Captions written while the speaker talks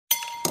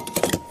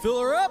Fill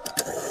her up.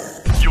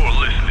 You're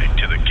listening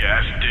to the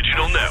Gas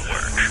Digital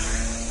Network.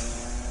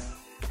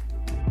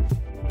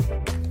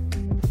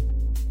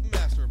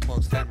 Master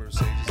amongst hammer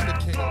sages, the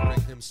king of the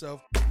ring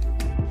himself.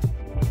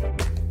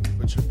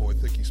 But your boy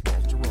Thicky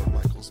Smalls, Gerard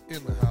Michaels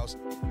in the house.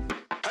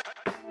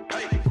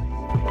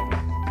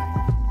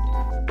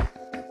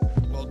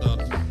 Well done.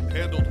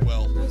 Handled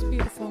well. That was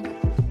beautiful.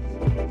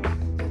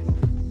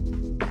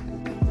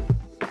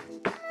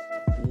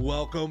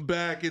 Welcome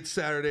back. It's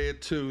Saturday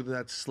at 2.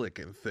 That's Slick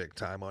and Thick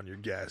time on your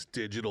Gas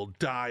Digital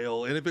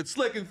dial. And if it's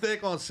Slick and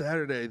Thick on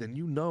Saturday, then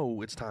you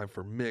know it's time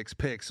for Mix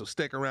Picks. So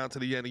stick around to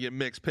the end to get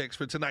Mix Picks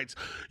for tonight's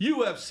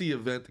UFC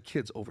event. The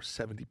kid's over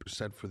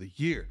 70% for the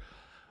year.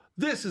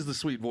 This is the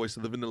sweet voice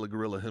of the Vanilla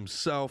Gorilla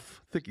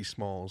himself, Thicky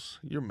Smalls,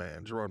 your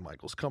man, Gerard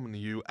Michaels, coming to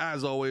you,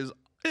 as always,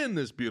 in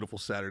this beautiful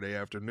Saturday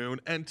afternoon.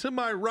 And to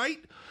my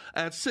right,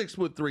 at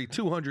 6'3",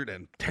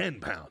 210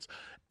 pounds,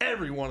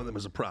 every one of them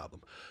is a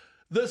problem.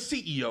 The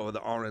CEO of the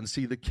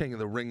RNC, the king of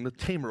the ring, the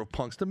tamer of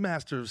punks, the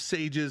master of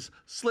sages,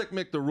 Slick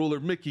Mick the ruler,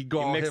 Mickey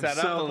Gall himself.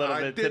 That up a little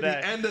bit today.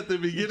 The end at the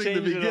beginning,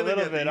 the beginning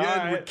at the end.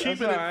 Right. We're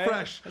keeping it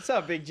fresh. What's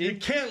up, Big G? You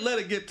can't let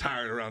it get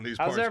tired around these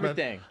parts, How's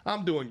everything? man.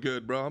 I'm doing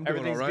good, bro. I'm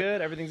doing all right. Good?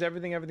 Everything's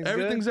everything? Everything's good?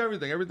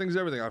 Everything's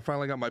everything. I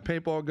finally got my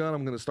paintball gun.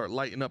 I'm gonna start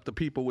lighting up the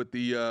people with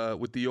the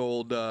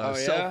old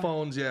cell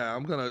phones. Yeah,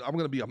 I'm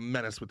gonna be a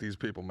menace with these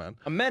people, man.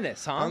 A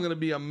menace, huh? I'm gonna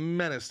be a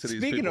menace to these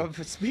people.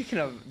 Speaking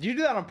of, do you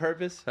do that on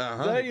purpose?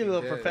 Uh-huh. Is that you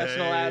little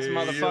professional ass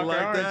motherfucker,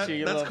 like aren't that? you?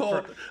 You That's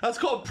called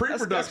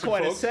pre-production. That's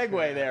quite folks. a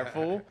segue there,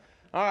 fool.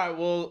 All right,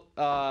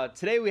 well,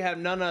 today we have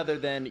none other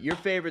than your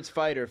favorite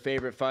fighter.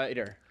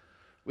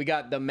 We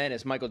got the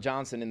Menace, Michael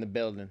Johnson, in the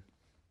building.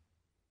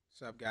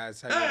 What's up, guys?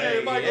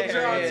 Hey, Michael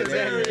Johnson.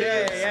 There he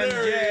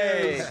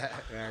is.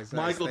 Guys,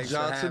 Michael thanks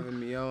Johnson. for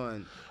having me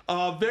on.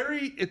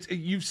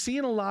 You've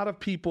seen a lot of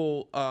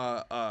people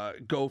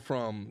go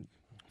from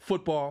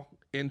football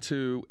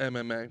into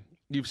MMA.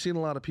 You've seen a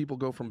lot of people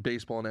go from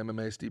baseball and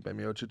MMA, Stipe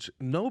Miocic.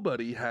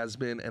 Nobody has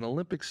been an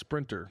Olympic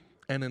sprinter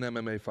and an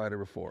MMA fighter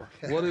before.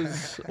 What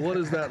is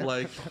that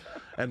like,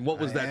 and what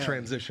was that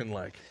transition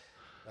like?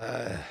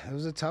 It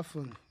was a tough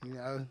one. You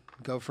know,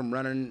 go from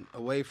running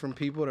away from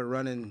people to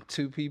running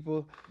to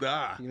people. You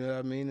know what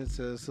I mean? It's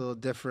a little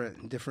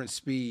different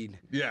speed.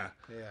 Yeah.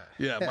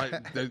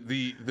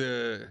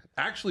 The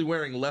actually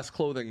wearing less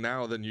clothing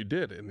now than you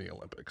did in the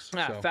Olympics.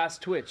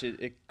 Fast twitch.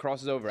 It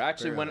crosses over.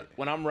 Actually,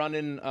 when I'm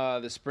running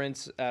the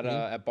sprints at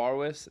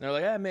Barwis, and they're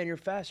like, "Hey, man, you're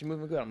fast. You're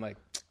moving good." I'm like,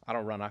 I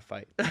don't run, I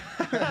fight.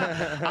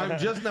 I'm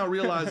just now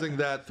realizing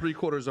that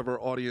 3/4 of our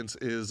audience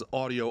is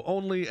audio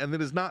only, and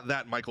it is not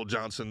that Michael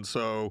Johnson.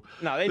 So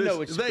no, they know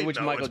which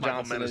Michael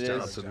Johnson it is.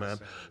 Johnson, man.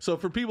 So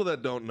for people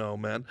that don't know,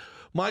 man,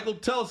 Michael,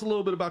 tell us a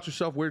little bit about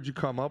yourself. Where'd you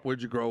come up?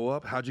 Where'd you grow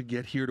up? How'd you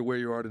get here to where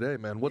you are today,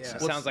 man?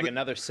 Sounds like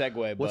another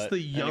segue. What's but the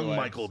young anyway.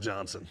 Michael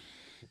Johnson?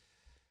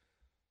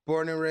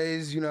 Born and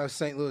raised,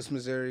 St. Louis,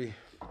 Missouri.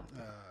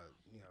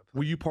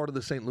 Were you part of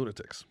the St.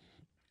 Lunatics?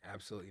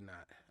 Absolutely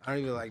not. I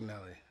don't even like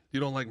Nelly. You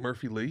don't like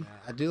Murphy Lee?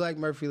 I do like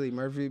Murphy Lee.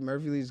 Murphy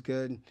Lee's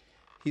good.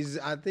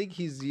 I think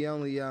he's the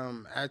only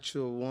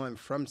actual one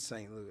from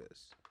St.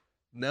 Louis.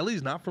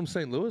 Nelly's not from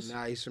St. Louis?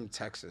 Nah, he's from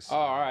Texas. Oh,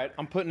 all right.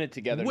 I'm putting it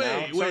together now.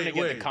 I'm starting to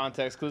get the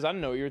context clues. I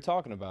didn't know what you were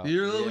talking about.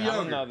 You're a little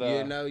younger.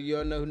 You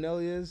don't know who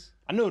Nelly is?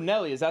 I know who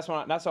Nelly is. That's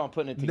why I'm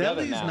putting it together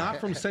Nelly's now. not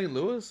from St.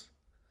 Louis?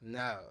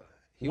 No.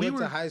 He went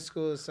to high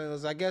school in St.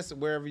 Louis. I guess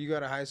wherever you go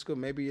to high school,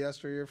 maybe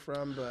that's where you're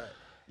from, but...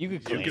 You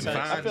could claim it.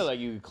 I feel like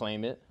you could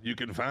claim it. You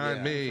can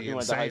find me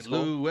in St.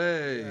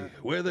 Louis,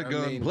 where the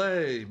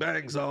gunplay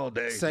bangs all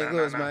day. St.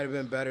 Louis might have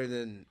been better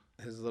than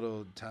his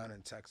little town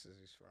in Texas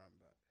he's from.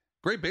 But.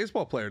 Great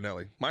baseball player,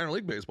 Nelly. Minor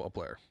league baseball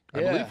player.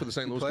 I believe for the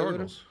St. Louis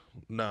Cardinals.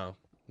 No.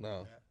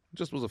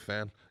 Just was a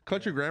fan.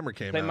 Country Grammar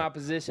came out. Play my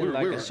position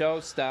like a show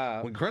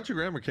style. When Country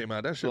Grammar came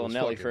out, that shit was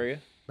Nelly for you.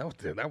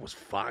 That was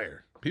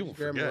fire. People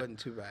forget. Grammar wasn't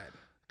too bad.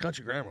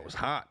 Country Grammar was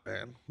hot,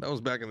 man. That was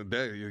back in the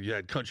day. You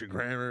had Country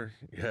Grammar,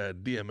 you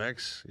had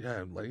DMX,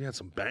 you had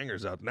some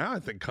bangers out. Now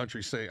I think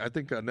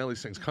Nelly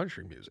sings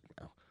country music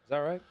now. Is that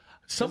right?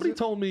 Somebody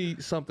told me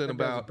something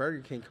about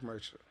Burger King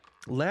commercial.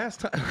 Last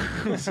time,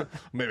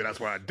 maybe that's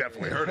why I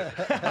definitely heard it.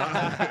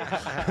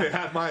 They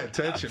had my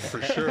attention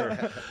for sure.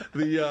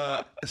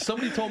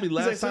 Somebody told me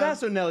last time. So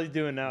that's what Nelly's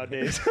doing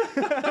nowadays.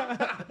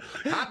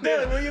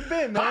 Nelly, where you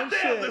been, man? Hot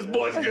damn, this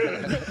boy's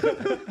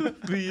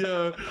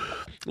good.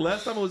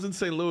 Last time I was in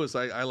St. Louis,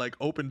 I like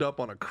opened up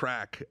on a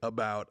crack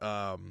about.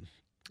 I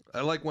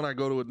like when I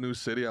go to a new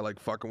city, I like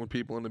fucking with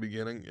people in the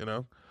beginning.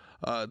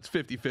 It's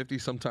 50-50.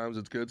 Sometimes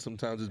it's good,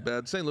 sometimes it's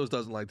bad. St. Louis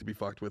doesn't like to be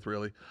fucked with,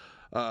 really.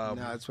 No,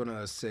 it's one of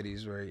those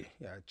cities where you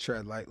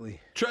tread lightly.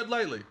 Tread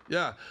lightly,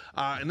 yeah.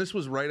 And this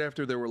was right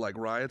after there were like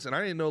riots, and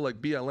I didn't know like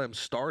BLM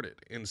started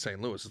in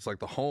St. Louis. It's like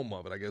the home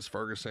of it, I guess,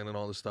 Ferguson and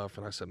all this stuff.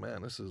 And I said,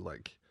 man, this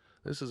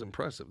is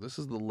impressive. This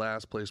is the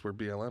last place where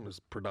BLM is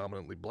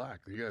predominantly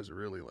black. You guys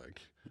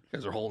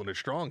are holding it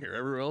strong here.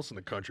 Everywhere else in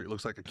the country, it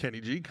looks like a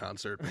Kenny G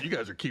concert. But you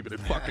guys are keeping it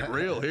fucking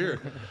real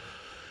here.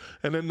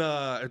 And then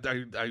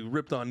I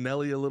ripped on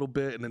Nelly a little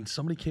bit, and then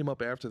somebody came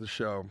up after the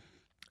show.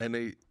 And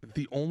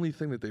the only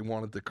thing that they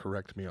wanted to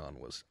correct me on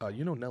was,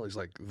 Nelly's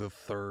like the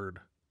third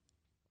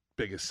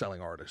biggest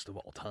selling artist of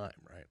all time,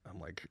 right? I'm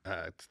like,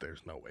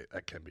 there's no way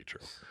that can be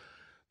true.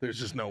 There's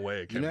just no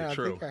way it can be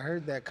true. I think I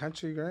heard that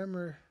Country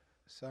Grammar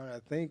song. I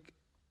think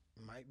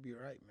might be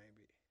right, maybe.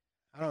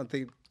 I don't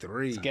think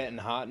 3. It's getting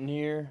hot in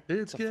here.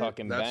 It's a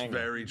fucking That's banger.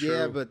 very true.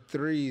 Yeah, but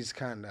 3's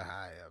kind of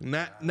high up.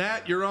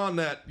 Nat, you're on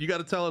that. You got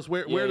to tell us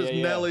where does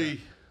Nelly,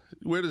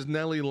 where does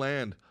Nelly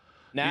land?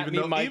 Nat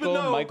meet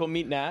Michael. Michael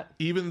meet Nat.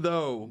 Even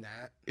though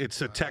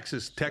it's a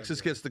Texas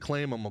gets the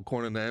claim him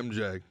according to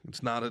MJ.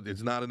 It's not an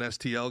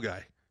STL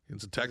guy.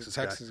 It's a Texas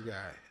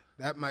guy.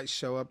 That might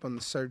show up on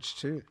the search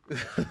too.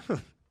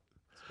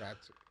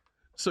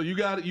 So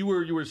you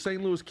were a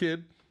St. Louis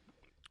kid.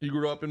 You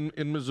grew up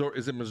in Missouri.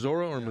 Is it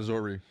Missouri or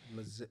Missouri?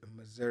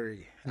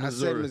 Missouri. I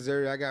say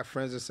Missouri. I got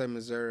friends that say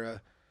Missouri.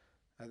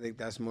 I think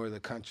that's more the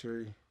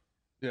country.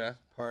 Yeah.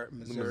 Part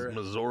Missouri.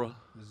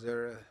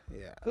 Missouri.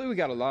 Yeah. I think we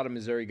got a lot of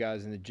Missouri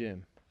guys in the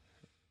gym.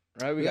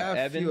 Right? We got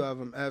Evan. A few of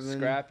them. Evan.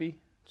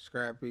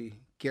 Scrappy.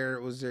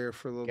 Garrett was there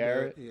for a little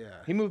bit. Yeah.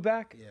 He moved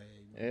back?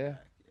 Yeah.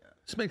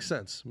 This makes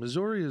sense.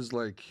 Missouri is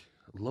like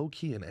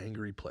low-key an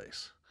angry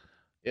place.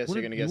 Yeah, so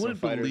you're going to get some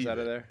fighters out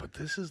of there. But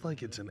this is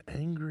like, it's an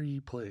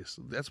angry place.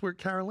 That's where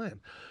Carol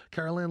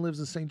Ann lives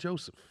in St.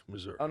 Joseph,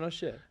 Missouri. Oh, no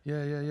shit.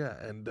 Yeah.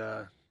 And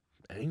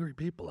angry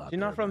people out there. She's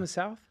not from the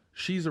South?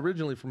 She's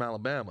originally from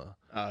Alabama.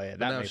 Oh, yeah,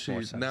 that makes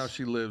more sense. Now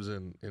she lives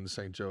in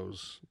St.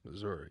 Joe's,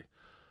 Missouri.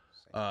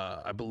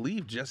 I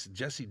believe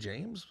Jesse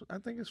James, I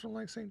think, is from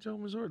like St. Joe,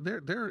 Missouri.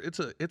 It's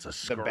a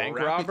the bank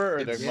robber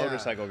or the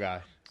motorcycle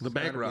guy? The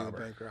bank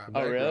robber.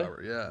 Oh,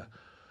 really? Yeah.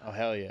 Oh,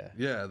 hell yeah.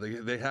 Yeah,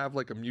 they have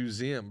like a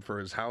museum for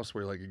his house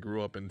where like he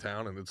grew up in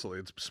town, and it's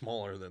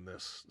smaller than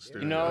this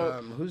studio. You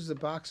know, who's the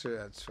boxer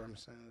that's from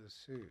St.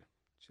 Louis too?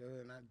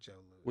 Not Joe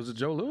Louis. Was it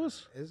Joe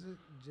Louis? Is it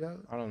Joe?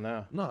 I don't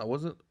know. No, it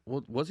wasn't.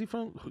 Was he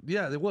from?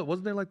 Yeah,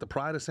 wasn't there like the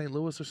Pride of St.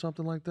 Louis or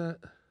something like that?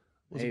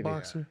 Was a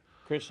boxer?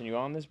 Yeah. Christian, you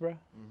on this, bro?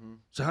 Mm-hmm.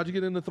 So how'd you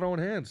get into throwing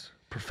hands?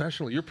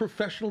 Professionally, you're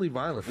professionally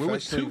violent. We're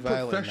with two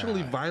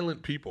professionally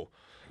violent people.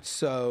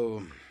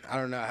 So I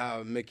don't know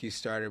how Mickey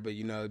started, but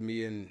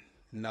me and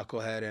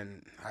Knucklehead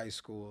in high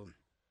school,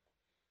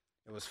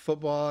 it was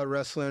football,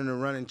 wrestling,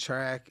 and running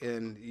track,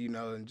 and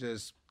and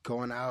just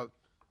going out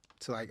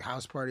to like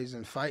house parties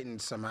and fighting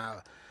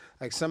somehow.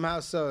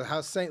 So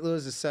how St.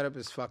 Louis is set up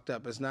is fucked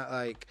up. It's not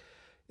like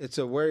it's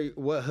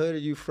what hood are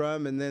you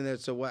from, and then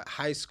it's a what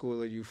high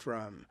school are you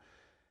from,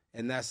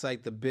 and that's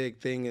like the big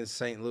thing in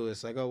St.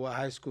 Louis. Like, oh, what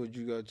high school did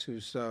you go to?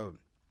 So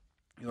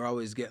you're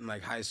always getting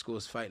like high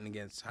schools fighting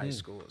against high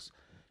schools,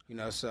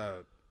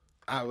 So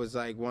I was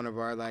like one of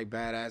our like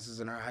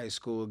badasses in our high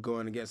school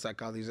going against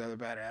like all these other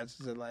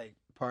badasses at like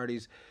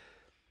parties,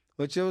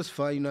 which it was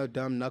fun,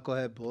 dumb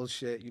knucklehead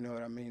bullshit, you know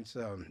what I mean?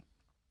 So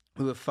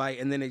we would fight,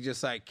 and then it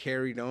just like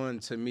carried on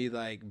to me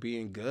like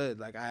being good.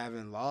 Like I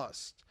haven't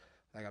lost,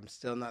 like I'm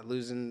still not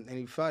losing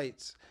any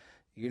fights,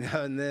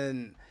 And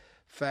then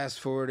fast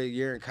forward a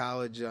year in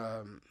college,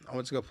 I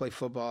went to go play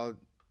football,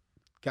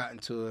 got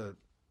into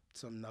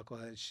some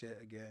knucklehead shit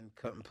again,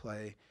 couldn't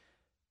play.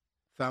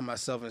 Found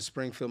myself in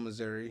Springfield,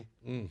 Missouri,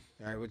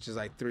 right, which is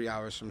like 3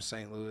 hours from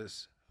St.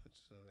 Louis, which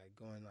is like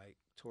going like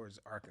towards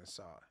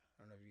Arkansas. I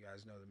don't know if you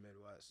guys know the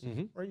Midwest.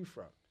 Mm-hmm. Where are you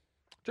from?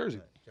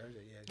 Jersey. Jersey,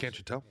 yeah. Can't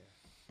you tell?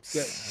 Yeah.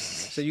 Good.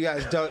 So you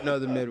guys don't know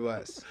the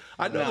Midwest.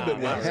 I know the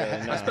Midwest.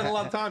 Really, I spent a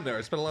lot of time there.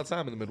 I spent a lot of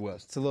time in the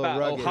Midwest. It's a little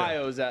rugged.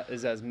 Ohio is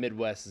as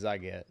Midwest as I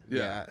get.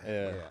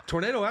 Yeah.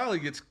 Tornado Alley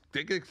gets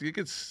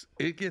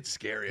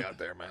scary out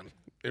there, man.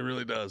 It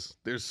really does.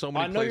 There's so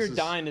many places. You're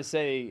dying to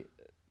say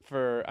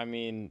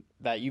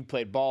that you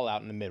played ball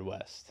out in the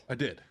Midwest. I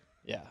did.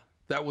 Yeah.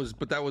 That was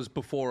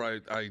before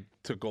I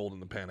took gold in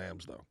the Pan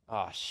Ams, though.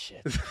 Oh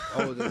shit.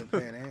 Oh, the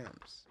Pan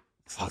Ams.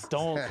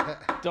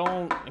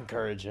 Don't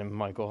encourage him,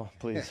 Michael,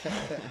 please.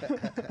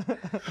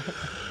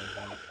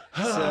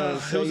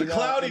 It was a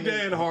cloudy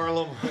day in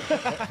Harlem.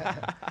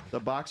 The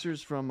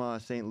boxers from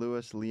St.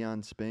 Louis,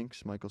 Leon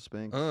Spinks, Michael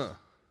Spinks.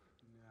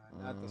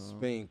 Not the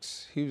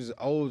Spinks. He was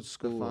old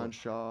school. Stephon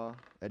Shaw,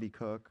 Eddie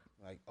Cook.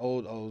 Like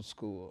old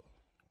school.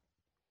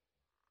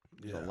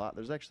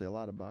 There's actually a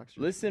lot of boxers.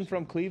 Listen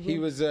from Cleveland. He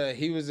was a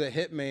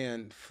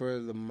hitman for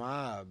the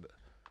mob.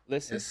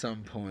 Listen. At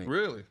some point.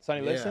 Really?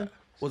 Sonny Liston?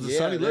 Was it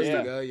Sonny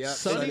Liston? Yeah.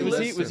 Sonny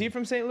Liston. Was he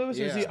from St. Louis?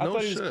 Or was he? I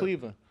thought he was shit.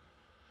 Cleveland.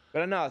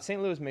 But no,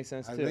 St. Louis makes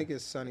sense too. I think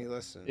it's Sonny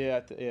Liston. Yeah,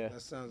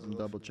 That sounds. I'm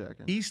double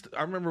checking. East.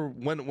 I remember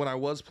when I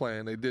was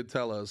playing, they did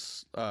tell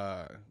us,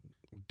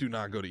 do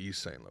not go to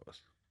East St.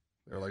 Louis.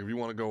 They're like, if you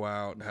want to go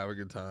out and have a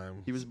good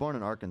time. He was born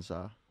in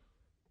Arkansas.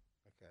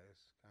 Okay,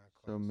 it's kind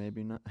of close. So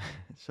maybe not.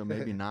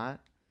 Maybe not.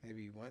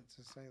 Maybe he went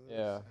to St. Louis.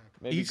 Yeah,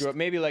 maybe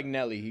maybe like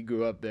Nelly, he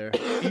grew up there.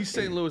 East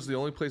St. Louis is the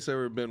only place I've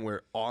ever been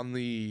where on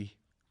the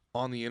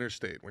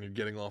interstate, when you're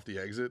getting off the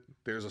exit,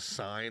 there's a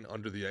sign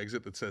under the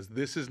exit that says,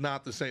 "This is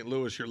not the St.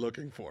 Louis you're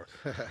looking for."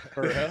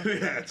 For real?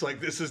 Yeah, it's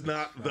like, this is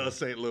not the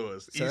St.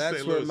 Louis. So East that's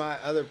St. where Louis.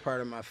 my other part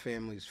of my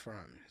family's from.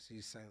 It's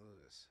East St.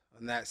 Louis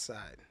on that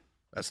side.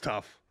 That's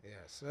tough. Yeah,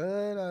 so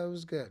it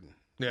was good.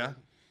 Yeah.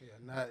 Yeah,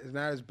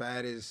 not as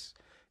bad as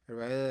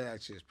Everybody,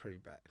 actually, it's pretty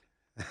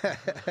bad.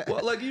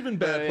 Well, like even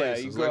bad Yeah,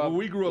 places. you Like grow when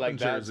we grew up like in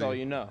that's Jersey. all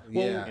you know.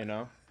 Yeah. You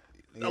know.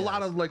 A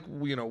lot of like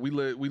we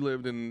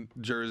lived in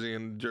Jersey,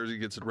 and Jersey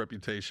gets a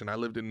reputation. I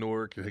lived in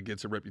Newark, it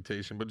gets a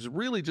reputation, but it's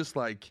really just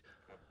like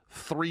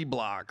 3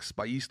 blocks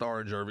by East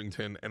Orange,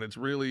 Irvington, and it's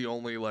really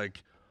only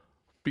like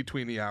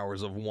between the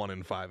hours of 1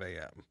 and 5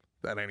 a.m.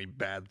 that any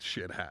bad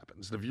shit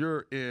happens. If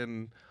you're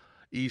in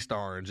East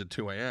Orange at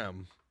 2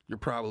 a.m., you're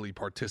probably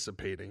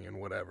participating in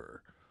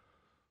whatever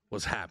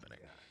was happening.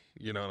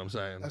 You know what I'm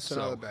saying? That's when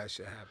all the bad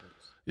shit happens.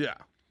 Yeah,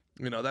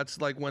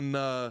 that's like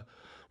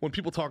when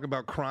people talk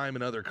about crime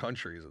in other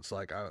countries, it's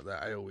like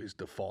I always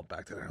default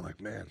back to that. Like,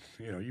 man,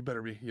 you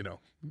better be,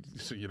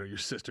 so your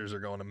sisters are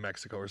going to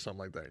Mexico or something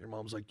like that. Your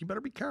mom's like, you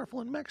better be careful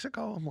in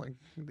Mexico. I'm like,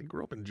 they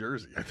grew up in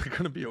Jersey. I think they're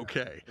gonna be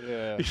okay.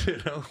 Yeah.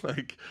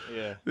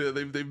 Yeah.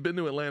 They've been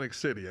to Atlantic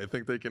City. I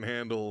think they can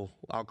handle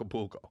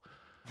Acapulco.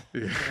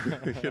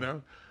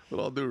 With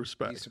all due Be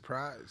respect.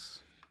 surprised.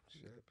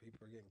 Shit,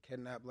 people are getting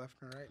kidnapped left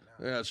and right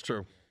now. Yeah, it's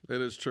true.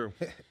 It is true.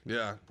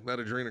 Yeah, that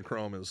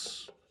adrenochrome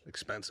is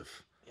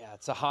expensive. Yeah,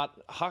 it's a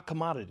hot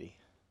commodity.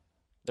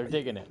 They're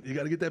digging it. You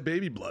got to get that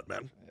baby blood,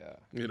 man. Yeah.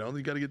 You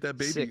got to get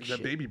that Sick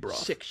shit. baby broth.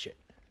 Sick shit.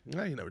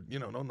 Yeah,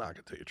 don't knock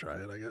it till you try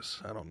it. I guess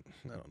I don't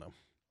know.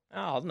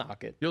 I'll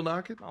knock it. You'll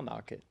knock it. I'll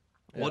knock it.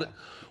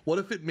 What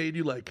if it made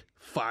you like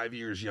 5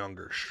 years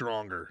younger,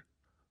 stronger,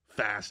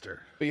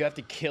 faster? But you have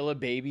to kill a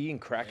baby and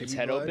crack its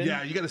head blood? open.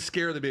 Yeah, you got to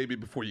scare the baby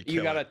before you kill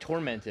You gotta it.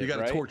 torment it. You got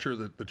to right? torture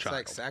the It's child.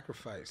 like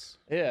sacrifice.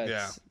 Yeah,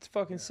 Yeah. it's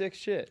fucking sick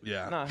shit.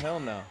 Yeah. Nah, hell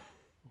no.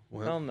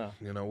 Well, Hell no.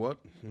 You know what?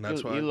 And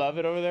that's You, why. you love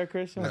it over there,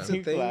 Christian? That's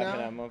You a thing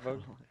laughing now? at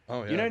motherfucker.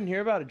 Oh yeah. You didn't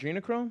hear about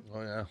adrenochrome?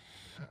 Oh yeah.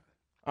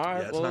 All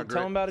right, Yeah, it's well, not tell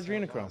great. them about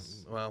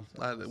adrenochrome. Well,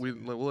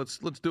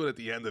 let's do it at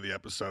the end of the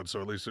episode, so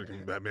at least we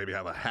can maybe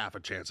have a half a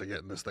chance of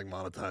getting this thing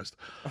monetized.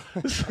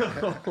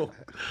 So,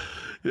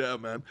 yeah,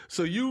 man.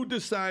 So you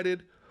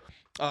decided.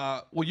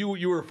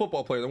 You were a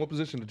football player. Then what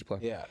position did you play?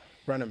 Yeah,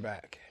 running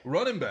back.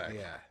 Running back.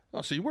 Yeah.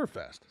 Oh, so you were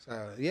fast.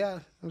 So yeah,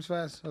 I was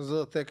fast. I was a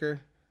little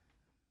thicker.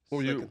 What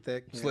were Slick you? and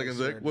thick. Slick and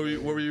Yeah, thick. sure.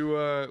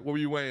 What were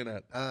you weighing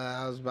at?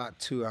 I was about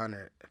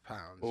 200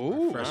 pounds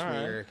Ooh, my freshman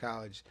alright. year of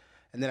college.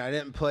 And then I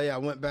didn't play. I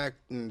went back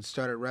and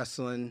started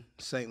wrestling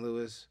St.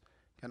 Louis,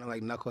 kind of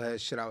like knucklehead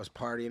shit. I was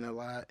partying a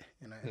lot,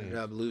 and I ended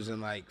up losing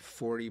like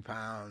 40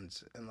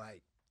 pounds in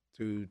like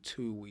through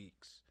 2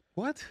 weeks.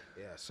 What?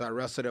 Yeah, so I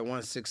wrestled at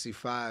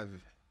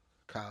 165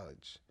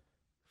 college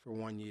for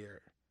 1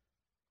 year.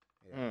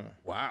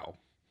 Wow.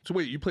 So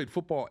wait, you played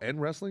football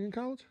and wrestling in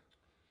college?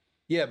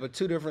 Yeah, but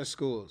 2 different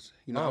schools.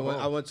 Oh,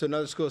 I went to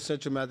another school,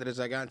 Central Methodist.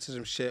 I got into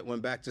some shit.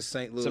 Went back to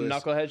St. Louis. Some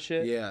knucklehead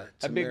shit? Yeah,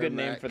 That'd be a good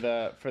name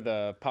Merrimack. for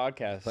the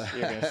podcast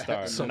you're going to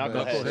start. Some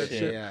Knucklehead, knucklehead shit.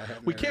 shit. Yeah,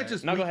 We can't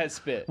just Knucklehead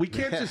spit. we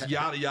can't just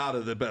yada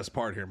yada the best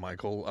part here,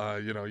 Michael.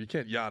 You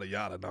can't yada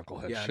yada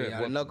knucklehead Yeah, shit.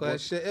 yeah, knucklehead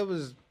shit. It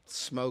was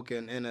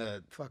smoking in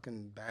a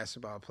fucking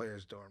basketball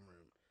player's dorm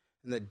room,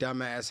 and the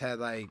dumbass had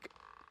like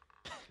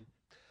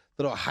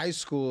little high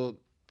school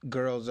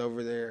girls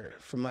over there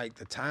from like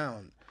the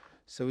town.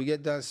 So we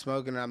get done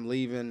smoking, and I'm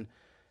leaving,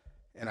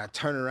 and I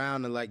turn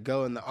around and like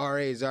go, and the RA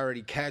is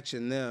already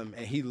catching them,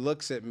 and he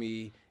looks at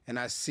me, and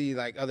I see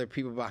like other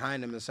people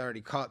behind him that's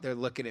already caught. They're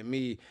looking at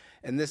me,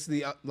 and this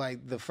is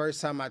the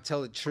first time I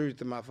tell the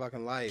truth in my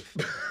fucking life.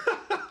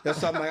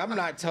 So I'm like, I'm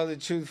not telling the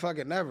truth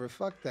fucking never.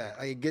 Fuck that.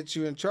 Like, it gets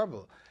you in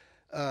trouble.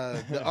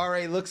 The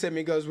RA looks at me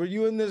and goes, were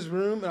you in this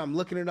room? And I'm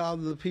looking at all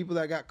the people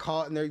that got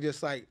caught, and they're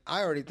just like, I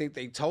already think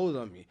they told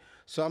on me.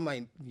 So I'm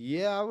like,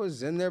 yeah, I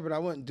was in there, but I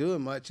wasn't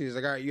doing much. He's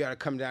like, all right, you got to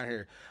come down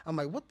here. I'm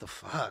like, what the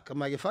fuck? I'm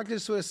like, if I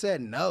just would have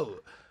said no,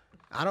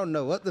 I don't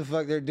know what the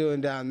fuck they're doing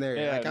down there.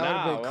 Yeah, like, I would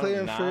have been clear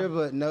and nah. free,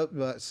 but nope.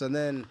 But so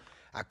then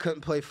I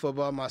couldn't play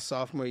football my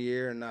sophomore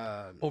year, and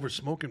Over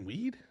smoking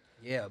weed?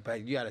 yeah, but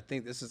you got to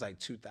think this is like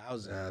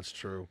 2000. Yeah, that's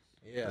true.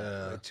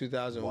 Yeah, like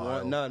 2001.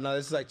 Wild. No,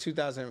 this is like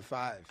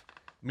 2005.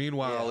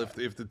 Meanwhile,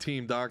 Yeah. if the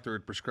team doctor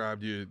had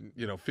prescribed you,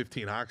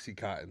 15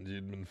 Oxycontins,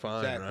 you'd been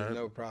fine, Exactly, right?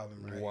 no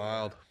problem, right?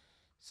 Wild.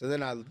 So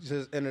then I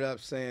just ended up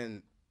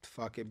saying,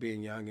 fuck it,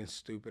 being young and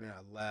stupid, and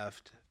I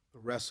left,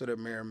 wrestled at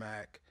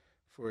Merrimack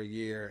for a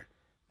year.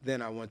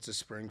 Then I went to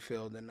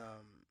Springfield, and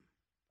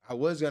I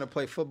was going to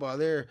play football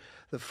there.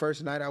 The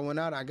first night I went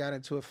out, I got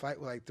into a fight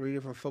with like 3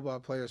 different football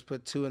players,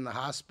 put 2 in the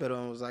hospital,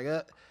 and was like,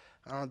 I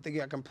don't think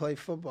I can play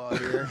football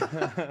here.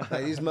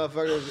 Like, these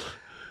motherfuckers,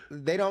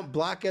 they don't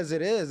block as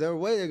it is. There's a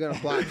way they're going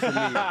to block for me.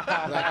 Like,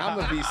 I'm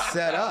going to be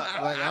set up.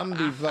 Like, I'm going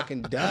to be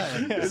fucking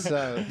done.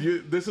 So,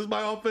 This is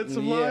my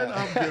offensive Yeah. line?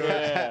 I'm good.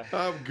 Yeah.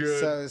 I'm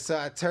good. so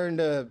I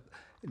turned a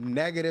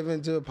negative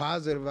into a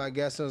positive, I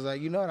guess. I was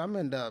like, you know what? I'm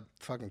going to end up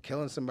fucking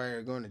killing somebody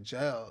or going to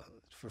jail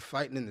for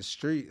fighting in the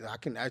street. I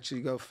can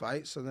actually go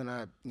fight. So then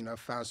I,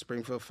 found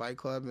Springfield Fight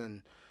Club,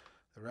 and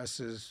the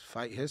rest is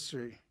fight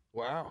history.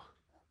 Wow.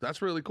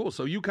 That's really cool.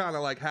 So you kind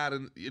of like had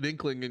an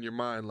inkling in your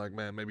mind, like,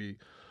 man, maybe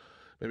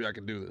I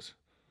can do this.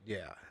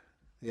 Yeah.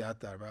 Yeah, I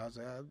thought about it. I was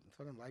like, I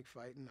fucking like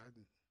fighting. I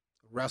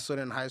wrestled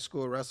in high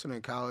school, wrestled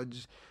in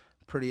college,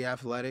 pretty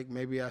athletic.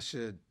 Maybe I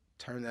should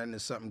turn that into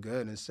something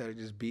good instead of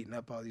just beating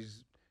up all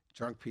these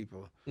drunk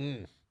people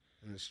in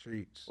the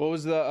streets. What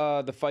was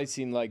the fight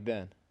scene like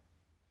then?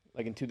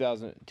 Like in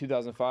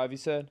 2005, you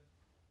said?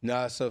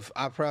 No, so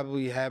I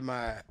probably had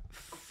my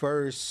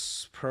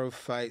first pro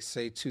fight,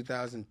 say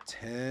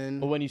 2010.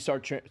 Well, when you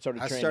started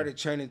training? I started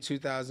training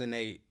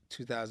 2008,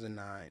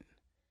 2009.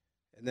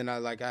 And then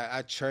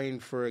I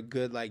trained for a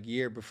good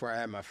year before I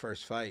had my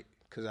first fight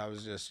because I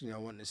was just,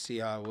 wanting to see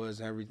how it was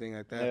and everything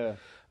like that.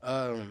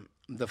 Yeah.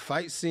 The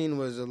fight scene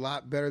was a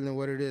lot better than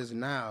what it is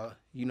now.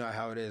 You know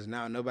how it is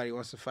now. Nobody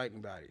wants to fight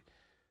anybody.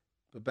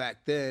 But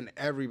back then,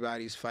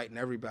 everybody's fighting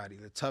everybody.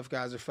 The tough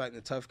guys are fighting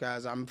the tough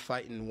guys. I'm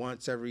fighting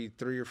once every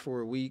 3 or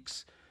 4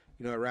 weeks,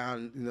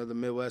 around, the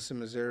Midwest and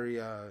Missouri.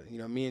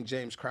 Me and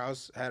James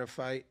Krause had a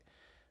fight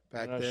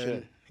back then.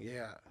 Shit.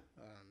 Yeah.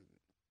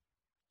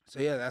 So,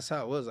 yeah, that's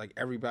how it was.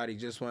 Everybody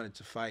just wanted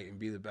to fight and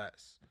be the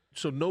best.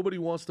 So nobody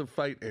wants to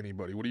fight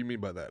anybody. What do you mean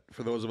by that?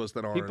 For those of us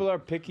that aren't. People are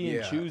picky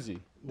and choosy.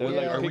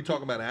 They're Are we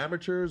talking about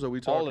amateurs? Are we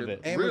talking all of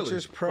it? Amateurs,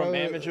 really? pro. From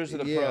amateurs to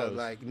the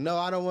pros. No,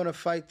 I don't want to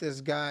fight this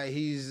guy.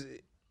 He's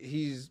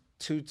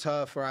too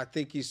tough, or I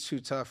think he's too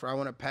tough, or I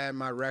want to pad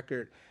my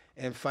record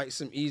and fight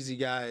some easy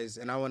guys,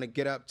 and I want to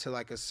get up to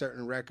a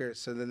certain record.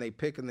 So then they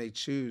pick and they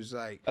choose.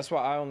 That's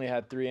why I only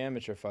had 3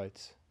 amateur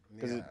fights.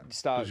 Because it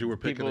stopped. Because you were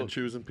picking and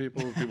choosing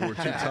people. People were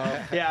too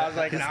tough. Yeah, I was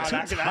like, no, I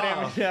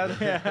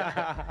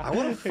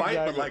want to fight,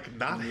 Exactly. but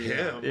not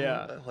him.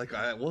 Yeah.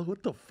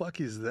 What the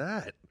fuck is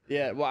that?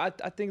 Yeah, well,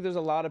 I think there's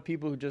a lot of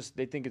people who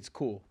they think it's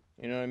cool.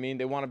 You know what I mean?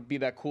 They want to be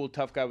that cool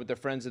tough guy with their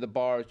friends at the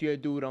bars. Yeah,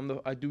 dude,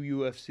 I do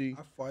UFC.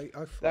 I fight.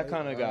 That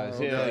kind of guys.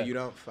 Yeah. No, you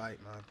don't fight,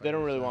 man. They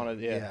don't really want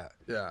to. Yeah.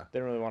 Yeah. They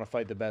don't really want to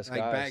fight the best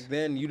guys. Back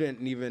then, you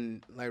didn't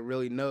even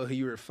really know who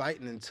you were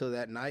fighting until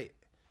that night.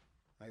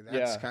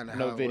 That's kind of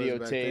no how it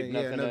was back videotape, then.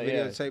 nothing. No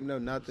videotape, no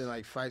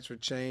nothing. Fights were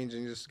changed,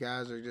 and just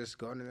guys are just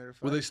going in there to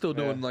fight. Were they still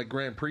doing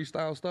Grand Prix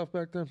style stuff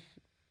back then?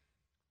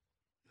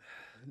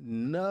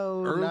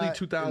 No. Early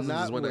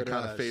 2000s is when that with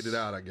kind of us. faded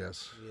out, I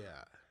guess. Yeah.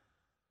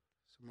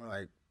 Some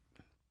more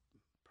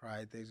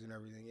pride things and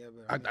everything. Yeah,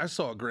 but I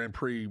saw a Grand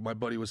Prix. My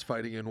buddy was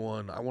fighting in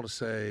one. I want to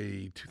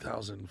say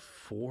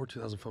 2004,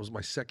 2005 was my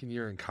second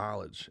year in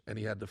college, and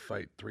he had to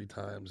fight 3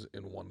 times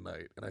in one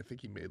night, and I think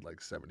he made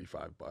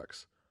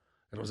 $75.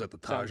 And it was at the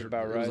Taj. Sounds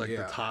about It was right.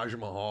 the Taj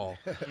Mahal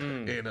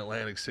in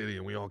Atlantic City,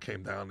 and we all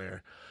came down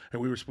there, and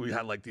we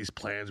had these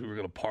plans. We were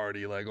gonna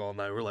party all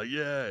night. We're like,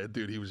 yeah,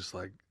 dude. He was just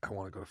like, I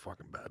want to go to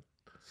fucking bed.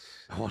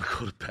 I want to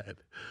go to bed.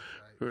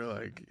 We were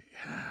like,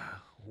 yeah.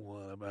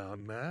 What about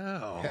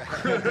now?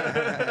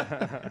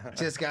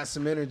 just got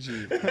some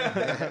energy.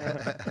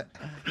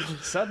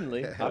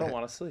 Suddenly, I don't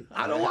want to sleep.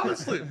 I don't want to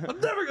sleep. I'm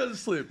never going to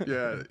sleep.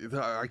 Yeah,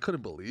 I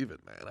couldn't believe it,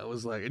 man. I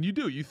was like, and you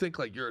do. You think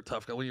you're a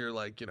tough guy. When you're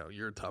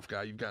you're a tough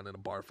guy. You've gotten in a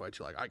bar fight.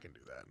 You're like, I can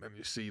do that. And then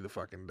you see the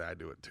fucking guy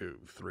do it 2,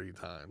 3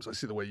 times. I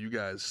see the way you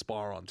guys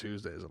spar on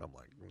Tuesdays, and I'm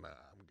like, nah,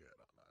 I'm good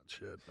on that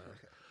shit, man.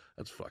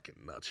 That's fucking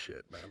nuts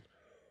shit, man.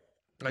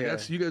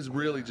 That's you guys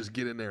really just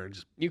get in there and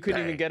just. You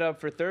couldn't bang. even get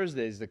up for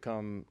Thursdays to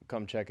come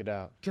check it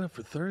out. Get up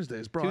for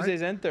Thursdays, bro.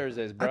 Tuesdays and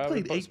Thursdays, bro. I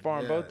played We're both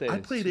sparring both days.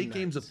 I played 8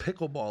 games of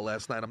pickleball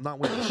last night. I'm not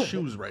wearing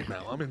shoes right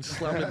now. I'm in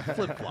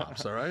flip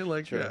flops. All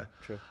right,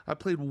 True. I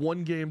played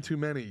 1 game too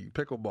many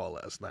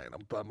pickleball last night.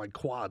 My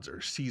quads are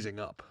seizing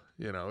up.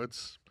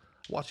 It's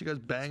watch you guys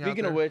bang.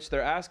 Speaking out of there. which,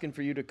 they're asking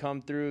for you to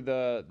come through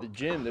the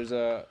gym. There's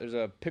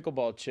a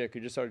pickleball chick who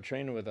just started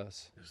training with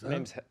us. Her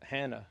name's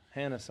Hannah.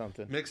 Hannah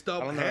something. Mixed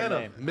up, I don't know her Hannah.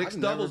 name. Mixed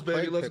I've never doubles,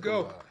 baby. played Let's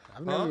go. pickleball.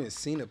 I've never even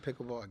seen a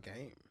pickleball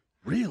game.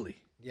 Really?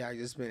 Yeah, I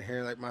just been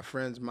hearing my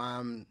friend's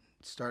mom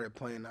started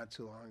playing not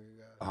too long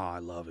ago. Oh, I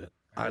love it.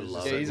 I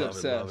love Yeah, it. he's love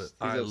it, love it. obsessed.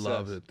 I He's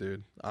love obsessed. it,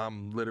 dude.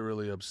 I'm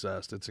literally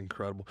obsessed. It's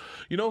incredible.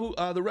 You know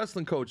who? The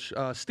wrestling coach,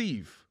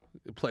 Steve,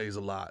 plays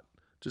a lot.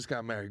 Just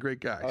got married.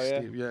 Great guy. Oh, yeah?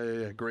 Steve.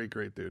 Yeah.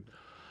 Great dude.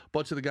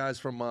 Bunch of the guys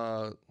from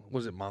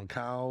was it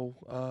Moncau?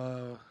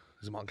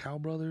 Is it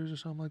Moncau Brothers or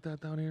something like that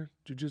down here?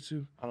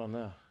 Jiu-Jitsu. I don't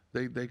know.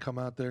 They come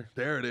out there.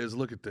 There it is.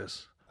 Look at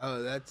this.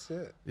 Oh, that's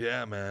it.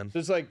 Yeah, man.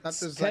 There's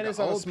That's just tennis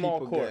an on a old small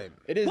people court. game.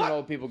 It is What? an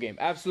old people game.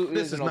 Absolutely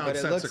This is is an old But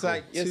nonsense. it looks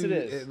like Yes, too, it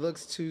is. It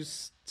looks too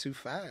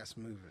fast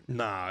moving.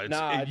 Nah,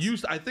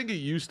 I think it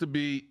used to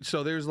be.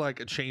 So there's a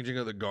changing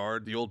of the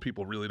guard. The old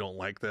people really don't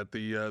like that.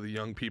 The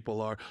young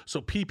people are. So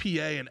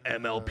PPA and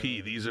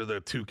MLP. These are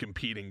the 2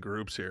 competing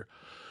groups here.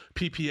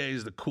 PPA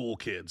is the cool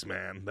kids,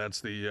 man.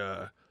 That's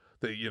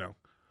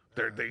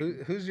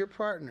Who's your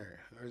partner?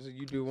 Or is it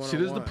you do one? See,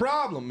 this is the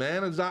problem,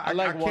 man. Is I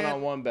like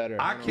one-on-one better.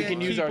 I We can't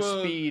can use keep our a-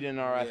 speed and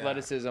our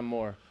athleticism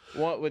more.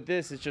 With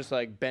this, it's just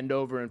bend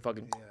over and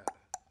fucking.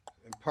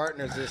 And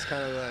partners is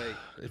kind of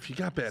If you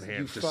got bad you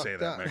hands, just say fucked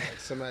that, up. man.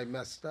 Somebody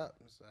messed up.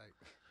 It's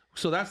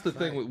So that's the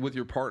thing with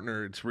your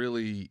partner. It's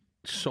really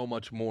so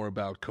much more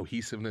about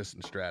cohesiveness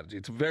and strategy.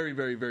 It's a very,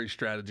 very, very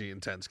strategy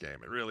intense game.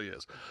 It really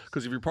is.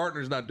 Because if your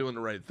partner's not doing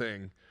the right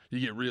thing, you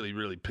get really,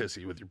 really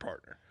pissy with your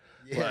partner.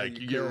 Yeah, like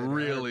you get could,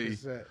 really,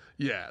 100%.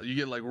 yeah, you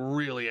get like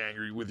really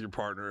angry with your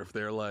partner if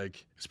they're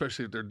like,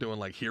 especially if they're doing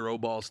like hero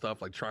ball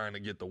stuff, like trying to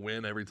get the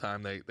win every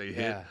time they hit.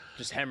 Yeah,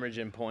 just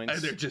hemorrhaging points.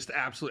 And they're just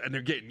absolutely, and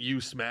they're getting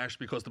you smashed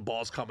because the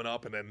ball's coming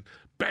up, and then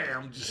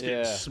bam, just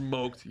getting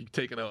smoked. You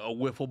taking a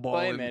wiffle ball.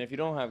 Well, hey, and- man, if you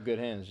don't have good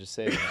hands, just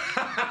say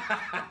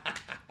that.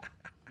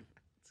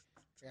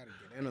 Gotta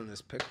get in on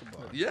this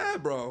pickleball. Yeah,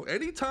 bro.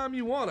 Anytime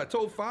you want. I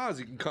told Foz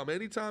he can come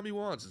anytime he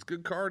wants. It's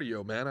good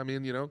cardio, man. I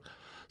mean,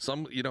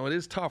 it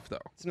is tough though.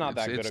 It's not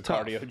that good a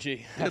tough. cardio,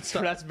 G. It's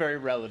That's very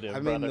relative, I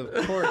mean,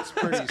 brother. the court's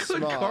pretty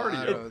small.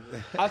 cardio.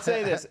 I'll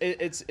say this: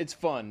 it's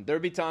fun.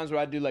 There'd be times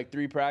where I'd do like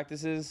 3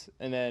 practices,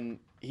 and then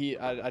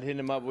I'd hit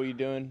him up. What are you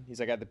doing? He's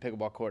like at the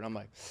pickleball court, and I'm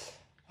like,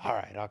 all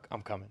right,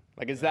 I'm coming.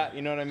 Like, is that,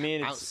 you know what I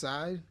mean? It's,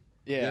 Outside?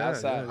 yeah,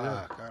 outside.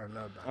 Fuck, I don't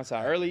know about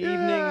Outside. Early Yeah,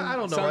 evening. I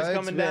don't know. Sun's It's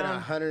coming been down.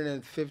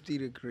 150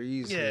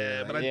 degrees. Yeah,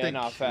 here, but like, I think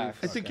no, facts.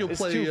 I think you'll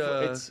It's play too-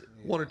 it's-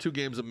 1 or 2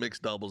 games of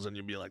mixed doubles, and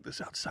you'll be like, this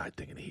outside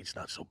thing in the heat's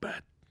not so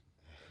bad.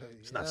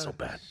 It's not so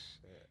bad.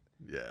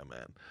 Yeah,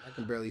 man. I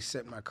can barely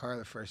sit in my car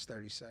the first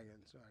 30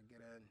 seconds when I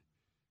get in.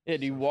 Yeah,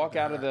 do you walk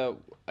out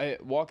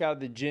of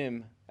the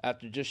gym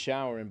after just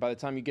showering? By the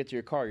time you get to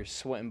your car, you're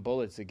sweating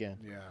bullets again.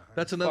 Yeah.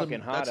 That's another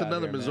fucking hot that's out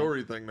another here, man.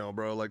 Missouri thing though,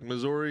 bro. Like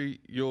Missouri,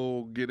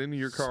 you'll get into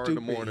your car in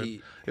the Stupid morning.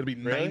 heat. It'll be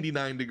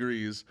 99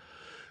 degrees.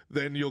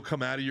 Then you'll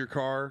come out of your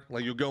car,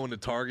 like you'll go into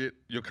Target.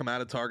 You'll come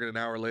out of Target an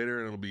hour later,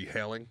 and it'll be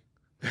hailing.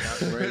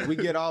 Right. We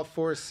get all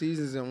 4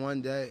 seasons in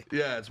one day.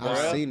 Yeah, it's I've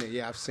wild. seen it.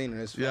 Yeah, I've seen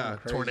it. It's fucking Yeah,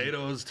 crazy.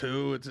 tornadoes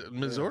too. It's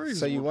Missouri.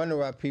 So you wonder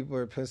why people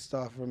are pissed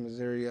off from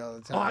Missouri all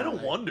the time. Oh, I don't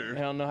Like, wonder.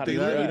 They don't know how to They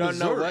do live that. in You don't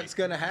know Missouri. what's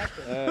gonna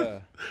happen.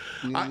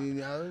 Yeah. You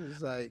know,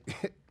 it's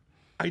like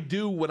I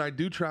do when I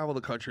do travel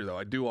the country though.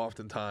 I do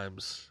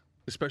oftentimes,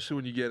 especially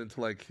when you get into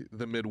like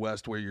the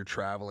Midwest where you're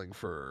traveling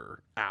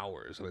for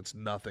hours and it's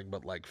nothing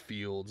but like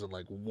fields and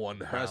like one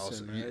house.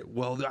 Depressing, right?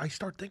 Well, I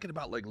start thinking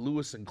about like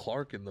Lewis and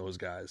Clark and those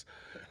guys,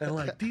 and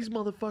like these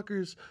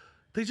motherfuckers,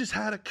 they just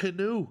had a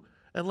canoe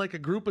and like a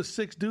group of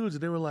 6 dudes,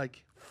 and they were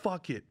like,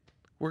 "Fuck it,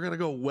 we're gonna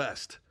go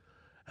west."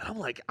 And I'm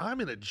like,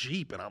 I'm in a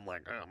Jeep, and I'm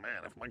like, oh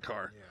man,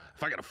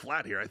 if I got a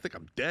flat here, I think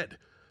I'm dead.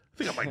 I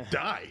think I might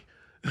die.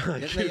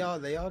 Like, they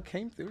all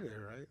came through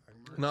there, right?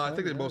 Like, no, I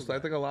think they Mark most. I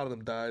think a lot of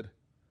them died.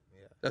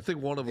 I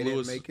think one of They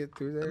Lewis. didn't make it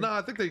through there. No,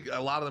 I think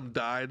a lot of them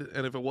died,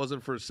 and if it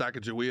wasn't for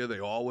Sacagawea, they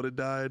all would have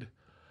died.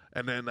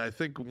 And then I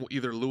think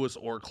either Lewis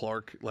or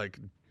Clark like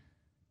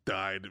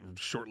died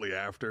shortly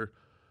after.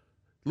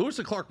 Lewis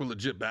and Clark were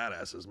legit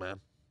badasses, man.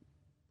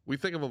 We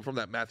think of them from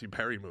that Matthew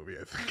Perry movie,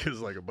 I think, as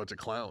like a bunch of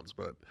clowns,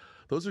 but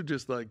those are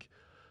just like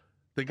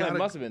they Yeah, got it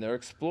must have been. They're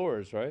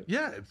explorers, right?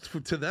 yeah,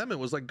 to them it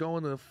was like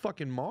going to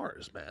fucking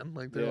Mars, man.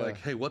 Like they're Yeah. like,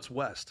 hey, what's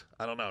west?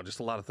 I don't know, just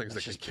a lot of things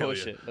Let's that just can kill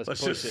push you. it.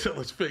 Let's just push it.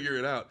 let's figure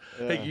it out.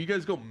 Yeah. Hey, you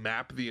guys go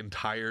map the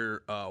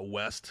entire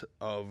west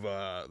of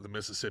the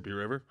Mississippi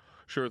River?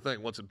 Sure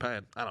thing. What's it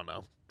paying? I don't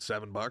know,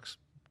 $7.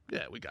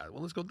 Yeah, we got it.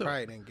 Well, let's go do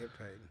Probably it. didn't get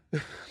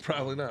paid.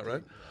 Probably not,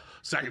 right?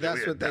 But that's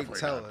Sacagawea, what they definitely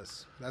tell not.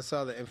 us. That's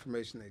all the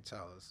information they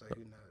tell us. So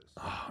who knows?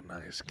 Oh,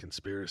 nice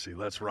conspiracy.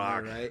 Let's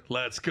rock. right?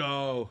 Let's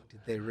go.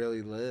 Did they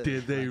really live?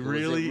 Did they Was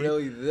really? it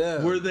really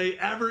them? Were they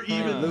ever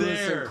even Lewis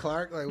there? and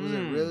Clark? Like, was it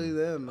really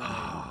them? Like,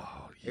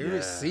 Oh, you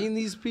ever seen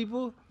these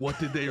people? What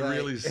did they Like-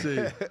 really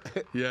see?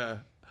 Yeah.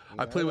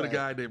 I play with a like-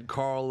 guy named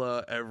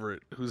Carl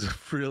Everett, who's a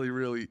really,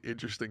 really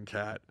interesting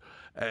cat.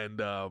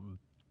 And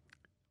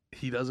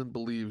he doesn't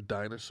believe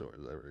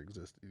dinosaurs ever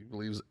existed. He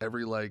believes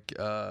every,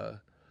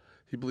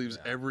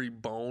 every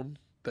bone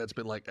that's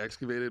been, like,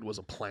 excavated was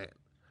a plant.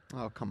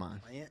 Oh, come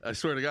on. I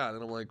swear to God.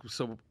 And I'm like,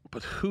 so,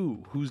 but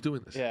who? Who's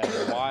doing this? Yeah.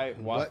 Why?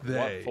 What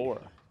They-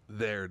 for?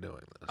 They're doing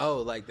this. Oh,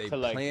 like they To,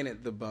 like-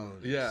 planted the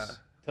bones. Yeah.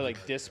 To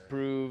like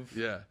disprove.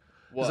 Yeah.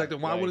 What? He's like,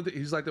 then why wouldn't they,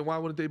 he's like, then why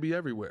wouldn't they be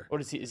everywhere?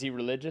 What is he? Is he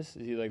religious?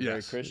 Is he like very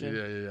Yes. Christian?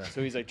 Yeah.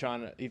 So he's like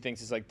trying to. He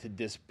thinks it's like to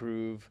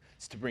disprove.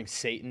 It's to bring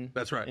Satan.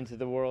 That's right. Into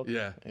the world.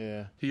 Yeah.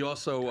 Yeah. He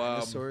also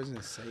Dinosaurs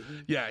and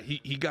Satan. yeah, he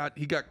got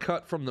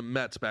cut from the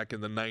Mets back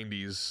in the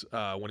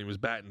 90s when he was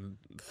batting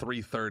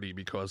 .330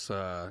 because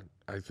I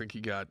think he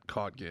got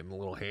caught getting a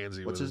little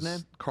handsy. What's with his name?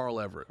 Carl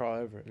Everett.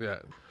 Carl Everett. Yeah.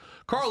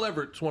 Carl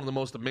Everett's one of the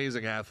most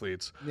amazing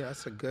athletes. Yeah,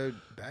 that's a good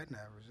batting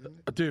average, isn't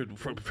it? Dude,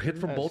 hit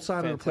from That's both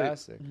sides of the plate.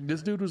 fantastic.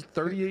 This dude was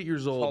 38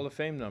 years Hall old. of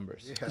Fame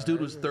numbers. This dude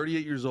was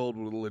 38 years old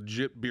with a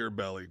legit beer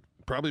belly,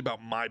 probably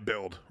about my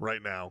build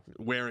right now,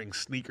 wearing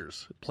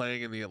sneakers,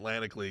 playing in the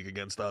Atlantic League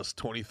against us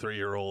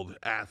 23-year-old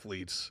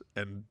athletes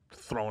and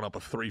throwing up a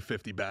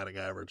 .350 batting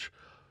average.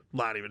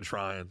 Not even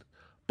trying.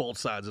 Both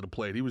sides of the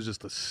plate. He was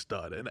just a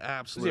stud, an Was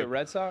absolute. he a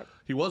Red Sox?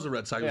 He was a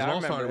Red Sox. He Yeah, I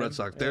was an all-star remember Red him.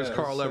 Sox. There's Yeah,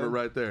 Carl so- Everett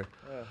right there.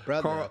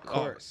 Brother, Carl, of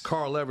course.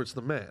 Carl Everett's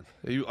the man.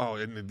 He's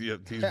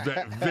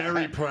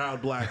very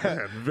proud black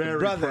man. Very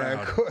Brother, proud.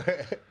 of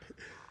course.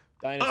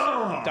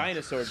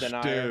 Dinosaur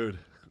denier. Dude.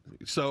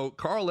 So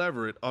Carl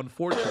Everett,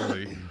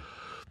 unfortunately,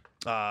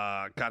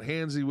 got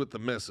handsy with the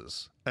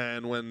missus.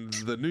 And when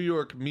the New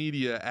York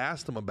media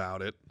asked him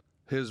about it,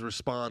 His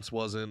response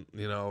wasn't,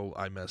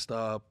 I messed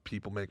up.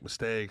 People make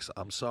mistakes.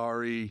 I'm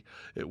sorry.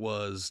 It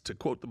was, to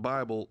quote the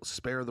Bible,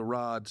 spare the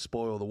rod,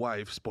 spoil the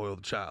wife, spoil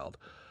the child.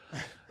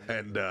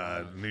 And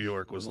New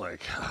York was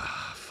like,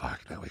 fuck,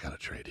 now we got to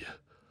trade you.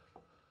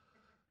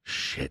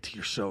 Shit,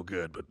 you're so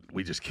good, but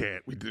we just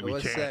can't. We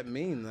What's can't. that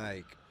mean?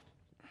 Like,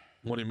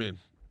 What do you mean?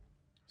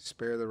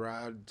 spare the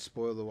rod,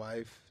 spoil the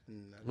wife?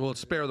 Well,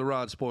 it's spare the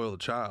rod, spoil the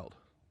child.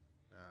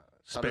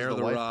 Spare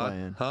the wife rod.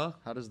 play in? Huh?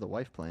 How does the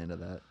wife play into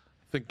that?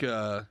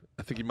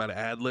 I think he might have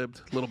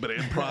ad-libbed. A little bit of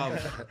improv.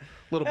 A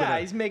little Yeah,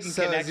 bit he's of... making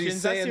So is he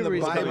connections. I see saying where the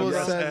he's coming Bible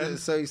from.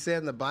 says? So he's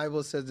saying the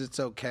Bible says it's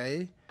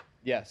okay?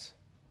 Yes,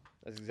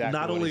 that's exactly.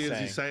 Not what only he's is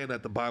he saying. saying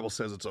that the Bible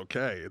says it's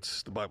okay,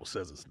 it's the Bible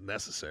says it's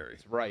necessary.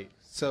 Right.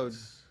 So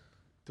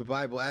the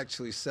Bible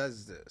actually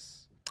says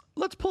this.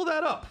 Let's pull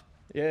that up.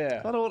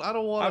 Yeah. I don't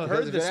want to... I've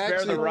heard if the it spare the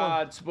actually-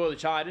 rod, spoil the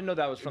child. I didn't know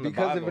that was from the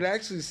Because Bible. if it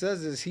actually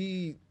says this,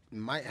 he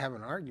might have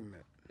an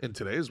argument. In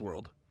today's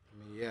world.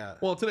 I mean, yeah.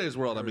 Well, in today's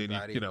world, I mean,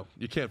 Everybody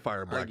you can't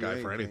fire a black guy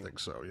argue for anything. anything.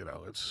 So,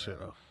 it's,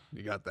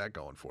 you got that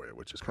going for you,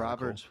 which is kinda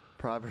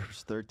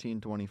Proverbs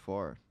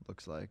 13:24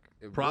 looks like.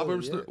 It cool.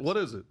 Proverbs, really is. what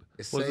is it?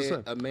 It What does it say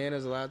say? a man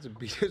is allowed to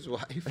beat his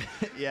wife.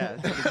 Yeah,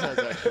 that's what it says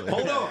actually.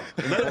 Hold on.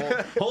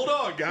 Hold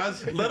on,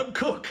 guys. Let him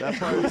cook. That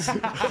part's,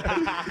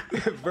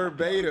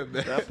 Verbatim.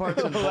 that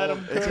part's in Let bold.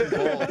 him It's in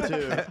bold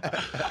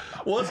too.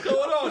 What's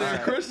going on here,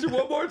 Christian?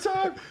 One more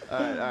time. All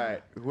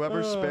right.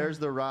 Whoever spares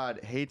the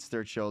rod hates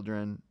their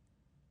children,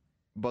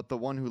 but the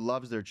one who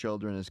loves their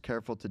children is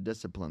careful to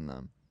discipline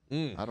them.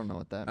 I don't know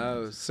what that means.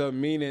 Oh, so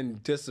meaning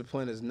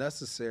discipline is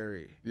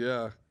necessary.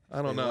 Yeah. I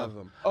don't They know. love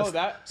him. Oh,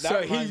 that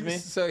reminds me.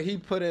 So he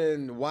put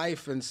in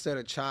wife instead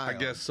of I child.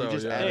 guess so.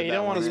 just Yeah. added Hey, you that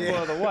don't want to one.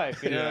 spoil the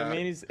wife. You know what Yeah. I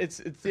mean? It's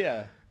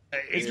yeah.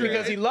 It's Adrian-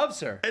 because he loves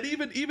her. And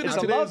even It's in a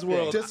today's love thing.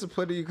 world,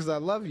 Discipline you because I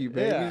love you,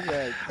 baby.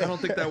 Yeah. I don't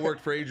think that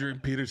worked for Adrian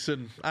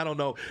Peterson. I don't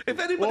know. If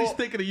anybody's Well-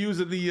 thinking of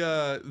using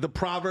the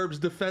Proverbs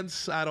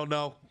defense, I don't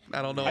know.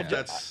 I don't know if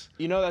that's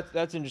You know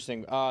that's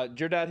interesting. Did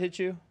your dad hit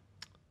you?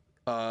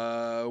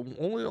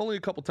 only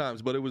a couple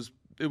times, but it was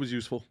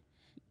useful.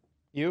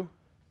 You?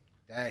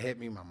 Dad hit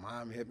me. My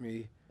mom hit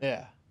me.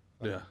 Yeah.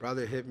 Yeah.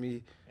 Brother hit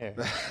me. Yeah.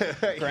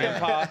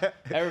 Grandpa,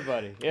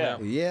 everybody. Yeah.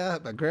 Yeah,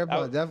 my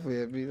grandpa I- definitely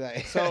hit me.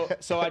 Like,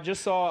 So I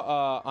just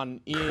saw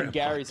on Ian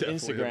Gary's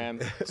definitely.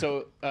 Instagram.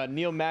 So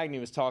Neil Magny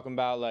was talking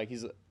about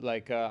he's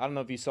like I don't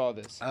know if you saw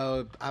this.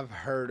 oh, I've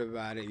heard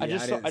about it. Yeah, I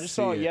just didn't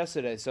saw see it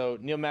yesterday. So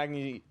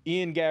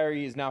Ian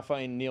Gary is now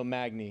fighting Neil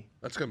Magny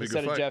That's gonna be a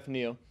instead good of fight. Jeff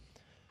Neal.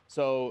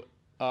 So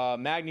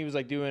Magny was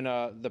doing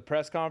the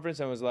press conference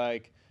and was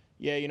like,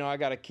 yeah, I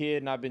got a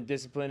kid and I've been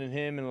disciplining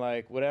him and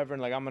whatever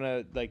and I'm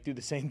gonna do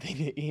the same thing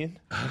to Ian.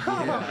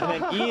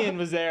 And then Ian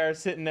was there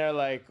sitting there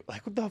like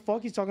what the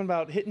fuck? He's talking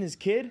about hitting his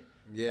kid?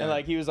 Yeah.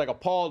 And he was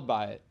appalled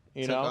by it.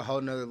 You Took know? a whole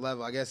nother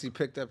level. I guess he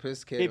picked up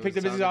his kid. He and picked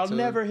was up his. talking I'll to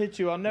never him. hit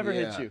you. I'll never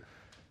hit Yeah. you.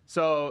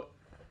 So,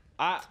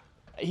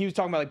 he was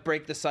talking about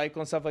break the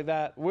cycle and stuff like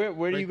that. Where do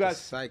Break you the guys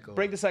cycle.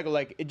 break the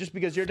cycle? Just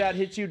because your dad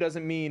hits you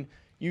doesn't mean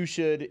you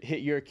should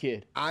hit your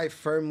kid. I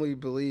firmly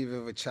believe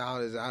if a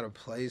child is out of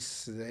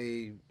place,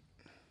 they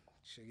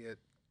should get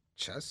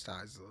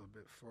chastised a little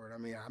bit for it. I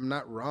mean, I'm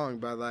not wrong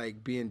by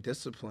being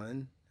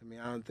disciplined. I mean,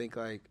 I don't think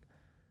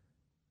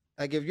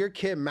if your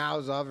kid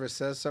mouths off or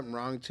says something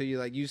wrong to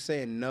you, you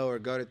saying no or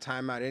go to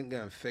timeout ain't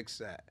gonna fix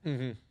that.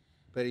 Mm-hmm.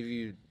 But if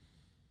you,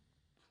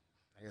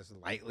 I guess,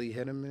 lightly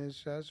hit him in his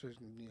chest or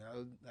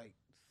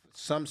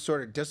some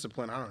sort of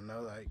discipline, I don't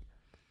know,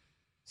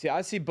 See,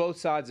 I see both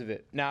sides of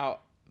it. Now,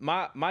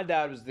 my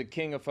dad was the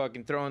king of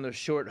fucking throwing those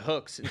short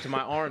hooks into my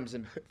arms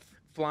and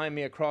flying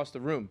me across the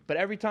room. But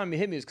every time he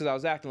hit me, it's because I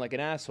was acting like an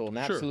asshole and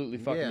absolutely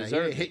fucking yeah, he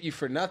deserved didn't it. hit you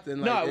for nothing.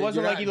 No, it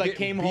wasn't you're like he, not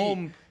came getting beat. home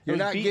and You're was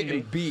not beating getting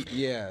me. beat.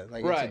 Yeah, it's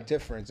a Right.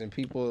 difference, and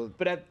people.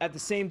 But at the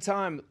same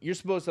time, you're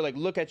supposed to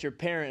look at your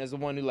parent as the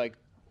one who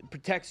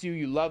protects you,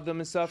 you love them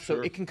and stuff. So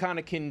Sure. it can kind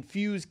of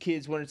confuse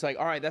kids when it's all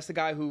right, that's the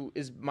guy who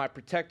is my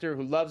protector,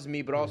 who loves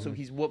me, but also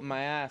he's whooping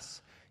my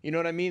ass. You know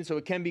what I mean? So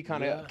it can be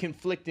kind of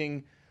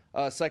conflicting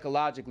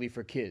psychologically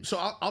for kids. So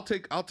I'll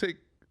take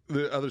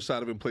the other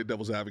side of it and play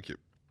devil's advocate.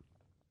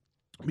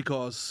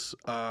 Because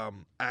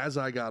as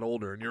I got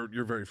older, and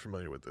you're very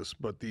familiar with this,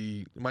 but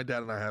my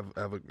dad and I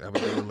have a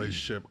good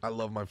relationship. I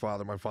love my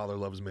father. My father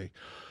loves me.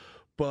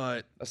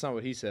 But That's not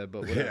what he said,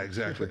 but whatever. yeah,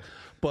 exactly.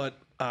 But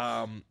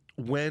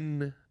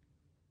when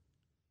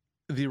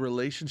the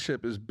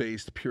relationship is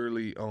based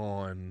purely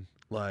on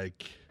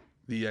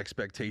the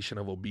expectation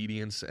of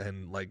obedience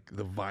and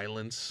the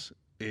violence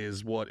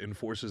is what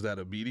enforces that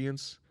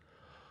obedience,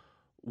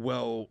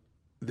 well,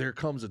 there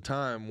comes a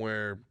time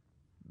where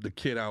the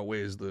kid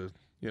outweighs the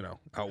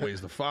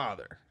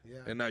father. Yeah.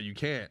 And now you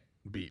can't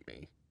beat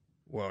me.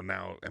 Well,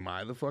 now am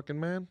I the fucking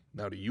man?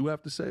 Now do you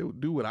have to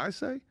do what I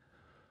say?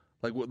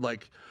 I feel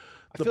like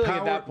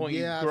at that point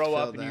yeah, I you grow feel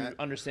up and you that.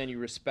 understand you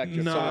respect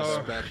your No, father.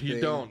 respect you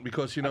thing. don't,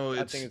 because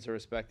I think it's a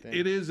respect thing.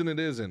 it is and it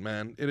isn't,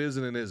 man. It is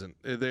and it isn't.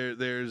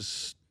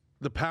 There's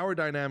the power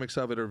dynamics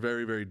of it are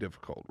very, very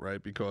difficult,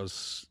 right?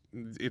 Because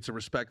it's a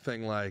respect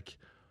thing.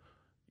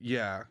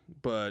 Yeah,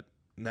 but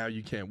now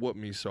you can't whoop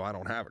me, so I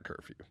don't have a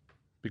curfew.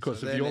 Because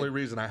So if then the only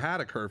reason I had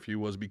a curfew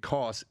was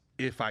because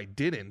if I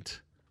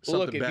didn't, Well,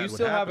 look, something if bad you would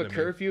still have happen a to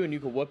me. curfew and you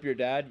can whoop your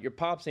dad, your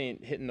pops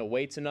ain't hitting the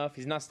weights enough.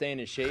 He's not staying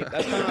in shape.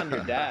 That's not on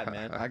your dad,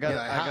 man.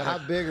 How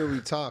big are we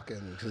talking?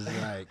 Because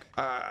like,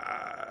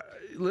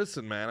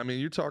 Listen, man. I mean,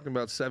 you're talking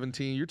about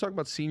 17. You're talking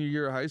about senior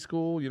year of high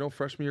school. You know,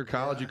 freshman year of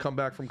college. You come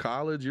back from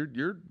college.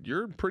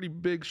 You're pretty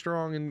big,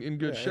 strong, and in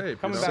good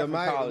shape. Coming you know?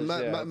 back from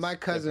college, my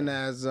cousin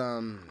has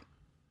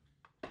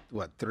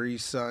 3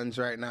 sons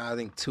right now. I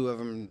think 2 of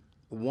them.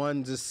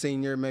 One's a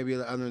senior, maybe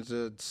the other's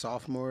a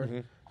sophomore.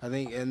 I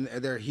think, and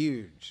they're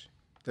huge.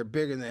 They're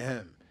bigger than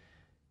him,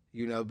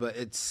 you know. But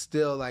it's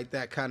still like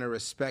that kind of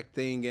respect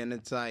thing, and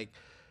it's like,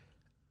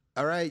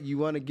 all right, you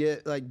want to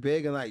get like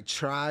big and like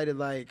try to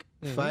like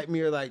fight me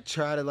or like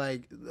try to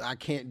like I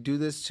can't do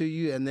this to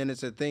you, and then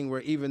it's a thing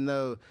where even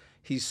though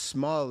he's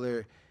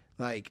smaller,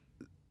 like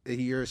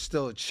you're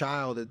still a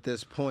child at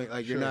this point.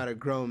 Like you're not a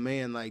grown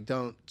man. Like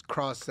don't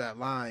cross that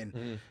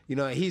line. You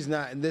know, he's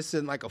not. And this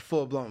isn't like a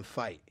full blown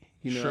fight.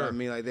 You know what I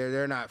mean? Like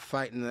they're not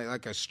fighting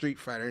like a street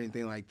fight or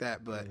anything like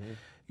that. But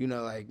you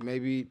know, like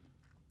maybe,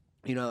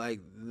 you know, like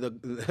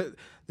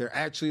they're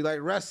actually like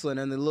wrestling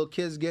and the little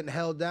kid's getting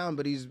held down,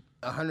 but he's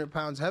 100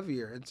 pounds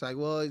heavier. It's like,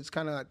 well, it's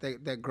kind of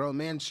like that grown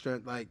man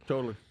strength. Like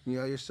Totally. You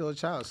know, you're still a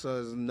child,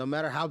 so no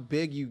matter how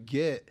big you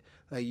get,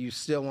 like you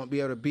still won't be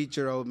able to beat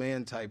your old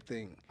man type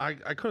thing. I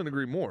couldn't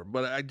agree more.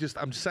 But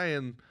I'm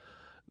saying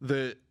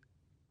that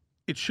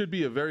it should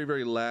be a very,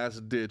 very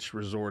last ditch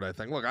resort, I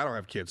think. Look, I don't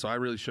have kids, so I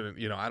really shouldn't,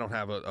 you know, I don't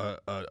have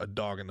a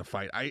dog in the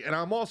fight. And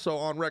I'm also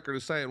on record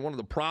as saying one of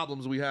the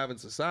problems we have in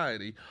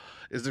society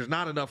is there's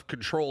not enough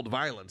controlled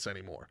violence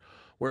anymore.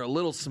 Where a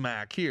little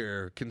smack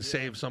here can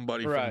save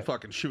somebody from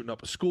fucking shooting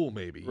up a school,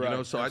 maybe. You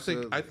know, so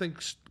Absolutely. I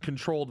think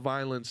controlled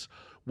violence,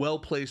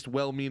 well-placed,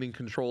 well-meaning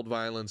controlled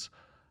violence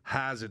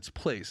has its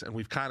place, and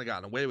we've kind of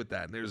gotten away with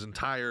that. And there's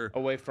entire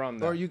Away from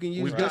that. Or you can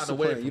use We've gotten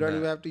away discipline. from You don't that.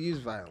 even have to use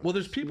violence. well,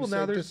 there's people You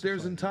now. say There's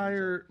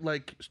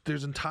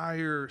discipline.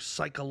 entire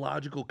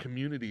psychological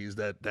communities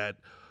that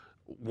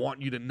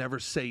want you to never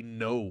say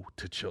no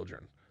to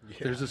children.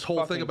 There's this whole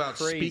thing Fucking about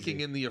crazy. speaking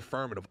in the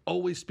affirmative,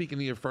 always speaking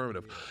the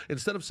affirmative.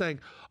 Instead of saying,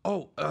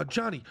 oh,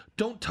 Johnny,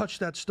 don't touch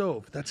that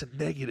stove. That's a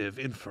negative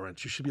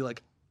inference. You should be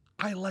like,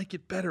 I like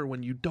it better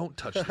when you don't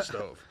touch the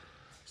stove.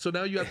 So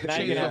now you have to Now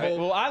change you can the have it.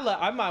 whole... Well,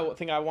 I might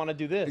think I want to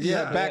do this.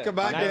 Yeah, back in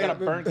my Now you day, got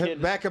a burnt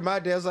kid. back in my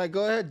day, I was like,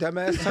 "Go ahead,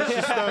 dumbass, touch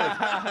the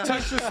stove,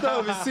 touch the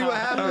stove, and see what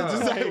happens."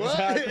 It's like, what?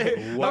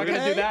 Exactly. I'm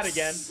gonna do that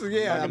again.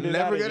 Yeah, I'm do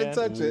never that gonna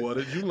again. touch it. What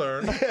did you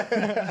learn?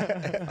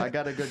 I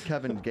got a good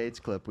Kevin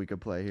Gates clip we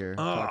could play here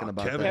talking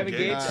about Kevin that. Kevin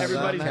Gates,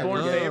 everybody's Kevin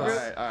born Gates.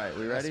 favorite. All right,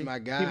 we That's ready? my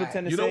guy. People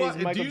tend to You know say what?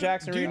 he's Michael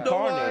Jackson do you know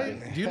why?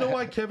 reincarnated. Do you know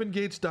why Kevin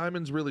Gates'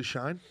 diamonds really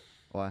shine?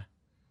 Why?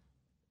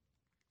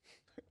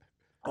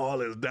 All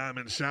his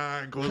diamonds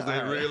shine because they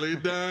really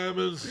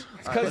diamonds.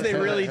 It's because they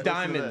really Listen to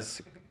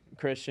diamonds, You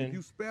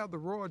Christian. spare the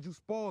rod, you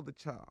spoil the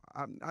child.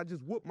 I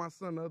just whooped my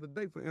son the other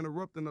day for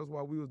interrupting us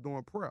while we was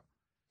doing prayer.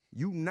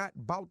 You not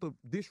about to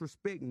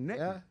disrespect nothing.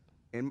 Yeah.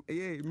 And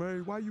yeah,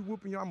 man, why you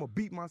whooping y'all? I'm gonna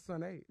beat my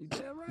son ass.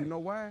 You know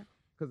why?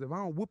 Because if I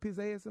don't whoop his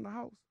ass in the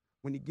house,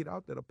 when he get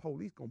out there, the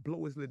police gonna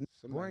blow his little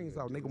brains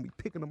out and they gonna be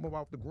picking him up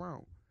off the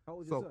ground.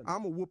 So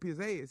I'm gonna whoop his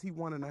ass. He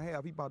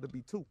 1.5. He about to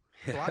be 2.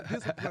 So I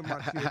discipline my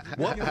children.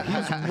 What? You know,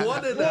 He's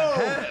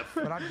 1.5.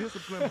 But I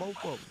discipline both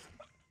of them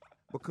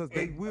because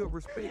they will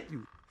respect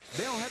you.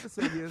 They don't have to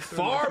say yes. Sir,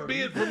 Far yes, sir. be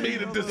it from me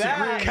to No, no, no.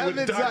 disagree with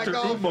Kevin's Dr.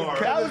 like, oh, Umar.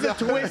 That was a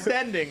twist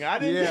ending. I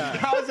didn't. Yeah.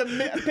 That was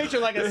a picture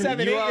like a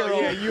 7,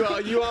 8-year-old. Yeah,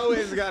 you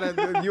always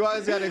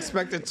gotta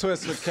expect a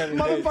twist with Kevin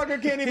Gates. Motherfucker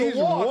can't even He's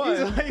walk. one. He's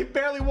like, he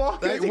barely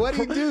walking. Like,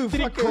 what'd he do? Did he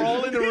Fucking-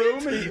 crawl in the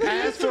room and he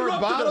Ask for a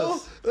bottle?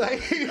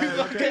 Like,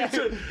 Look at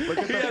the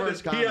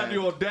first He had comment.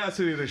 the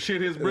audacity to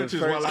shit his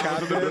britches first while I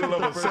was in the middle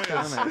of a First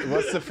sentence. comment.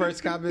 what's the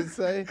first comment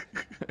say?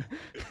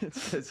 It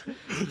says,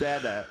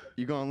 Dad,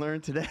 you gonna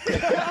learn today?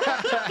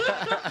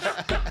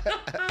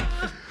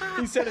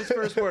 He said his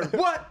first word.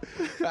 What?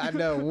 I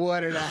know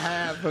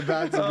 1.5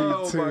 about to be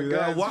Oh 2. my God!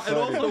 That's Why, and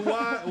funny.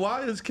 also,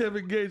 why is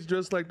Kevin Gates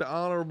dressed like the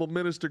Honorable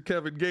Minister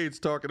Kevin Gates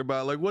talking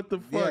about? Like, what the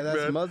fuck, Yeah, that's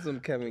man? Muslim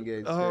Kevin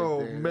Gates. Oh,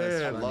 right there. man.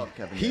 That's I funny. love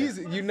Kevin He's,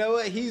 Gates. you know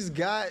what? He's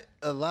got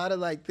a lot of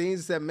like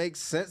things that make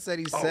sense that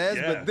he says,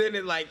 yeah. but then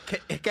it like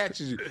it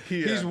catches you.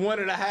 Yeah. He's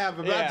 1.5,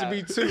 about Yeah. to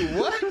be 2.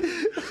 What?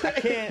 I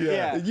can't.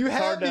 Yeah. You It's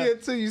had hard me to-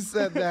 until you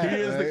said that. He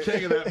is the right?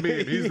 king of that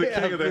meme. He's the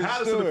king of for that.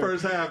 Had us in the sure.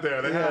 first half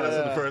there. They had us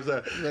in the first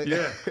half. Like-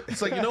 Yeah.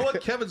 It's like, you know what?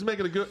 Kevin's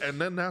making a good. And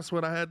then that's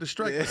when I had to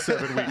strike the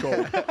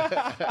 7-week-old.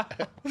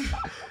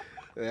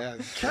 Yeah,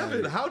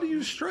 Kevin, how do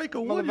you strike a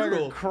Motherfucker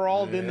 1-year-old?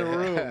 crawled in the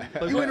room.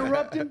 You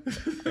interrupting?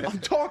 I'm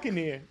talking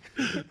here.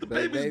 The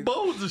baby's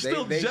bones are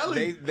still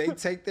jelly. They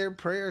take their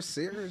prayer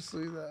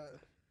seriously, though.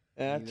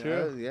 Yeah, You know?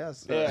 true.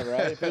 Yes. Yeah,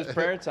 right. If it was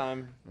prayer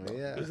time,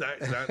 Yeah. Is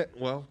that,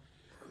 well,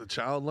 the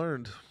child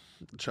learned.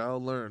 The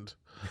child learned.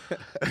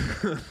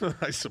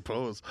 I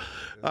suppose.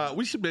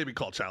 We should maybe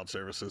call child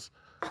services.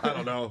 I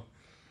don't know.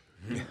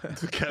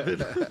 Kevin,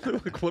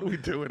 like, what are we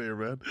doing here,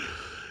 man?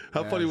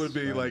 How funny would it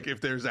be funny. like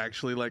if there's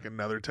actually like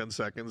another 10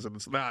 seconds and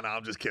it's nah,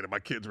 I'm just kidding. My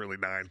kid's really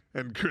 9,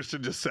 and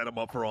Christian just set him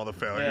up for all the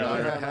failure.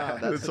 Yeah. No,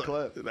 that's It's the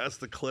clip. That's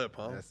the clip,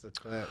 huh? That's the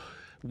clip.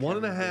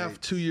 1.5,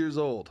 Gates. 2 years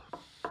old.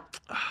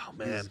 Oh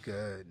man, He's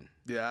good.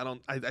 yeah.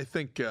 I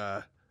think.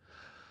 I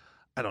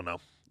don't know.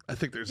 I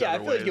think there's Yeah, I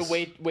other feel like you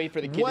ways. wait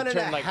for the kid One to and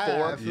a turn like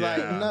half. 4. Like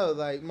Yeah. no,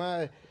 like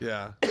my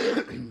Yeah.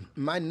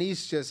 my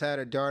niece just had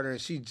a daughter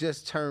and she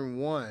just turned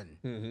 1.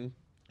 Mm-hmm.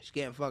 She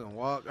can't fucking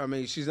walk. I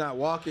mean, she's not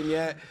walking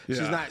yet. Yeah.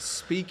 She's not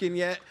speaking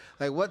yet.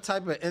 Like, what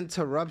type of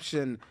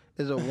interruption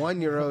is a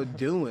 1-year-old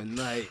doing?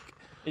 Like,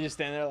 You just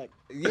stand there like,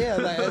 yeah,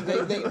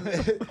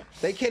 like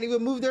they can't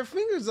even move their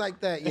fingers like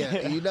that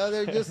yet. You know,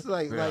 they're just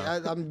like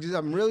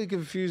I'm really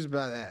confused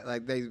by that.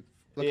 Like they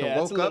fucking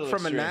Yeah, it's woke a up little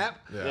from extreme. a nap.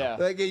 yeah.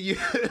 Like and you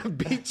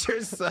beat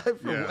your son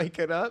from Yeah.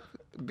 waking up,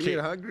 being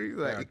Ca- hungry.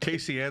 Like Yeah,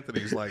 Casey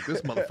Anthony's like,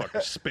 this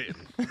motherfucker's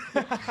spitting.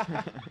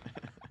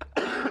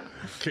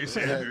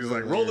 Casey Anthony's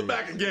like, roll it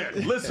back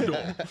again. Listen to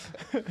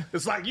him.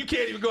 It's like you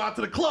can't even go out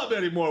to the club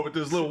anymore with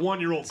this little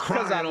 1-year-old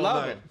crying 'cause I all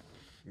love night.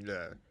 him.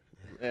 Yeah.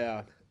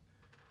 Yeah.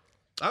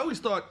 I always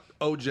thought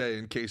OJ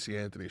and Casey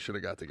Anthony should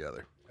have got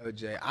together.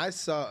 OJ, I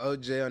saw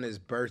OJ on his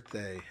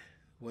birthday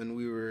when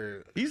we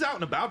were. He's out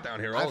and about down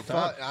here all the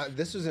time.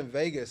 This was in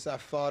Vegas. I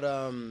fought.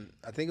 I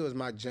think it was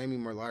my Jamie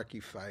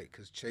Merlarkey fight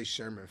because Chase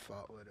Sherman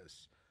fought with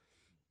us.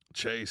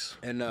 Chase.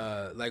 And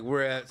like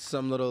we're at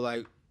some little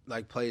like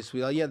place.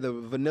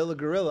 The Vanilla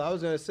Gorilla. I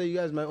was gonna say you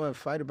guys might want to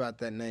fight about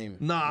that name.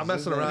 Nah, I'm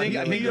messing around. I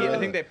think, He, I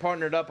think they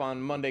partnered up on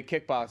Monday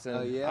Kickboxing.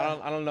 Oh, yeah?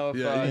 I don't know if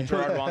Yeah, he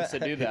Gerard put- wants to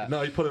do that.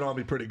 No, he put it on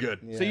me pretty good.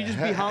 So you just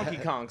be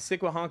Honky Kong.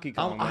 Stick with Honky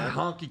Kong, I'm man.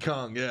 Honky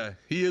Kong, yeah.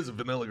 He is a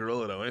vanilla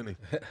gorilla, though, isn't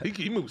he?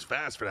 He moves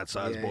fast for that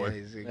size boy.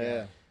 he's a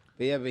guy.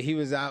 Yeah. But he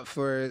was out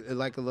for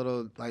like a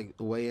little like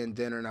weigh-in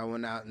dinner, and I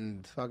went out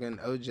and fucking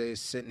OJ is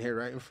sitting here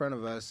right in front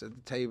of us at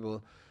the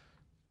table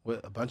with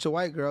a bunch of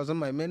white girls. I'm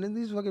like, man, didn't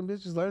these fucking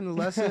bitches learn the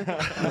lesson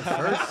the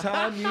first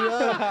time you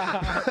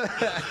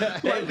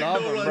They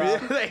love him, bro.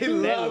 They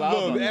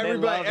love him. They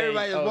Everybody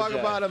love is walking OJ.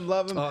 about him,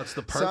 love him. Oh, it's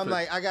the So I'm perfect.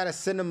 like, I gotta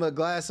send him a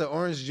glass of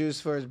orange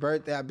juice for his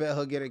birthday. I bet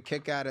he'll get a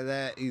kick out of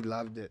that. He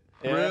loved it.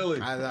 Yeah.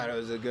 Really? I thought it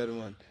was a good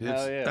one.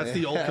 Hell yeah. That's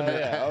the Hell ultimate.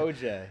 yeah,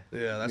 OJ.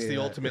 Yeah, that's the Yeah.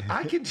 ultimate.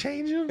 I can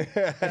change him.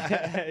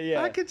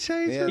 Yeah. I can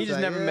change Yeah. him. He just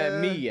like, never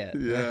met me yet.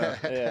 Yeah.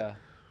 Yeah.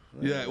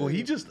 Yeah, well,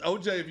 he just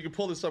OJ. If you can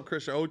pull this up,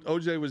 Christian,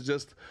 OJ was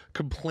just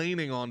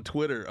complaining on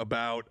Twitter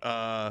about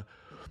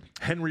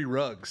Henry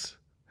Ruggs.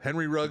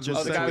 Henry Ruggs was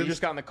Oh, the guy who sentenced-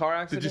 just got in the car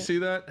accident? Did you see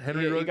that?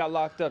 Henry Yeah, Ruggs. he got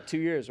locked up 2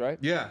 years, right?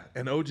 Yeah,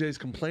 and OJ's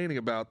complaining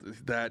about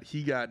that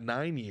he got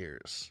 9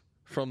 years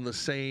from the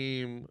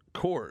same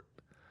court,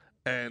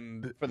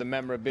 and For the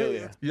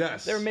memorabilia.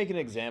 yes, They were making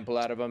an example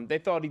out of him. They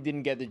thought he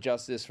didn't get the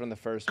justice from the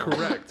first one.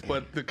 correct.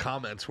 But the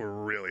comments were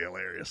really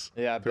hilarious.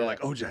 Yeah, I they're bet. like,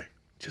 OJ,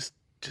 just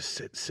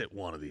sit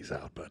one of these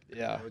out, bud.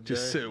 Yeah.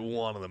 Just sit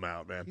one of them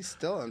out, man. He's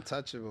still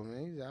untouchable,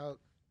 man. He's out.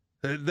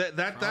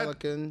 That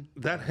Frolicking.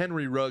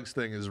 Henry Ruggs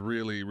thing is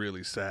really,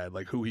 really sad.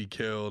 Like who he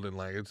killed, and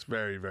like it's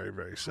very, very,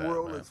 very sad.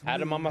 Man.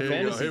 Had him on my Here we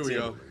go. fantasy Here we team.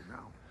 go.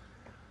 Now,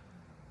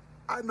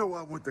 I know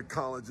I went to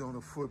college on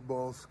a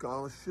football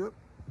scholarship,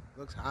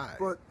 Looks high.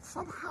 but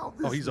somehow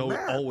this he's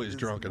math always is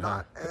drunk and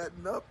not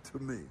adding up to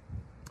me.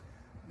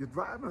 You're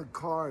driving a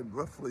car at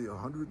roughly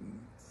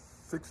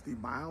 160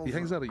 miles. He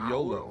hangs out at an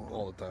YOLO hour on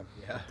all the time.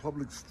 Yeah. a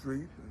public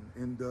street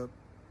and end up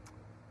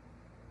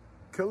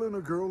killing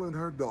a girl and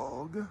her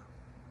dog,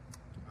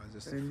 I was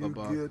just a and you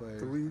football get player.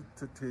 3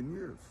 to 10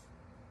 years.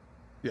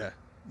 Yeah.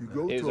 You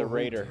go He was to a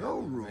raider.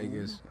 hotel room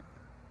Vegas.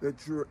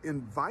 that you're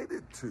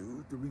invited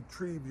to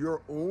retrieve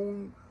your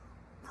own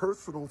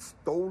personal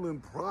stolen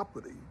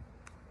property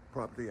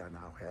I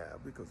now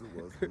have because it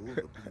was ruled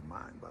to be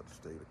mine by the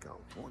state of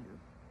California.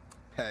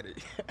 Had it.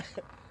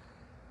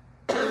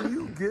 And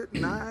you get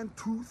 9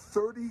 to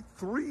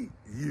 33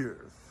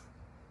 years.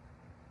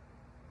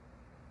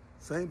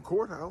 Same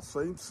courthouse,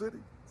 same city,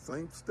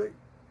 same state.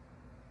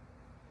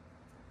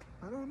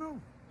 I don't know.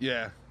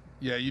 Yeah.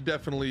 Yeah, you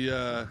definitely.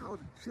 How it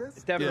just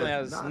It definitely Yeah.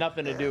 has not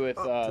nothing to do with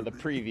add up to the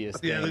me. previous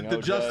Yeah, thing. the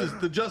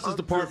OJ. Justice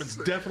Department's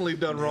saying. definitely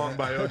done wrong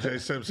by O.J.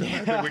 Simpson.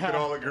 I think we can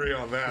all agree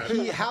on that.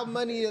 How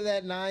many of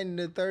that 9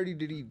 to 30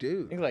 did he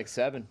do? I think like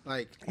 7.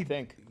 Like I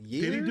think.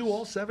 years? Did he do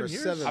all 7 or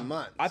years? 7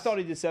 months? I thought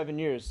he did 7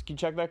 years. Can you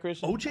check that,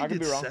 Christian? I O.J. could did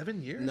be wrong.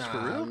 7 years Nah, for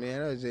real?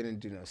 man, OJ didn't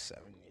do no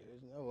 7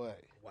 years. No way.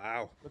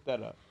 Wow. Look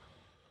that up.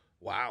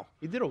 Wow.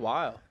 He did a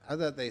while. I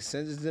thought they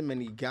sentenced him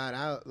and he got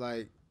out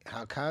like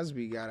how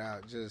Cosby got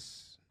out.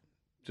 Just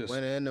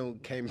went in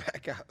and came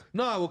back out.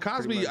 No, well,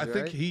 Cosby, much, I think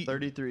right? he.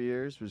 33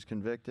 years, was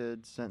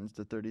convicted, sentenced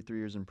to 33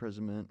 years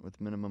imprisonment with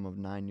minimum of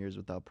 9 years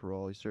without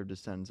parole. He served his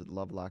sentence at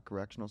Lovelock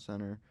Correctional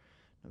Center,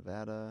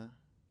 Nevada.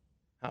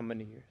 How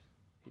many years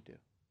he do?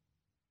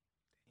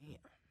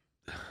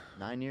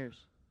 9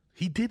 years.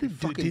 He did it.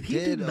 fucking Did he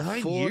do did a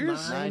 9 full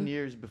years? 9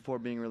 years before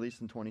being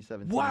released in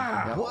 2017.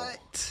 Wow.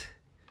 What?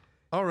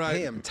 All right.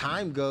 Damn,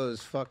 time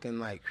goes fucking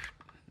like.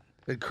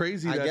 And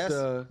crazy I that guess-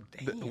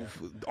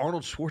 that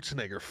Arnold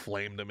Schwarzenegger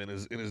flamed him in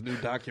his new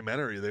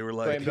documentary. They were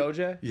like, Blamed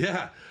OJ?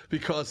 Yeah,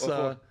 because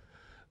What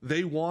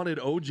they wanted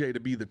OJ to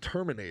be the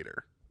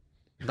Terminator.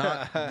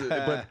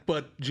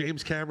 But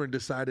James Cameron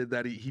decided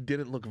that he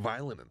didn't look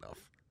violent enough.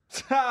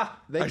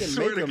 They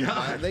swear to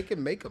God. They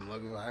can make him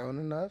look violent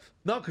enough.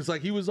 No, because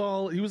like he was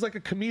like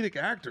a comedic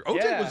actor.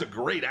 OJ was a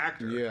great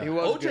actor. Yeah. He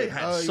was OJ good.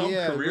 had some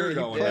career he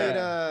going.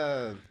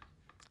 Played,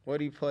 what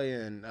did he play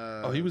in?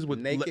 He was with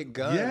Naked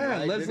Gun. Yeah,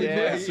 right? Leslie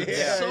Nielsen.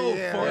 Yeah, So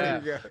yeah,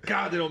 funny. yeah.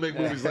 God, they don't make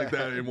movies like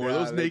that anymore. Nah,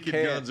 Those they Naked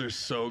can't. Guns are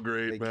so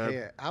great, They man.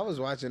 can't. I was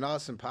watching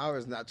Austin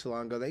Powers not too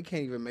long ago. They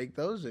can't even make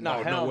those anymore.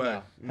 No, hell way.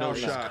 no. No Hell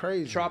shot. It's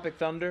crazy. Tropic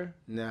Thunder,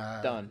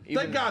 Nah. done.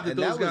 Thank God that And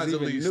those that guys was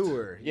at even least.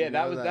 newer. Yeah, you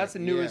know, that's the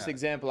newest yeah.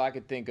 example I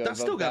could think of. That's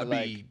still got to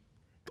like, be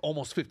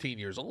almost 15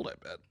 years old, I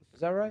bet.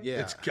 Is that right? Yeah.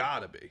 It's got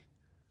to be.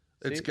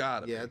 It's See? got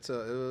to be. Yeah, it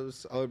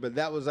was old, but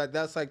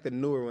that's like the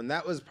newer one.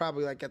 That was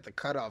probably like at the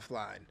cutoff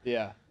line.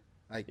 Yeah.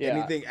 Like Yeah.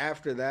 anything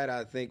after that,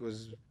 I think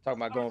was.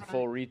 Talking about going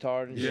full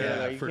retard and shit. Yeah,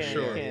 Like, you for can't-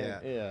 sure. You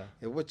can't, yeah.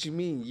 Yeah, what you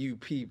mean, you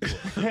people?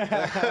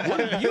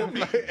 What do you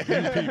mean,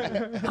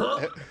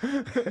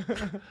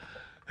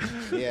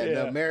 Yeah, Yeah.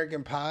 the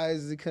American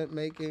Pies they couldn't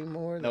make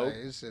anymore. Nope. Like,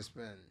 it's just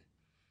been.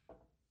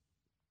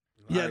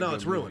 Yeah, no,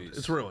 it's ruined.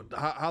 It's ruined.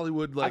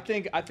 Hollywood, like, I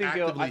think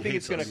actively it's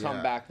hates gonna us. come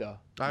Yeah. back though.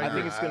 I I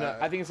think it's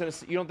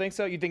gonna. You don't think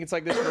so? You think it's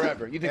like this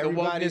forever? You think the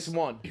wokeness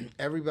won?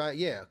 Everybody,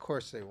 yeah, of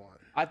course they won.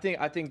 I think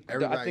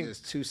Everybody's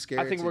just too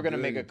scared. I think to we're gonna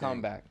do make a anything.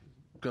 comeback.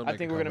 Gonna I make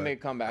think a we're gonna comeback. make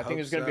a comeback. I think hope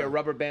there's gonna be a so.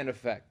 rubber band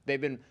effect. They've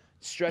been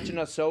stretching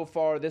us so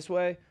far this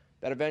way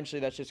that eventually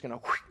that's just gonna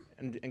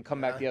and come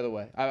back the other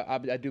way.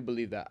 I do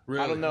believe that. I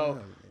Really? don't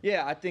know.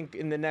 Yeah, I think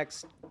in the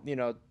next,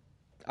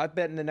 I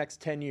bet in the next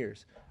 10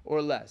 years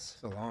or less.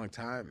 It's a long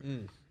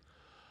time.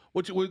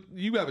 What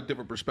you have a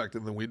different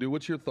perspective than we do.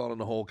 What's your thought on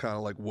the whole kind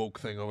of like woke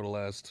thing over the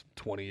last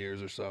 20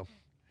 years or so?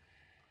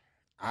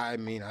 I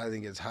mean, I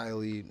think it's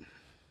highly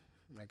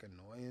like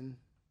annoying.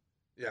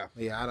 Yeah.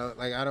 Yeah,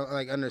 I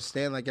don't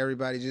understand like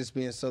everybody just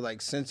being so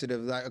like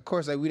sensitive. Like, of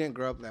course, like we didn't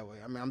grow up that way.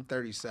 I mean, I'm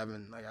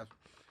 37. Like, I'm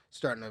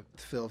starting to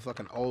feel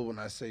fucking old when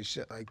I say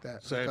shit like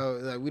that. Same.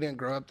 Like we didn't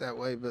grow up that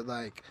way, but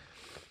like,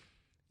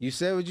 you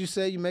say what you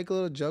say. You make a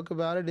little joke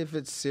about it. If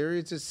it's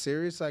serious, it's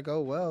serious. Like,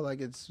 oh well. Like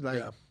it's like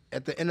Yeah.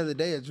 at the end of the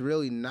day, it's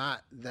really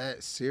not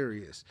that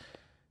serious.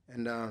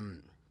 And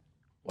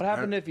What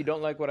happened if you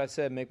don't like what I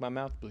said? Make my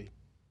mouth bleed.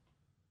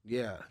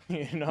 yeah.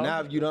 You know.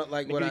 Now if you don't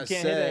like what you I can't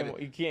hit said,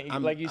 anyone. You can't.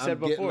 I'm, like you said I'm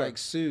getting before. like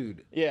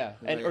sued. Yeah,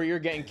 and like- or you're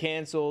getting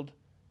canceled.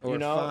 Or you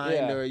know, fined,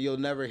 yeah. or you'll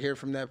never hear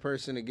from that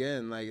person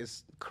again. Like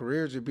it's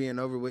careers are being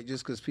over with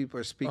just because people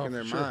are speaking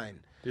their for sure. mind,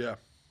 Yeah.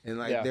 and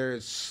like Yeah. they're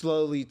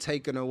slowly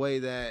taking away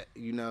that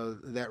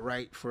that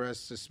right for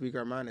us to speak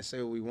our mind and say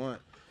what we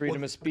want.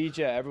 Freedom of speech.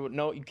 Yeah, everyone.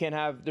 No, you can't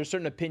have. There's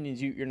certain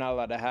opinions you're not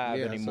allowed to have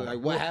Yeah, anymore. so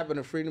like what happened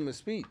to freedom of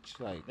speech?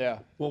 Like yeah.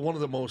 Well, one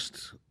of the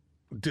most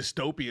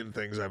dystopian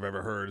things I've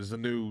ever heard is the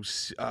new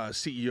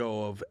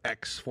CEO of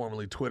X,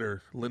 formerly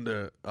Twitter,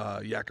 Linda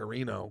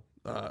Yaccarino,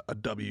 a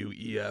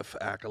WEF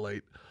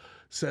acolyte,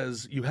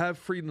 says you have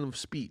freedom of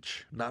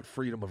speech, not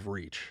freedom of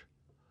reach,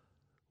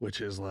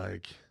 which is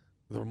like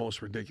the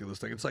most ridiculous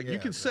thing. It's like you Yeah,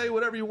 can say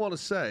whatever you want to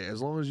say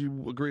as long as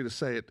you agree to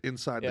say it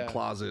inside the Yeah.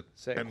 closet.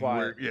 Say it and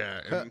quiet.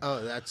 and-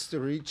 oh, that's the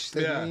reach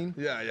they mean.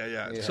 yeah.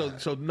 Yeah.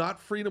 So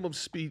not freedom of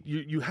speech.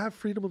 You have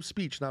freedom of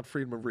speech, not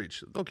freedom of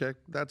reach. Okay,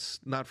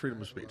 that's not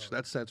freedom of speech.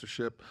 That's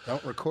censorship.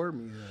 Don't record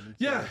me then.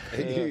 Yeah.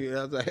 You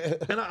know, it's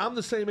like- And I'm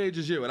the same age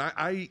as you, and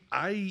I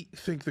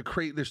think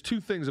there's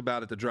two things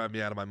about it that drive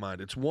me out of my mind.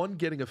 It's one,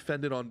 getting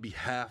offended on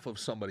behalf of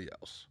somebody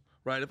else,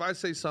 right? If I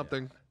say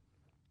something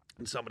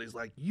and somebody's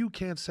like, "You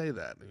can't say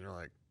that," and you're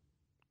like,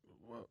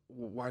 well,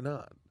 "Why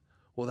not?"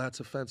 Well, that's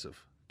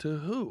offensive. To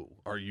who?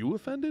 Are you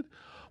offended?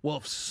 Well,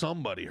 if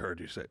somebody heard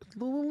you say it,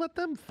 well, let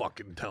them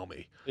fucking tell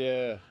me.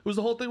 Yeah. It was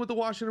the whole thing with the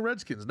Washington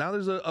Redskins. Now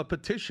there's a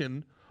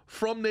petition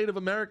from Native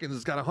Americans.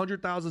 It's got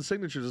 100,000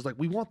 signatures. It's like,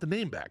 we want the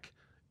name back.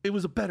 It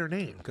was a better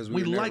name 'Cause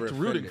we we were never liked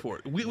rooting offended. for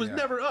it. It was Yeah.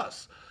 never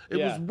us. It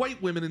Yeah. was white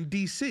women in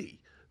D.C.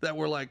 that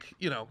were like,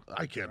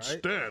 I can't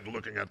stand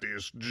looking at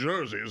these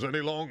jerseys any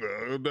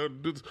longer.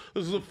 This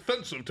is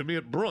offensive to me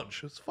at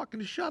brunch. It's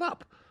fucking shut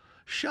up.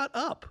 Shut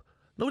up.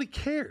 Nobody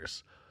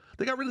cares.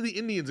 They got rid of the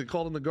Indians and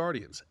called them the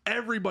Guardians.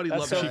 Everybody That's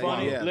loves so Chief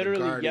funny. Wahoo. Yeah, the Literally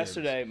Guardians.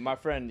 yesterday, my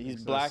friend, he's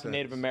Makes no black sense.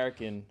 Native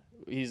American.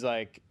 He was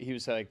like,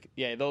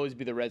 yeah, they'll always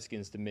be the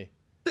Redskins to me.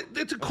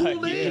 It's a cool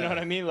Like, name. you know what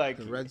I mean? Like,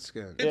 the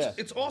Redskins. Yeah.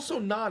 It's also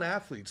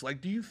non-athletes.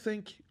 Like, do you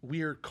think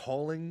we are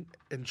calling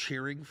and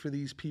cheering for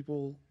these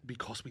people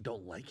because we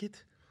don't like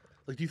it?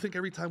 Like, do you think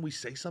every time we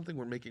say something,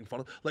 we're making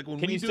fun of? Like, when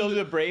can we you still do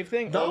the brave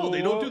thing? No,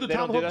 they don't do the They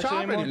don't tomahawk that shit chop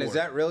anymore? And anymore. is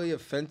that really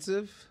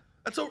offensive?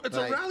 It's like-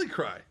 a rally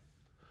cry.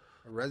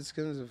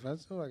 Redskins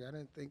offensive? Like I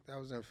didn't think that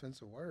was an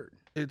offensive word.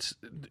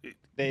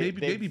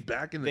 Maybe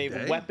back in the They've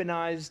day.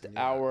 weaponized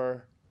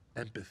our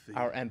Empathy.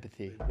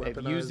 empathy. They've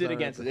weaponized used it our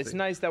against us. It's empathy.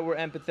 nice that we're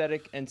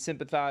empathetic and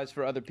sympathize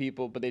for other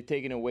people, but they've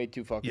taken it way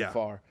too fucking Yeah.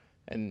 far.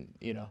 And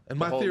And they're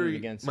my holding it theory,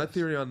 against my us.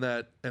 theory on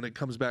that, and it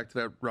comes back to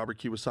that Robert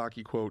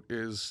Kiyosaki quote,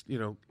 is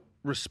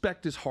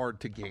respect is hard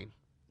to gain.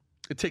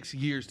 It takes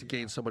years to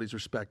gain somebody's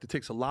respect. It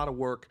takes a lot of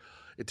work.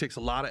 It takes a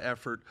lot of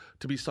effort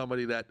to be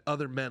somebody that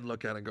other men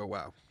look at and go,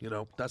 wow,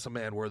 that's a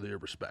man worthy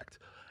of respect.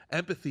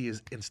 Empathy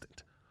is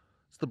instant.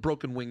 It's the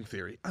broken wing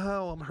theory.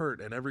 Oh, I'm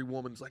hurt. And every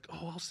woman's like,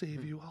 oh, I'll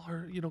save you. I'll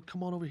hurt.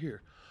 Come on over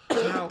here.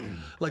 Now,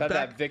 like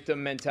that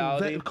victim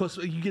mentality. Because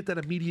you get that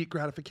immediate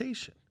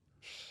gratification.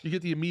 You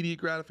get the immediate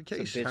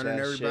gratification. Turning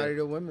everybody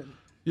to women.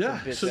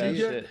 Yeah. So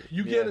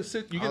you get a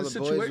situation. All the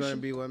boys want to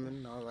be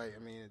women.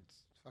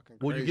 It's fucking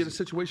crazy. Well, you get a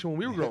situation when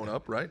we were growing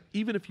up, right?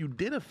 Even if you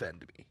did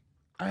offend me,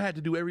 I had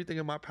to do everything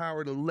in my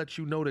power to let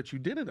you know that you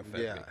didn't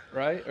offend me.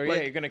 Right? Or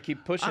you're going to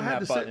keep pushing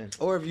that button.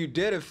 Or if you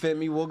did offend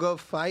me, we'll go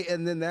fight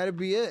and then that'll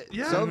be it.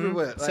 Yeah. It's over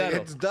with.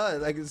 It's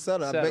done. It's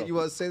settled. I bet you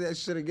won't say that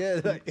shit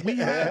again. We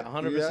had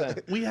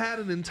 100%. We had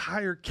an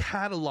entire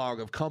catalog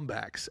of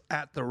comebacks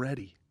at the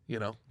ready.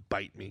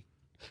 Bite me,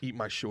 eat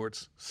my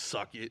shorts,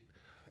 suck it,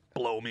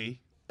 blow me.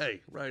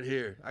 Hey, right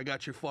here. I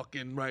got your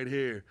fucking right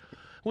here.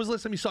 When was the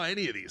last time you saw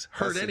any of these?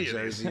 Heard any of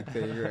these?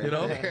 Thing, right?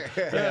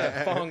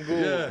 Yeah.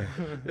 Fungal.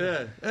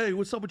 Yeah. Hey,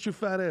 what's up with your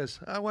fat ass?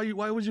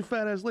 Why was your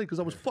fat ass late? Because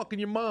I was fucking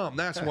your mom.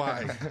 That's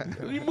why.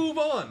 You move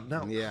on.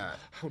 Now,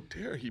 how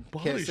dare he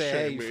body Can't say,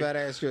 hey, you me? fat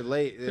ass, you're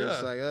late.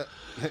 It's like,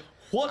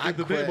 what in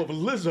the name of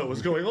Lizzo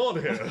is going on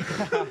here?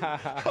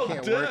 How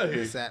can't dare work in he?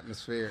 this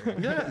atmosphere.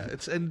 Yeah,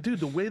 and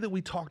dude, the way that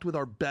we talked with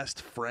our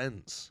best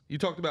friends. You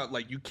talked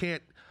about you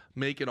can't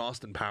make an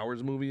Austin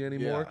Powers movie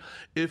anymore.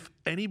 Yeah. If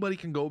anybody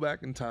can go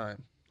back in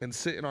time and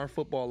sit in our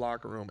football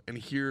locker room and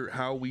hear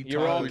how we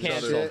You're all talk to each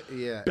other.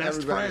 canceled. Best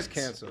Everybody's friends.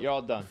 Canceled. You're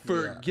all done.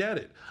 Forget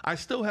it. I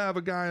still have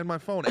a guy on my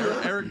phone,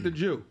 Eric the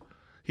Jew.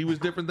 He was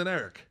different than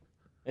Eric.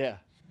 Yeah.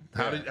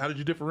 How did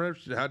you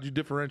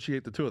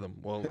differentiate the two of them?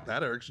 Well,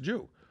 that Eric's a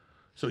Jew,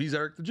 so he's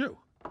Eric the Jew.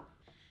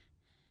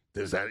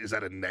 Is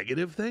that a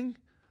negative thing?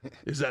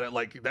 Is that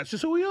that's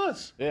just who he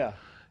is? Yeah.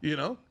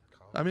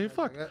 I mean,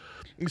 fuck.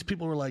 These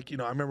people were like,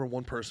 I remember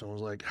one person was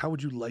like, how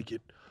would you like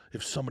it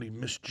if somebody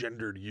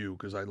misgendered you?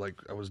 Because I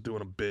was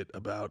doing a bit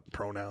about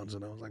pronouns,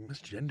 and I was like,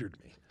 misgendered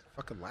me.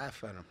 Fucking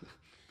laugh at him.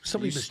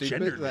 Somebody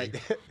misgendered me.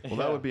 Well,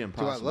 that would be Do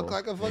impossible. I look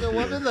like a fucking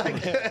woman?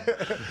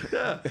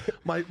 Yeah.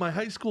 My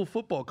high school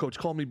football coach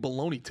called me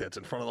baloney tits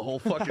in front of the whole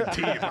fucking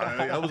team.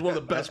 I was one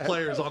of the best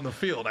players on the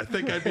field. I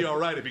think I'd be all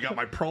right if you got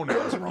my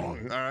pronouns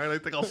wrong. All right, I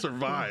think I'll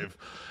survive.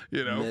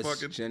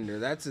 Misgender.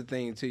 That's the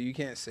thing too. You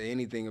can't say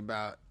anything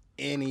about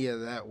any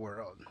of that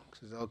world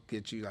because they'll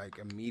get you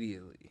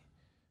immediately.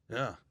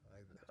 Yeah.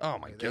 Oh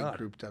my God. They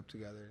grouped up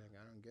together.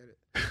 I don't get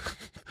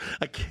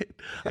it.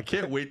 I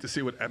can't wait to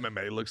see what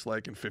MMA looks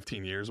like in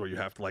 15 years, where you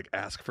have to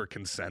ask for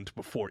consent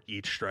before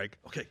each strike.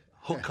 Okay,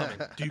 hook coming.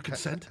 Do you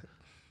consent?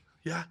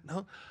 Yeah,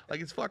 no.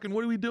 It's fucking.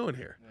 What are we doing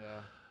here?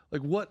 Yeah.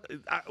 What?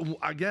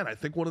 I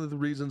think one of the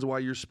reasons why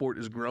your sport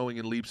is growing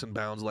in leaps and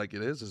bounds like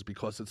it is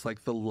because it's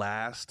the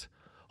last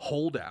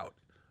holdout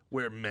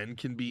where men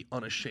can be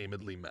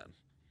unashamedly men.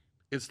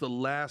 It's the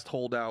last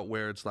holdout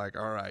where it's all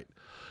right,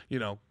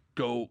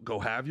 go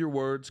have your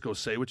words, go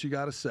say what you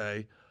got to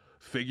say,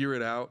 figure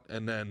it out,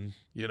 and then,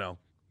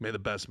 may the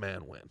best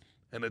man win.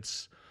 And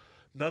it's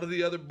none of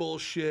the other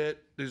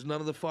bullshit. There's none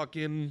of the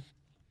fucking,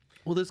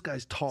 well, this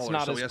guy's taller,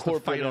 so he has to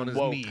fight on his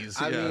knees.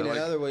 I mean, in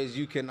other ways,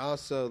 you can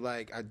also,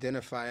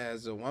 identify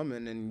as a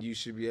woman, and you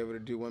should be able to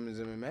do women's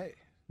MMA.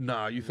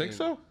 Nah, you think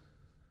so?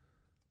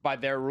 By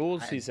their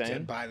rules, he's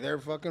saying. By their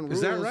fucking rules.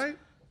 Is that right?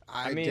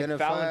 I mean,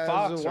 identify Fallon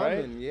Fox, as a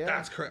woman. right? Yeah,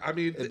 that's crazy. I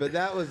mean, but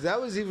that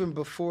was even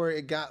before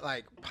it got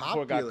popular.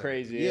 Before it got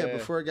crazy. Yeah,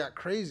 before it got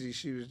crazy,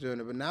 she was doing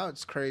it. But now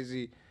it's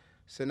crazy.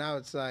 So now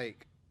it's oh,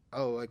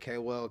 okay.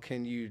 Well,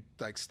 can you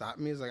stop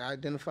me? It's I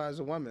identify as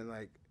a woman.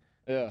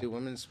 Do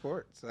women's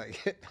sports. I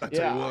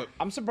tell you what,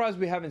 I'm surprised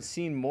we haven't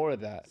seen more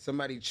of that.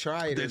 Somebody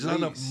tried. There's not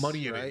enough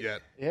money in it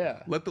yet.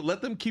 Yeah.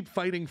 Let them keep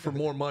fighting for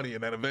more money,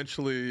 and then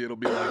eventually it'll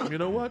be you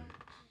know what?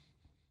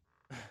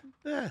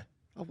 Yeah,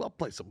 I'll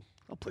play some.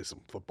 I'll play some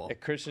football. Yeah,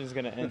 Christian's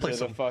gonna enter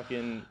the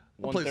fucking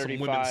I'll play some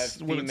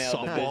 135 women's female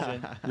softball.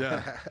 division.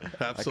 Yeah,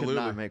 absolutely. I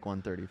could not make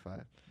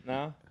 135.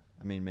 No.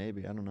 I mean,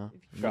 maybe. I don't know.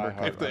 Try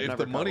hard.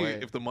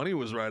 If the money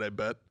was right, I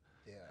bet.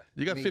 Yeah.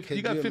 You got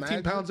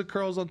 15 pounds of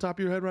curls on top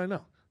of your head right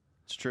now.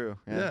 It's true.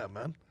 Yeah,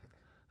 man.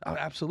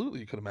 Absolutely,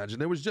 you could imagine.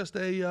 There was just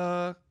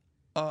a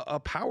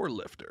power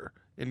lifter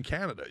in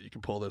Canada. You can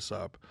pull this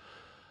up.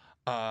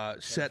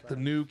 Set the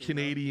new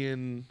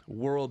Canadian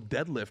world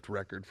deadlift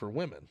record for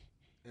women.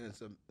 And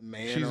it's a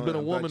man. She's been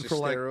a woman for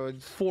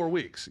steroids. 4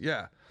 weeks.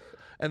 Yeah.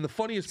 And the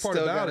funniest part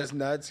Still about got it, his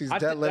nuts. He's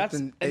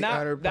deadlifting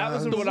 800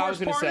 pounds. That was what I was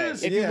going to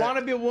say. If you want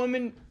to be a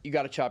woman, you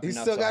got to chop your He's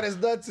nuts still got off. his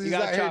nuts. He's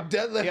out here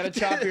deadlifting. You got to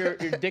chop your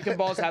dick and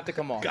balls have to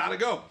come off. gotta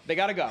go. They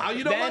got to go.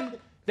 You know what?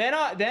 Then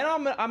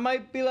I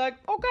might be like,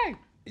 okay,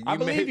 I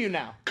believe you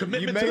now.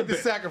 Commitment You to made the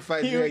bit.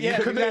 sacrifice. You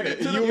committed.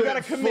 you got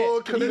to commit.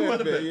 Full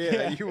commitment.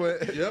 Yeah, you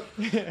went. Yep.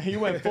 You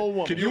went full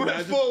woman. Can you went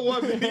imagine? full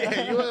woman.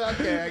 Yeah, you went.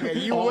 Okay.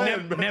 You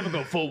went. Never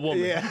go full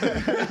woman. Yeah.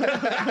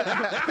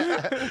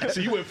 So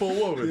you went full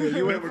woman.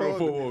 You went never go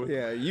full woman.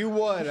 Yeah, you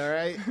won. All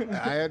right.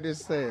 I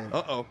understand.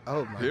 Uh-oh.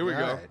 Oh my Here we go.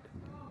 God.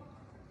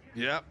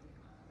 Yep.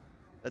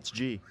 That's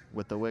G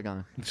with the wig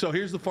on. So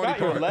here's the funny Got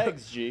your part.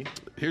 legs, G.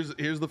 Here's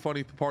the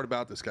funny part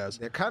about this, guys.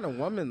 They're kind of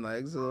woman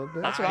legs a little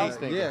bit. That's what I was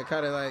thinking. Yeah,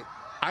 kind of like.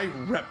 I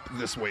rep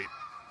this weight.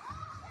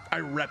 I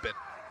rep it.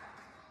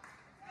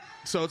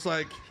 So it's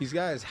like He's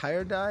got his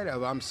hair dyed.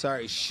 Oh, I'm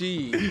sorry,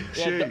 she. Don't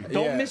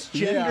Yeah.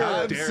 misgender.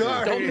 Yeah, I'm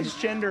sorry. Don't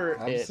misgender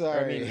I'm it.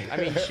 sorry. I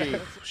mean she.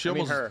 she I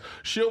mean almost her.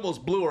 she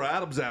almost blew her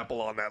Adam's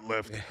apple on that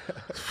lift.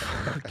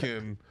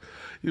 Fucking.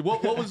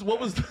 What was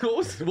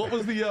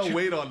the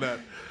weight on that?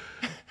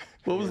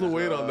 What was the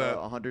weight on that?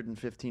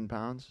 115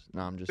 pounds?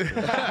 No, I'm just kidding.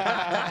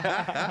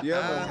 You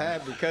almost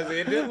had because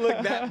it didn't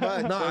look that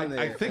much. No, on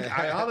there.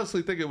 I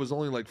honestly think it was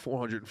only like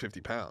 450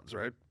 pounds,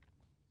 right?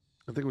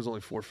 I think it was only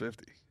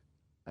 450.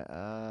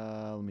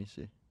 Let me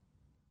see.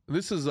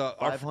 This is our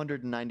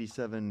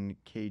 597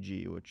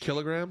 kg, which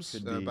kilograms.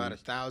 could So be about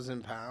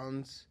 1,000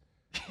 pounds.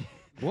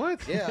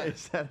 What? Yeah,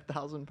 Is that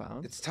 1,000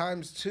 pounds? it's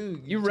times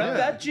 2. You read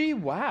that, G?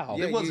 Wow.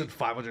 Yeah, It wasn't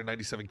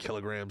 597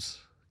 kilograms.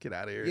 Get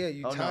out of here. Yeah,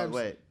 you Oh no, times.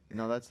 wait.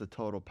 No, that's the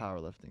total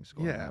powerlifting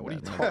score. Yeah, My what are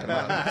you bad. talking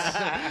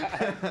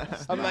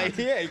about? I'm like,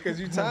 yeah, because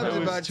you times It it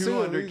was by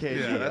 200 2. kg.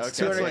 Yeah,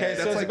 that's okay. 200 like- K, so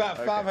that's it's like- about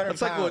 500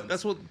 That's like pounds.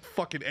 that's what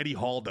fucking Eddie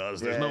Hall does.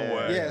 There's no Yeah,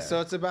 way. Yeah,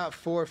 so it's about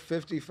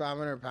 450,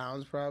 500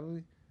 pounds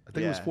probably. I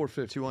think it was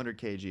 450. 200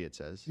 kg, it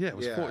says. Yeah, it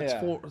was Yeah. four. It's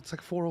Yeah. four. It's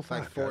like 405.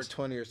 Like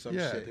 420 or some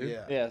Yeah, shit. dude.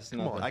 Yeah. Yeah, it's Come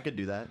nothing. on. I could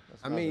do that.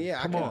 I mean,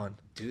 yeah, Come I can on.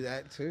 do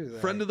that too.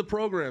 Like, Friend of the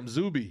program,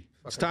 Zuby.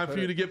 It's Fucking time for put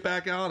you it- to get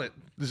back on it.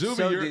 Zuby,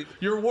 So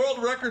your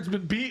world record's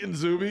been beaten,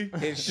 Zuby.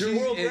 and Your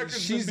world and record's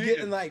she's been getting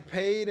beaten. like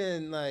paid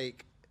and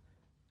like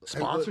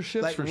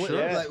Sponsorships like, for what,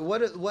 sure. Like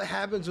what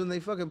happens when they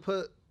fucking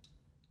put?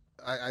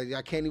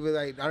 I can't even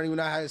like I don't even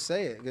know how to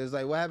say it because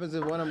like what happens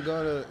if one of them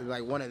going to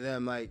like one of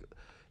them like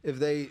if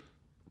they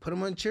put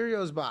them on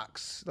Cheerios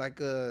box like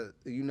you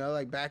know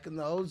like back in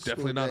the old school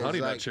Definitely not days, Honey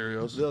Nut like,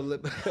 Cheerios. the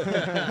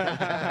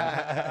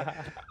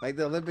like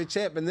the Olympic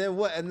champ and then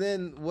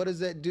what does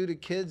that do to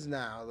kids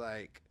now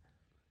like?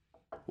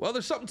 Well,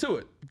 there's something to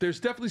it. There's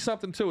definitely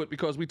something to it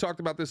because we talked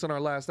about this in our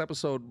last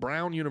episode.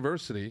 Brown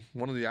University,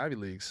 one of the Ivy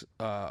Leagues,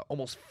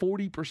 almost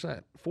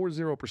 40%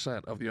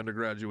 of the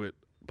undergraduate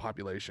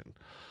population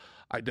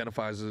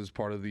identifies as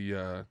part of the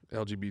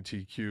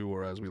LGBTQ,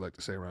 or as we like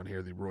to say around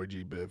here, the Roy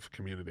G. Biv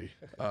community.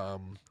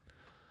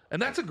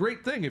 And that's a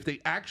great thing if they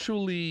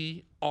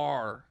actually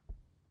are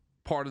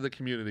part of the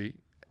community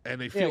and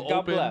they feel God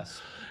open.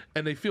 bless.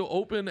 And they feel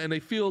open and they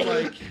feel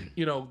like,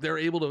 they're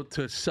able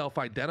to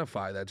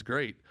self-identify. That's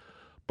great.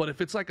 But if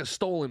it's like a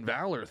stolen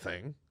valor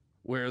thing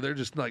where they're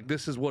just like,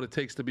 this is what it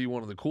takes to be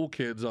one of the cool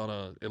kids on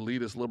a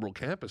elitist liberal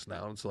campus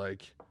now, it's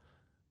like,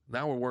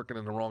 now we're working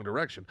in the wrong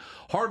direction.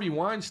 Harvey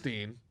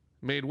Weinstein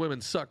made women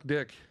suck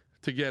dick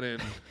to get in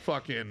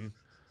fucking...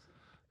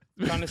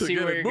 Trying to see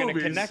get where in you're going to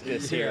movies. connect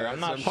this here. I'm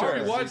not Sure. Harvey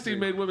sure. Weinstein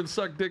made women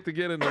suck dick to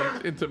get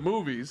into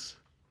movies,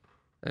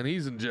 and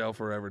he's in jail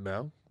forever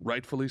now,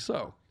 rightfully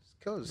so.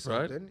 Killed himself,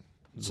 Right. didn't he?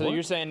 So What?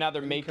 you're saying now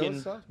they're Kill making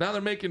himself? Now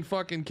they're making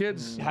fucking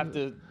kids have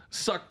to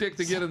suck dick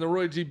to get in the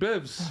Roy G.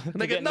 Bibs. And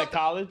to get into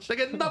college? They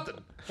get nothing.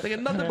 They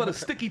get nothing but a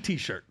sticky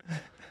T-shirt.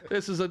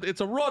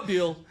 It's a raw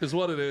deal, is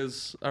what it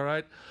is. All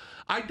right.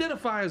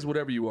 Identify as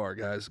whatever you are,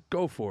 guys.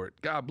 Go for it.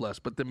 God bless.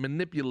 But the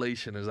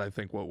manipulation is, I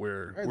think, what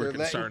we're Right, they're letting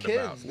concerned kids-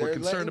 about. they're We're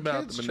concerned letting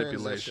about the kids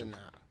manipulation.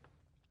 transition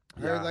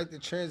now. I heard like the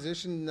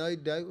transition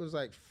date was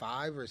like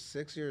 5 or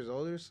 6 years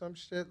old or some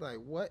shit. Like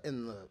what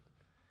in the?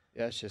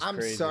 Yeah, it's just I'm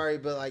crazy. sorry,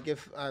 but like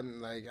if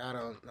I'm like I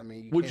don't. I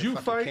mean, Would can't you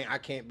fucking fight- I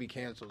can't be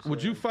canceled.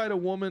 Would you fight a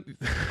woman?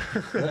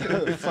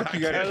 Fuck you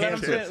got Hey, to let him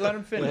cancel. let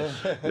him finish.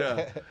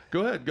 Yeah.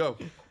 Go ahead. Go.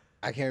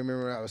 I can't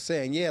remember what I was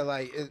saying. Yeah,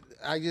 like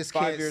I just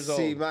 5 can't years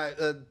see old. my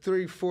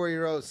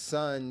 3-4-year-old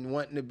son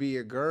wanting to be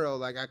a girl.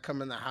 Like I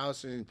come in the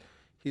house and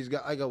he's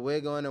got like a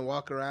wig on and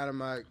walk around and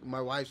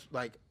my wife's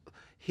like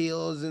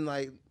heels and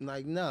like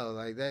no,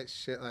 like that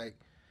shit. Like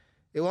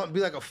it won't be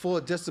like a full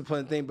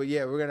discipline thing, but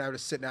yeah, we're gonna have to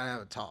sit down and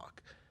have a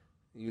talk.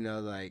 You know,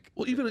 like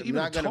Well, even I'm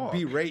not gonna talk.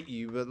 berate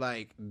you, but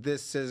like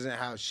this isn't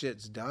how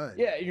shit's done.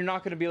 Yeah, you're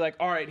not going to be like,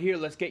 all right, here,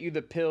 let's get you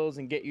the pills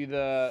and get you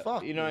the,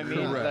 Fuck you know what I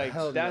mean? no. Like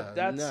Hell that's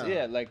no.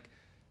 yeah, like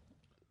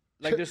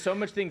there's so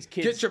much things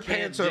kids Get your can't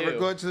pants do. over,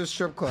 go to the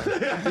strip club.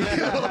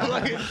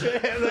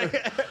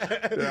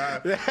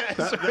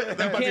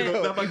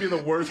 That might be the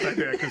worst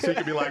idea because he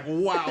could be like,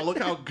 "Wow, look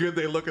how good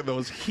they look in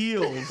those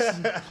heels.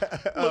 Look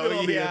at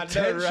all the yeah, I know,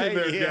 attention right?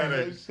 they're Yeah,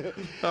 getting."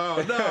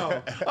 Oh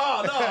no!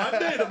 I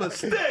made a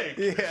mistake.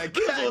 Yeah,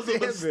 This was a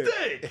goddamn it.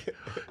 mistake.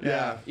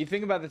 Yeah. You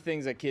think about the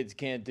things that kids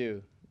can't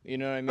do. You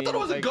know what I mean? I thought it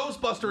was Like, a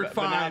Ghostbuster at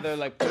but now 5. they're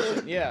like,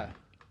 pushing, yeah.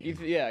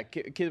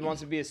 Kid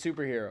wants to be a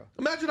superhero.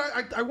 Imagine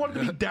I wanted to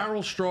be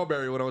Daryl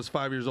Strawberry when I was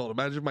 5 years old.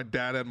 Imagine if my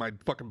dad had my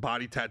fucking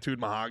body tattooed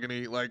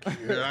mahogany. Like,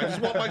 I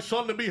just want my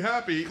son to be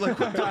happy. Like,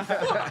 what the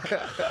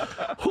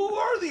fuck? Who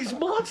are these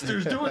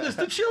monsters doing this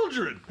to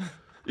children?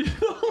 You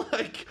know,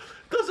 like,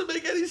 doesn't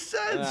make any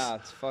sense. Nah,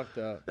 it's fucked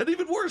up. And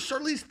even worse,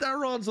 Charlize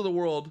Theron's of the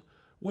world,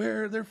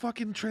 where they're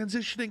fucking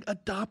transitioning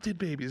adopted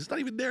babies. It's not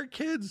even their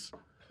kids.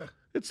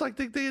 It's like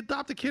they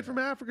adopt a kid from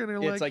Africa and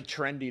they're Yeah, it's like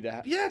trendy to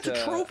have. yeah, it's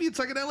a trophy. It's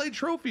like an LA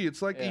trophy.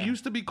 It's like Yeah. it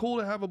used to be cool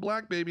to have a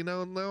black baby.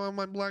 Now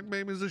my black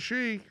baby's a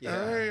she.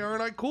 Yeah. Hey,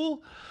 aren't I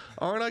cool?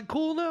 Aren't I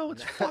cool now?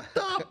 It's fucked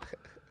up.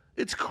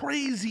 It's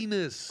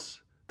craziness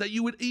that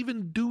you would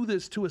even do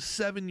this to a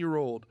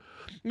 7-year-old.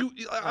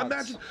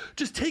 Imagine,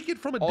 just take it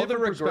from a all the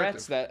different regrets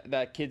perspective.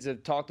 that kids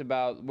have talked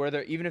about, where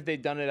they're, even if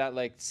they've done it at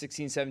like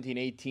 16, 17,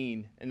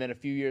 18, and then a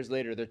few years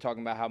later they're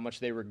talking about how much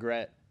they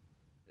regret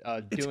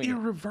It's doing it.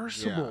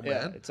 irreversible, Yeah,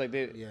 man. it's like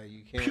they. Yeah,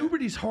 you can't.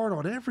 Puberty's hard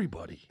on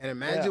everybody. And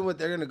imagine what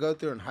they're gonna go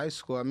through in high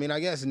school. I mean, I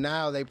guess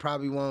now they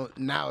probably won't.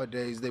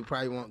 Nowadays, they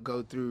probably won't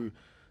go through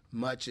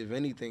much of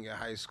anything in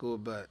high school.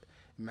 But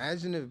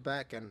imagine if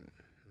back in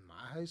my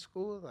high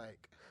school,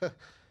 like,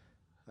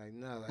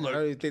 no, like, I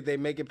don't even think they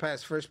make it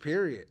past first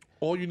period.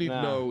 All you need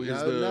to know is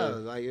No,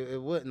 like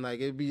it wouldn't. Like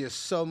it'd be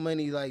just so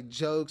many like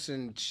jokes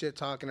and shit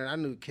talking. And I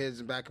knew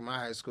kids back in my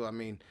high school. I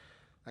mean,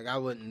 like I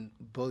wouldn't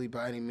bully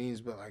by any means,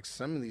 but like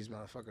some of these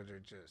motherfuckers are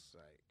just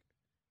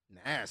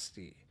like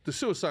nasty. the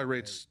suicide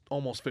rate's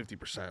almost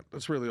 50%.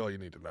 That's really all you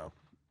need to know.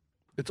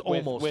 It's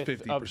With- almost with-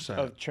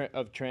 50%.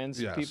 of trans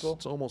Yes, people.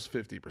 it's almost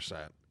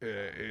 50%.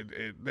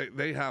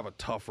 They have a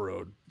tough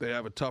road. They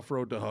have a tough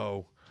road to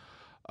hoe.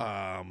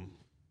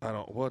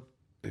 What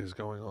is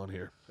going on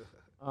here?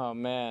 Oh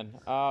man,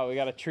 oh we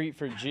got a treat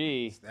for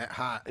G. That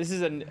hot. This is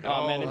man,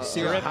 it's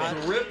see how dripping.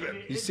 hot-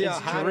 Dripping. You see how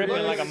It's hot it dripping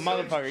is? like a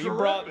motherfucker. You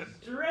brought.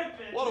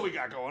 What do we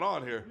got going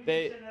on here?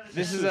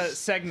 This is a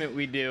segment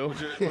we do.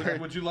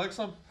 Would you like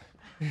some?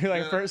 You're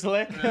like first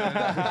lick.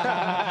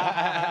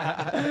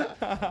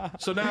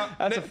 So now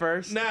That's a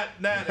first. Nat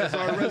is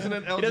our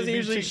resident LGBTQ. doesn't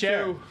usually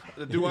share.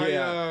 Do I?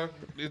 Yeah.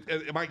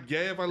 Am I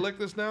gay if I lick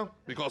this now?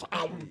 Because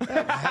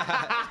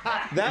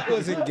That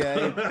wasn't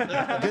gay.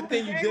 Good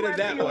thing you did it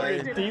that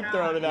way. Deep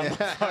throated that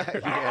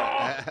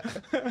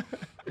motherfucker.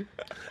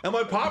 am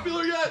I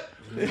popular yet?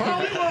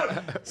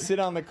 Hollywood. Sit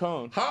on the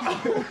cone.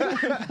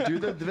 Do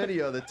the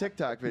video, the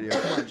TikTok video.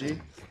 Come on, G.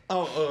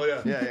 Oh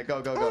yeah. Yeah,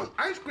 go. Oh,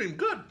 ice cream,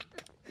 good.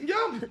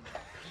 Yum.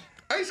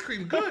 Ice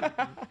cream, good.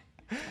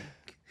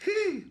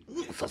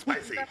 So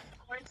spicy.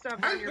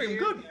 Ice cream,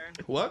 good.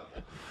 What?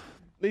 At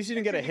least you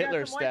didn't get a Hitler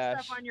Moist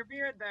stash. stuff on your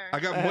beard there. I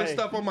got moist Hey.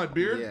 stuff on my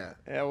beard. Yeah.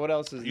 Yeah, what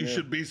else is You new?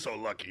 should be so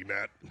lucky,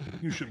 Nat.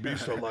 You should be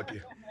so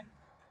lucky.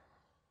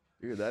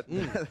 Dude, that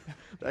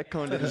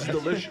cone didn't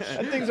delicious.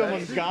 That thing's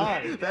almost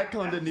gone. That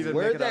cone didn't even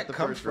Where'd make it out that the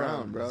come first from,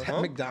 round, bro. Is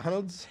that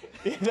McDonald's?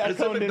 That Is it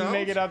cone didn't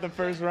make McDonald's? it out the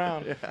first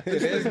round.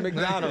 It is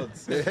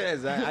McDonald's. It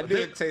is. I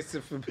do taste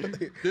it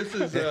familiar. This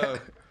is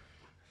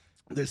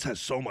this has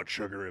so much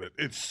sugar in it.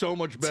 It's so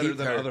much better Teeth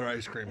than hurt. other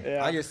ice cream.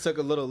 Yeah. I just took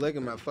a little lick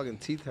and my fucking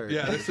teeth hurt.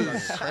 Yeah, this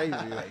is- crazy.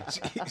 Like,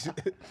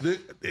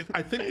 jeez.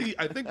 I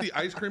think the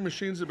ice cream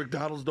machines at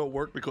McDonald's don't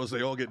work because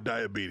they all get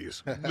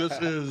diabetes. This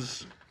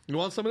is. You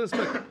want some of this?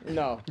 Nick?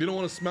 No, You don't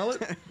want to smell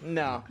it?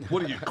 no.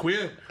 What are you,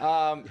 queer?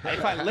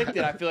 If I licked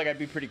it, I feel like I'd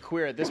be pretty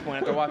queer at this point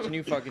after watching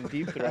you fucking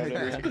deep throat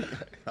it. Man.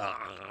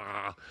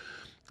 Yeah.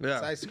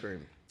 It's ice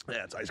cream.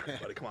 Yeah, it's ice cream,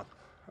 buddy. Come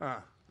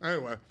on.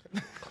 Anyway.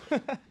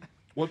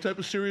 What type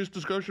of serious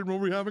discussion were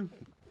we having?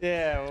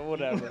 Yeah, well,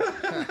 whatever.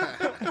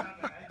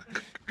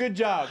 Good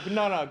job.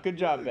 No, good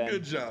job, Ben.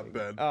 Good job,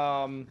 Ben.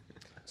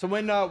 So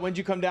when'd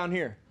you come down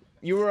here?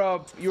 You were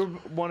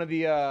one of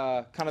the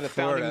kind of the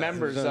founding Florida.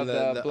 members It was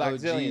of the Black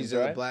OGs Zillions, of the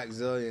right? Black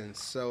Zillions.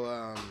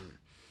 So,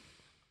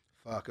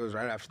 it was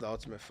right after the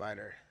Ultimate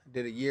Fighter.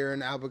 Did a year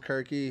in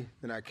Albuquerque,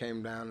 then I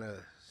came down to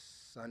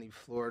sunny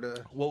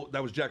Florida. Well,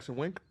 that was Jackson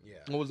Wink? Yeah.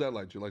 What was that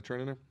like? Did you like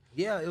training there?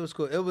 Yeah, it was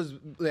cool. It was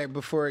like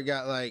before it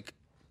got like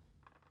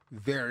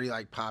very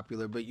like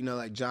popular, but you know,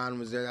 like John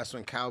was there. That's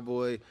when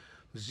Cowboy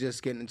was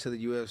just getting into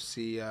the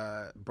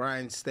UFC.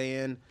 Brian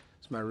Stan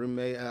is my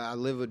roommate. I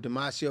live with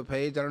Damasio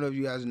Page. I don't know if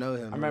you guys know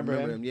him. I remember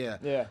him. Yeah.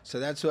 Yeah. So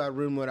that's who I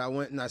roomed with. I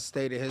went and I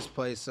stayed at his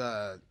place.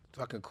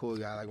 Fucking cool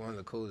guy, like one of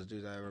the coolest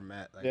dudes I ever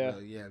met. Like, Yeah.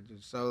 really, yeah.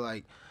 Just so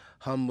like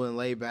humble and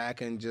laid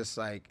back and just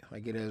like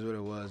it is what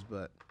it was.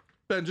 But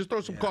Ben, just throw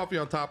some coffee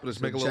on top of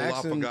this. Make a little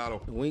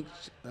affogato. Wink,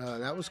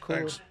 that was cool.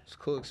 Thanks. It's a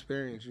cool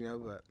experience, you know.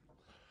 But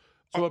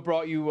So what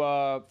brought you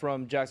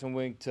from Jackson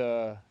Wink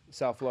to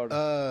South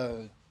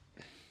Florida?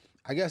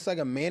 I guess like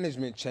a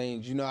management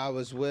change. You know, I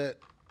was with,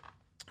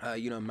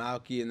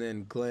 Malky and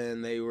then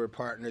Glenn. They were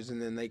partners,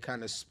 and then they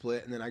kind of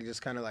split, and then I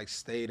just kind of like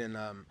stayed in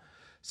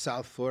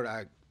South Florida.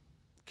 I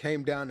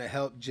came down to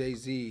help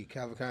Jay-Z,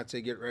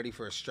 Cavalcante, get ready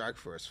for a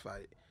Strikeforce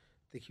fight.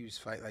 I think he was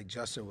fighting like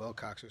Justin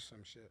Wilcox or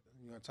some shit.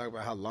 You know, talk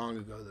about how long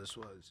ago this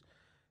was.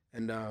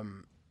 And,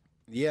 and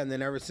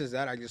then ever since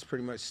that, I just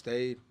pretty much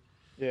stayed.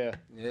 Yeah.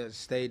 Yeah,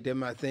 stayed, did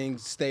my thing,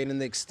 stayed in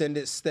the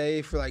extended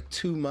stay for like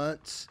 2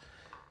 months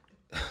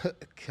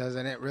because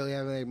I didn't really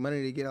have any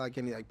money to get like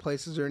any like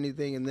places or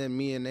anything. And then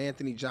me and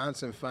Anthony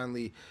Johnson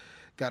finally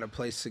got a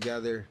place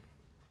together.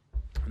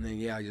 And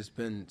then I just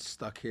been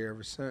stuck here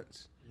ever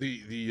since.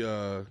 The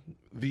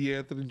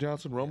Anthony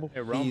Johnson Rumble?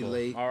 Hey, Rumble.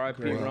 late,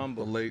 R.I.P. great.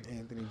 Rumble. The late.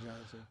 Anthony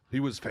Johnson. He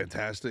was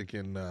fantastic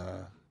in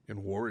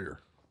Warrior.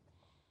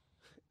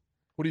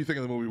 What do you think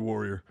of the movie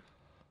Warrior?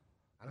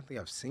 I don't think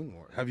I've seen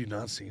more. Have you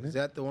not seen Is it?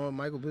 that the one with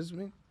Michael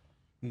Bisping?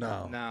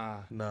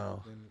 No.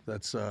 No.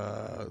 That's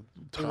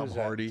Tom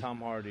Hardy.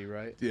 Tom Hardy,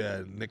 right?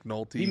 Yeah, Nick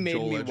Nolte. He made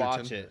Joel me Edgerton.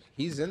 watch it.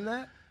 He's in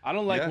that? I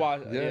don't like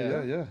watch.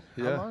 Yeah.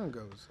 How long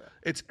ago was that?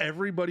 It's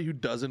everybody who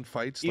doesn't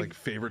fight's like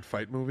favorite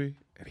fight movie,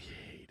 and he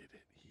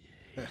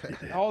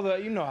hated it. All the,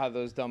 you know how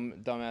those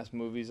dumbass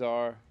movies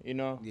are, you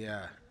know?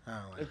 Yeah, I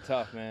don't like It's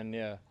tough, man.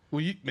 Yeah.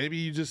 Well, maybe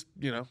you just,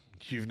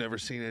 you've never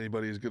seen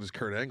anybody as good as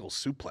Kurt Angle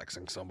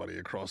suplexing somebody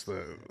across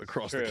the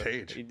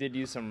cage. He did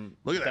use some.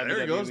 Look at that.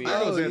 There he goes. WWE. There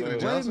goes Anthony Wait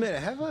Johnson. a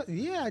minute. Have I?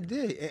 Yeah, I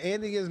did.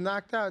 Andy gets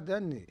knocked out,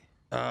 doesn't he?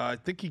 I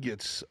think he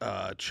gets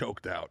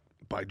choked out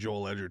by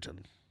Joel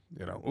Edgerton.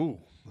 Ooh,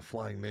 the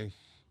flying knee.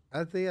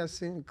 I think I've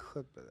seen a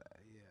clip of that.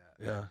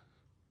 Yeah.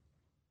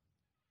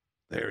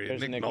 There he is.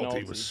 There's Nick Nick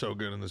Nolte Nolte. was so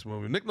good in this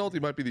movie. Nick Nolte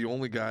might be the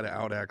only guy to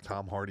outact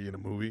Tom Hardy in a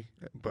movie,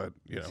 but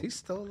Is he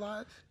still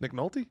alive? Nick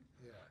Nolte?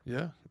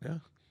 Yeah.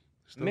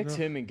 Still Mix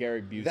going. him and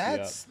Gary Busey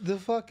That's up. the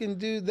fucking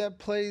dude that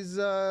plays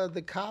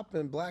the cop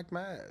in Black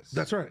Mass.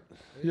 That's right.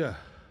 Yeah.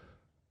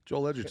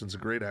 Joel Edgerton's a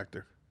great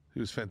actor. He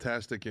was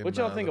fantastic in What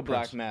y'all think The of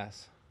Black Prince.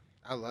 Mass?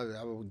 I love it.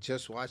 I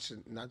just watched it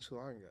not too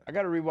long ago. I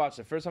got to rewatch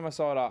it. First time I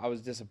saw it, I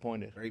was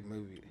disappointed. Great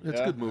movie. It's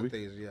Yeah? a good I movie.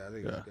 think it's a good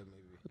movie.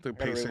 The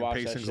gotta pacing's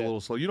rewatch that a shit.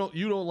 little slow. You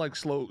don't like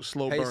slow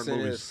burn Pacing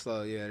movies. is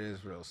slow. Yeah, it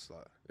is real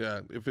slow. Yeah,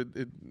 if it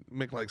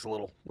Mick likes a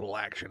little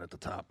action at the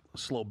top. A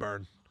slow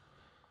burn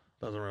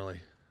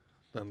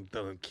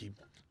doesn't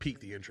pique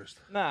the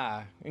interest.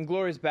 Nah,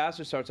 Inglourious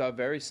Bastard starts out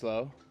very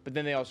slow, but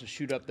then they also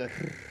shoot up the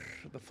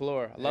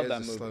floor. I love It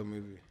that is a movie. slow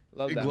movie.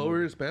 Love that movie.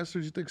 Inglorious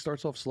Bastards, you think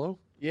starts off slow?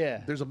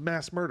 Yeah, There's a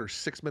mass murder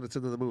 6 minutes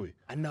into the movie.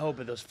 I know,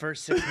 but those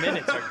first 6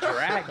 minutes are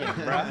dragging,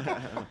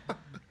 bro.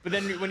 But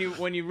then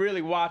when you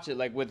really watch it,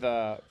 like with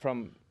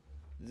from,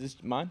 is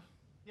this mine?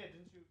 Yeah,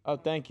 didn't you? Oh,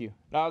 thank you.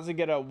 No, I was gonna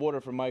get a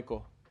water for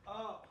Michael.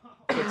 Oh.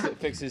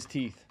 Fix his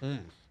teeth. Yeah.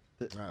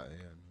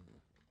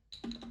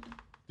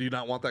 Do you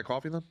not want that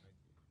coffee then?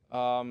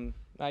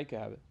 Now you can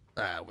have it.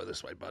 We're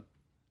this way, bud.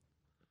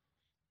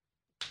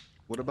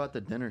 What about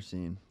the dinner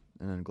scene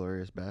in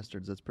Inglourious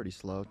Bastards? That's pretty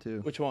slow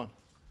too. Which one?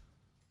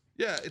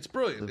 Yeah, it's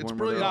brilliant. The It's one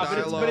where brilliant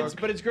they're all- dialogue.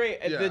 but it's great.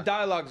 Yeah. The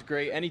dialogue's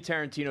great. Any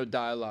Tarantino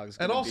dialogue's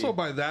And gonna also be,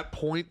 by that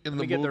point in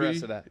the me get movie, the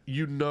rest of that.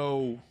 you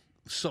know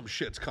some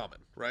shit's coming,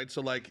 right?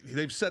 So like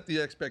they've set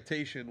the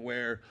expectation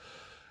where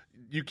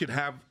you can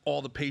have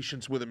all the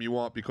patience with him you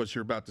want because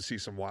you're about to see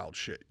some wild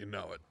shit. You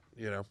know it.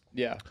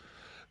 yeah.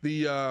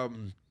 The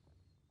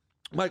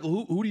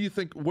Michael, who do you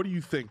think? What do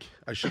you think?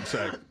 I should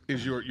say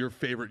is your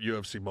favorite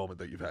UFC moment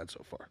that you've had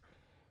so far?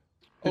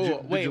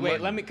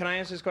 Wait. Can I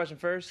answer this question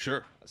first?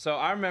 Sure. So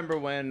I remember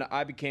when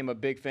I became a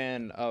big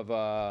fan of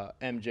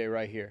MJ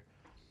right here.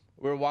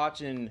 We were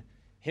watching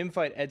him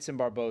fight Edson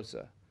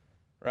Barboza,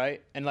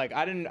 right? And like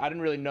I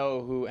didn't really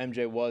know who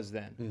MJ was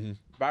then. Mm-hmm.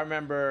 But I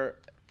remember,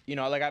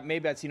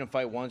 maybe I'd seen him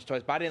fight once,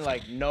 twice, but I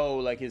didn't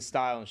know his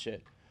style and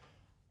shit.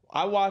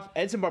 I watched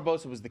Edson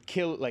Barboza was the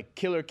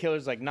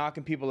killers, like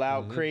knocking people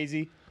out,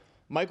 crazy.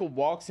 Michael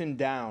walks him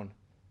down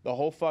the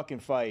whole fucking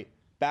fight,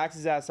 backs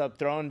his ass up,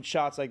 throwing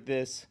shots like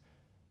this.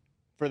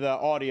 For the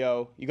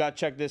audio, you gotta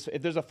check this.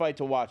 If there's a fight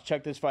to watch,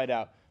 check this fight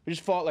out. We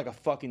just fought like a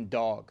fucking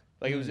dog.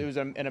 Like it was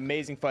an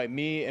amazing fight.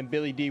 Me and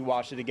Billy D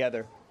watched it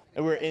together,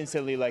 and we were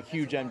instantly like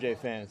huge MJ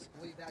fans.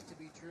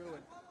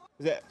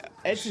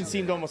 Edson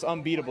seemed almost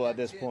unbeatable at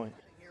this point.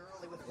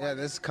 Yeah,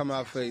 this come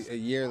off a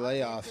year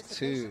layoff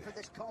too.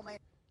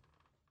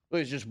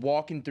 He's just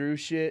walking through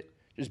shit,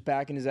 just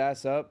backing his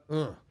ass up.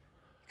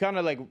 Kind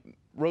of like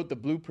wrote the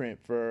blueprint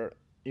for,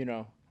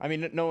 I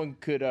mean, no one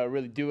could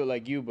really do it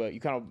like you, but you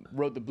kind of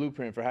wrote the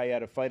blueprint for how you had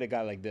to fight a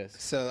guy like this.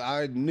 So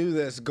I knew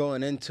this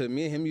going into it.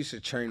 Me and him used to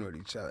train with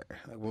each other,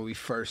 like when we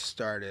first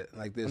started,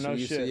 like this. Oh, no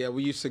shit.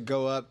 We used to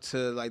go up to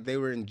like they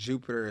were in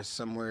Jupiter or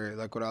somewhere,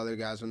 like with other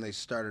guys when they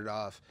started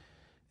off,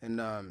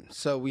 and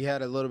so we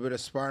had a little bit of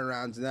sparring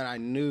rounds, and then I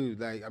knew,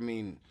 like, I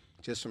mean,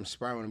 just from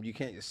sparring with him, you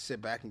can't just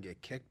sit back and get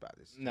kicked by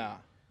this. Nah.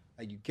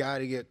 Like you got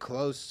to get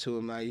close to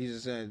him. Like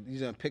he's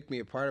gonna pick me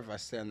apart if I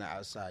stay on the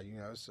outside,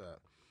 So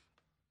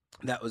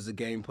that was the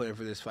game plan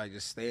for this fight: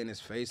 just stay in his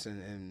face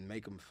and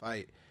make him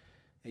fight.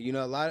 And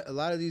a lot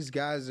of these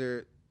guys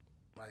are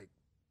like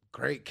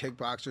great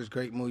kickboxers,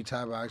 great Muay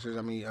Thai boxers.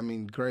 I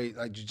mean, great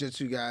like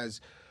jiu-jitsu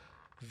guys.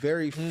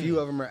 Very few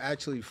of them are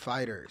actually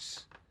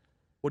fighters.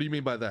 What do you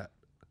mean by that?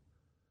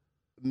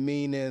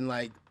 Meaning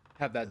like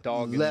Have that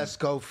dog. let's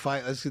go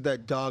fight. Let's get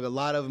that dog. A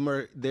lot of them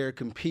are they're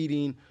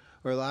competing.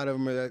 Or a lot of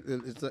them are.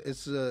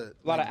 It's a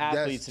lot of that's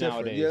athletes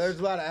different. nowadays. Yeah,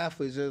 there's a lot of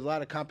athletes. There's a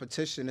lot of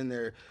competition in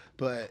there,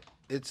 but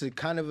it's a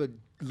kind of a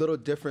little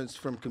difference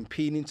from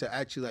competing to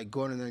actually like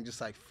going in there and just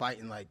like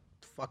fighting. Like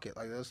fuck it,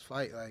 like let's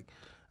fight. Like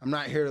I'm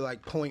not here to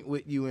like point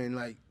with you and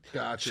like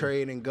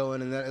trade and go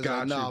in and that. It's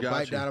like no, I'll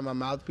bite down on my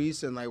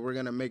mouthpiece and like we're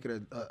gonna make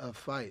it a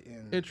fight.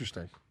 And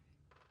Interesting.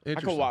 I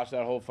could watch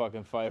that whole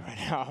fucking fight right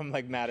now. I'm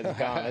like mad as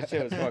gone. That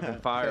shit was fucking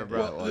fire,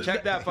 bro.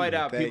 Check that fight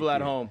out, people at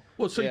home.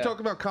 Well, so you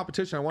talk about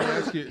competition. I want to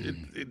ask you,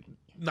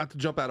 not to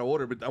jump out of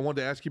order, but I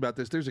wanted to ask you about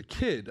this. There's a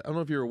kid, I don't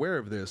know if you're aware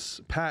of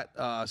this, Pat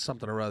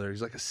something or other.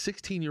 He's like a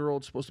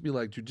 16-year-old, supposed to be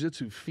like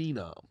jiu-jitsu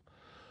phenom.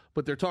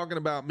 But they're talking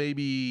about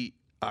maybe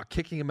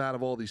kicking him out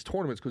of all these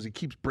tournaments because he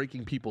keeps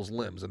breaking people's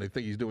limbs, and they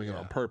think he's doing it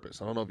on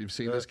purpose. I don't know if you've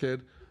seen this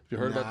kid. Have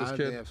you heard about this I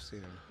kid? think I've seen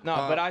him. No,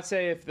 but I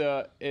say if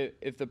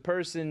the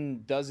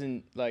person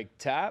doesn't like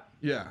tap,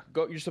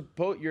 go. You're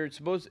supposed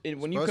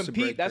when you Supposed to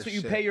compete. break That's this what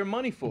you shit. pay your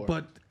money for.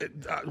 But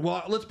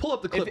well, let's pull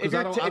up the clip if because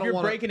I don't you're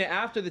wanna... breaking it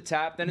after the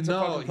tap, then it's a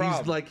fucking problem.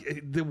 He's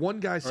like the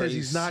one guy says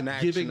he's not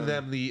giving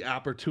them the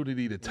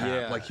opportunity to tap.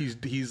 Yeah. Like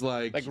he's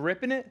like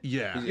ripping it.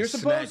 Yeah, You're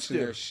supposed to.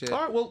 Their shit.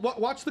 All right, well,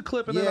 watch the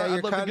clip and then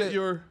I'd love to get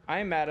your. I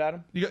ain't mad at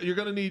him. You're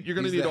gonna need He's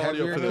audio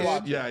heavier for this.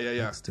 kid?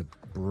 Yeah. Likes to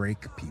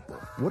break people.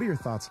 What are your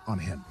thoughts on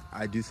him?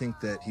 I do think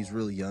that he's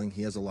really young.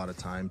 He has a lot of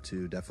time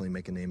to definitely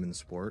make a name in the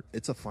sport.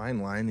 It's a fine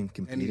line in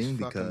competing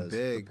because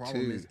the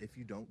problem is if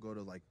you don't go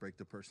to like break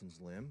the person's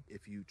limb,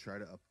 if you try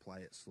to apply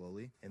it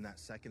slowly, in that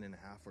 1.5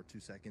 or 2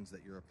 seconds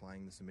that you're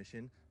applying the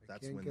submission,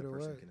 that's when the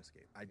person can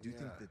escape. I do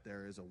think that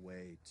there is a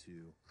way to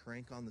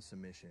crank on the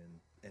submission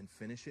and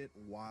finish it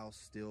while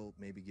still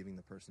maybe giving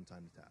the person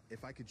time to tap.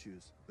 If I could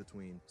choose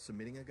between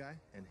submitting a guy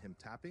and him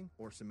tapping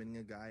or submitting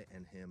a guy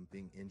and him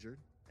being injured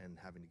and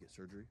having to get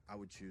surgery, I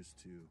would choose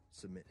to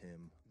submit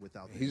him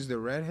without. He's the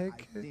redhead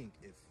kid. I think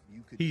if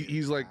you could,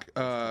 he's like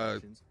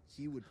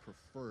he would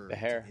prefer the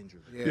hair. to injure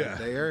them. Yeah,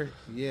 they are.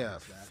 Yeah,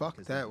 fuck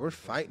that. We're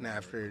fighting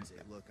after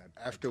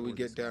we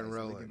get done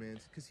rolling.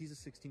 Because he's a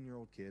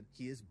 16-year-old kid.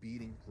 He is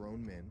beating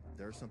grown men.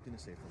 There's something to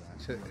say for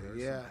that. So,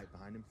 There's yeah. some hype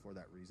behind him for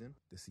that reason.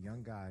 This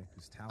young guy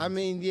who's talented. I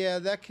mean, yeah,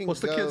 that can.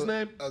 What's the go kid's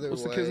name? Other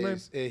What's the kid's name?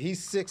 ways. Yeah,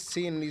 he's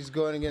 16 and he's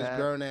going against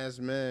grown-ass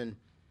men.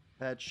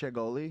 Pat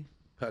Shigoli.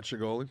 Pat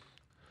Shigoli.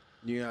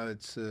 You know,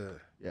 it's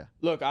Yeah.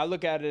 Look, I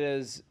look at it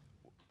as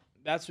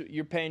that's what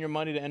you're paying your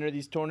money to enter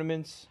these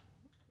tournaments,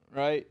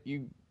 right?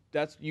 You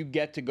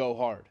get to go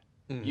hard.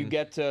 You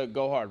get to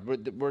go hard.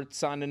 We're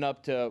signing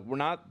up to.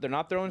 They're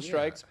not throwing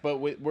strikes, but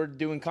we're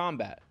doing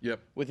combat.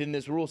 Yep. Within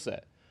this rule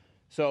set.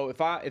 So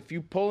if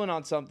you pulling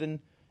on something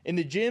in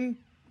the gym,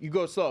 you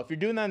go slow. If you're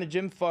doing that in the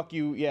gym, fuck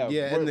you. Yeah.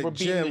 in the we're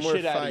beating gym, the we're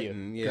shit out of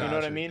fighting. you. Yeah. You know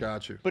what I mean?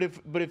 Got you. But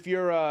if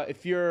you're in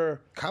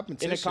a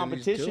competition,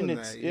 he's it's doing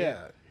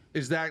that,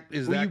 Is that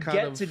you kind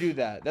get of to do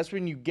that. That's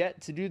when you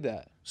get to do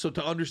that. So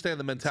to understand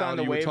the mentality,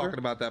 the you were waiver. talking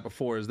about that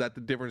before. Is that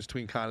the difference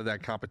between kind of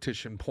that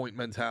competition point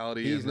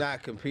mentality? He's and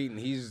not competing.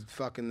 He's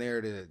fucking there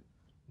to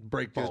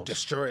break just bones,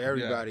 destroy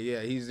everybody.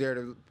 Yeah, he's there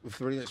to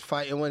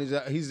fight, and when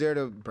he's there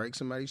to break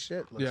somebody's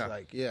shit. Looks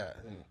like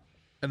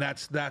and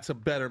that's a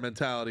better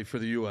mentality for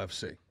the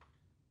UFC.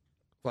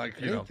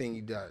 Like anything he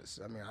does.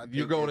 I mean,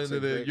 you're going into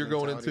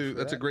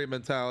that's a great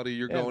mentality.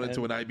 You're going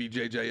into an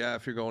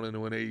IBJJF. You're going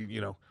into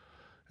an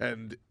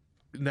and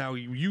now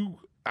you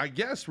I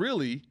guess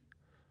really.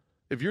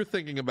 If you're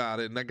thinking about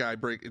it and that guy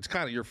it's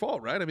kind of your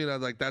fault, right? I mean,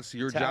 like that's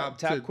your job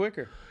tap to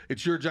quicker.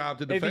 It's your job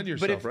to defend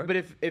yourself, right? But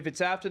if it's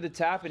after the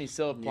tap and he's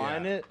still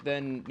applying it,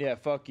 then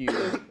fuck you.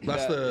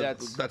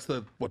 That's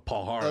what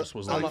Paul Harris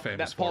was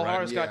famous for. Paul right?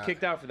 Harris got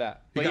kicked out for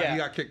that. He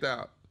got kicked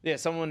out. Yeah,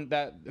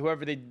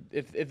 whoever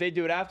if they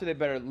do it after, they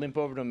better limp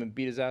over to him and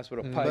beat his ass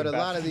with a pipe. But a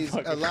lot of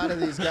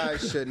these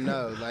guys should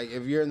know. Like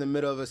if you're in the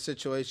middle of a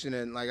situation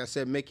and like I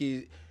said,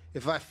 Mickey,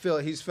 if I feel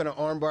he's finna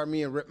armbar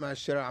me and rip my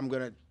shit out, I'm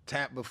gonna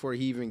tap before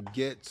he even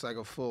gets like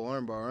a full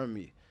armbar on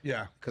me.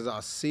 Yeah. Because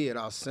I'll see it,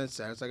 I'll sense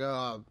that. It's like,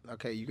 oh,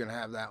 okay, you're gonna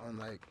have that one.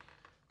 Like,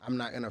 I'm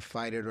not gonna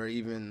fight it or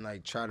even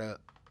like try to,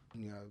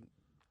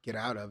 get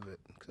out of it.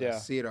 Because I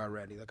see it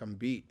already. Like I'm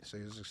beat, so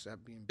you just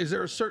accept being beat. Is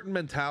there a certain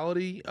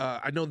mentality?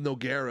 I know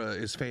Nogueira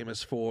is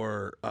famous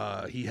for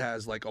he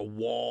has like a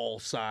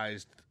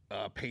wall-sized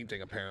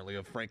painting apparently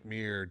of Frank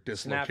Mir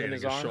dislocating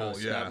his shoulder.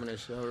 Snapping his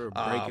shoulder,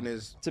 breaking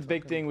his. It's a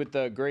big thing with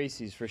the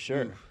Gracies for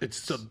sure.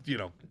 It's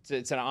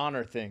it's an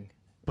honor thing.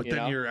 But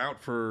then you're out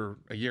for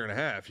a year and a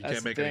half. You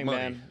can't make any money.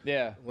 Man.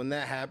 Yeah. When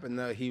that happened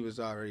though, he was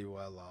already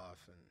well off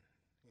and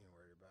he ain't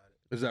worried about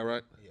it. Is that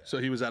right? Yeah. So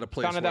he was at a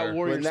place kind of that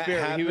warrior spirit.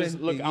 Happened, he was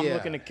I'm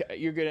looking to.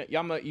 You're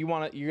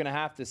gonna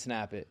have to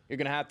snap it. You're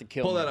gonna have to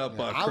kill. Pull me. that up,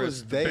 Chris. I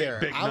was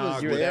there.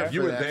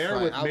 You were there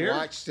with Mir? I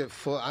watched it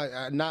full.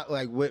 I not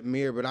like with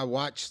Mir, but I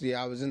watched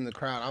I was in the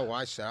crowd. I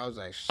watched it. I was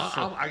like, shit.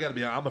 I gotta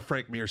be honest. I'm a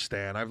Frank Mir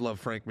stan. I've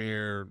loved Frank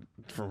Mir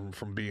from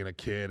being a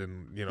kid,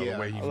 and the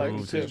way he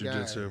moves his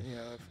jiu-jitsu. Yeah,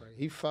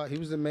 he fought. He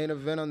was the main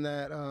event on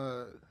that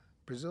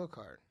Brazil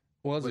card.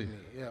 Was he? Me.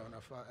 Yeah, when I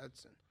fought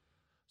Edson.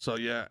 So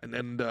yeah, and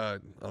then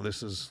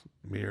this is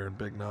Mir and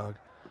Big Nog.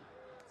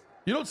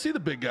 You don't see the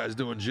big guys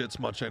doing jits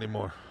much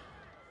anymore.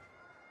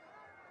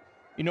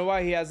 You know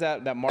why he has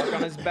that mark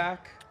on his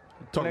back?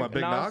 Talking about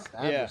Big Nog?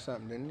 Yeah. Or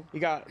something, didn't he? He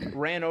got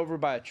ran over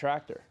by a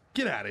tractor.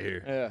 Get out of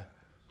here. Yeah.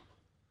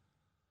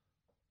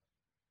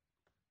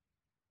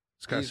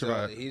 This guy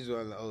survived. He's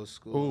one of the old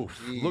school.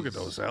 Oof! Look at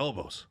those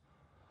elbows.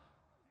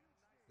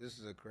 This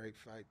is a great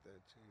fight, though,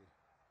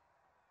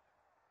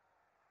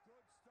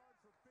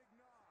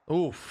 too.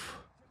 Oof.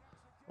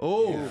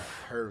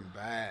 Oof. Hurt him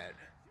bad.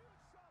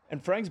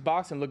 And Frank's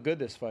boxing looked good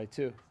this fight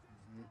too.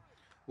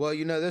 Well,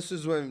 this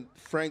is when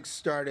Frank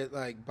started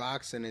like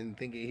boxing and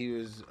thinking he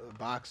was a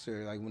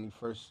boxer, like when he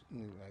first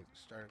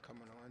started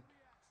coming on.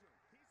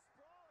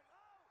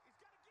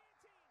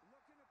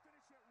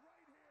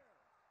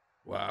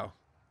 Wow.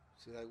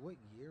 See, like, what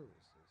year was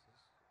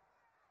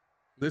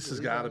This has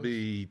got to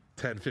be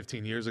 10,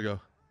 15 years ago.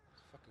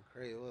 It's fucking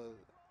crazy. Well,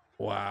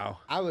 wow.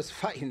 I was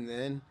fighting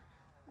then,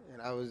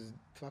 and I was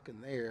fucking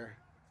there.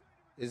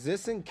 Is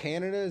this in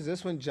Canada? Is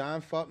this when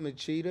John fought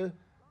Machida?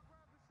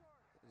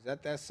 Is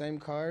that same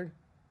card?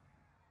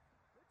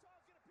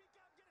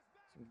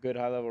 Some good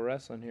high-level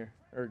wrestling here.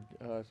 Or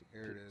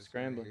here it is.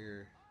 Scrambling. Right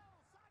here.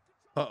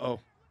 Uh-oh.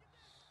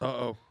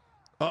 Uh-oh.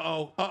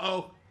 Uh-oh.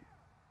 Uh-oh.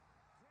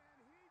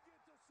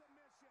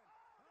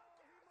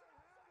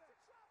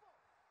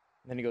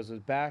 Then he goes to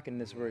his back, and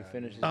this is where he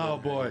finishes. Oh,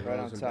 boy. Right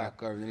on top.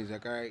 Back over, and he's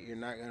like, all right, you're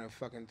not going to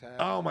fucking tap.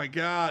 Oh, my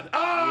God.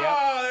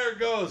 Oh, there it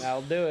goes.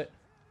 That'll do it.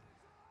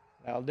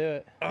 That'll do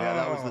it. Yeah,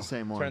 that was the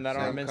same one. Turn that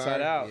Same arm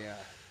inside out. Yeah.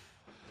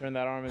 Turn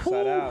that arm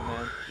inside out,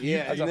 man.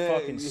 Yeah, That's a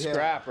fucking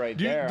scrap right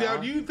there.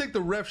 Do you think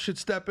the ref should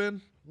step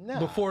in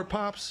before it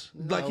pops?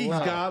 Like he's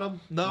got him?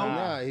 No.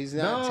 No, he's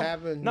not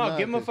tapping. No,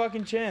 give him a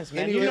fucking chance,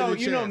 man. Anyway,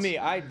 You know me.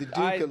 The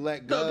dude could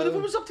let go. No, but if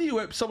it was up to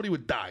you, somebody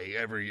would die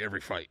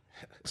every fight.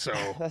 So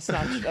that's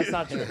not true. That's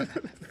not true.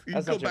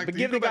 But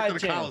give the guy a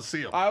chance.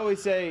 I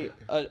always say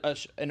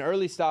an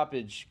early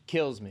stoppage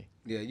kills me.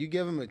 Yeah, you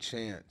give him a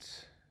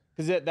chance.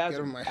 Because that's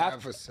give him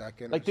half a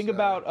second. Like think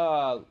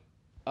about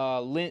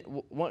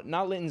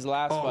not Linton's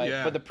last fight,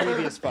 but the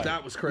previous fight.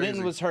 That was crazy.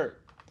 Linton was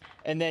hurt,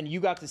 and then you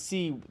got to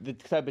see the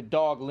type of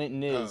dog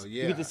Linton is. Oh,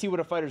 yeah. You get to see what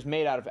a fighter's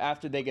made out of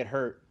after they get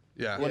hurt.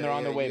 Yeah. When they're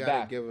on their way you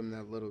back. Give him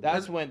that little.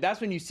 That's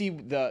when you see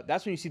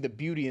the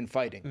beauty in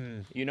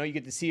fighting. You know, you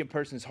get to see a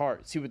person's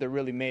heart, see what they're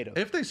really made of.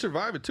 If they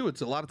survive it too,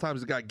 it's a lot of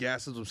times the guy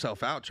gasses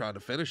himself out trying to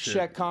finish it.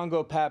 Czech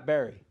Congo Pat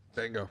Barry.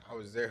 Bingo. I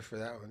was there for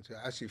that one too.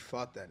 I actually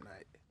fought that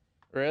night.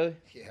 Really?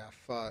 Yeah, I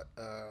fought.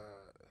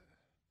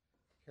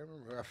 Can't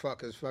remember who I fought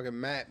because fucking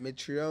Matt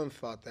Mitrione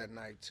fought that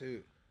night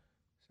too.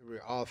 So we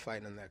were all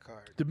fighting on that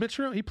card. Did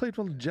Mitrione? He played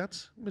for the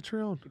Jets.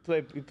 Mitrione.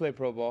 He played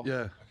pro ball.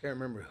 Yeah. I can't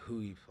remember who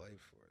he played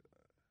for.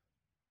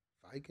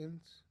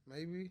 Vikings,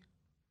 maybe.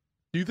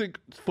 Do you think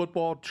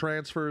football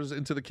transfers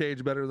into the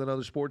cage better than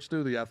other sports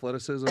do? The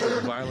athleticism and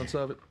the violence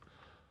of it.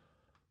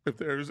 If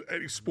there's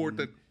any sport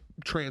that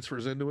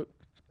transfers into it,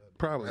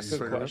 probably. That's a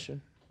good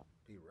question.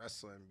 Be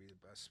wrestling, be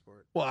the best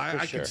sport. Well,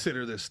 I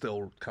consider this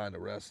still kind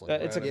of wrestling.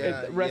 It's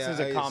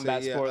wrestling's a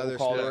combat sport. We'll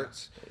call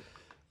it.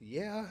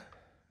 Yeah.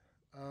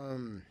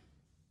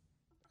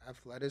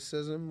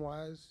 Athleticism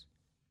wise.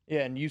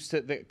 Yeah, and used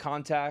to the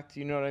contact.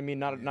 You know what I mean?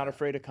 Not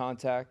afraid of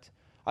contact.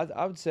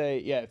 I would say,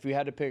 if we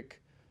had to pick,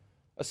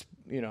 if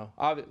you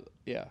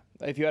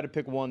had to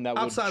pick one that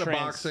outside would of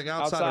boxing,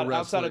 outside of wrestling,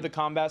 outside of the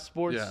combat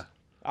sports,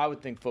 I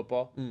would think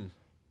football.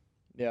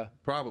 Yeah,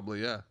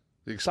 probably, yeah.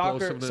 The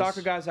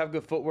soccer guys have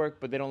good footwork,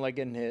 but they don't like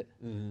getting hit.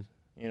 You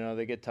know,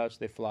 they get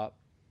touched, they flop.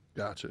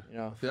 Gotcha. You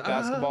know,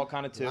 basketball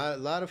kind of too. A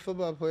lot of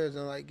football players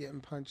don't like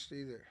getting punched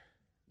either.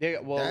 Yeah,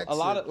 well, a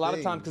lot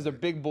of times because they're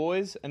big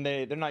boys and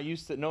they're not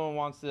used to. No one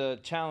wants to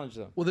challenge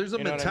them. Well, there's a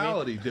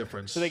mentality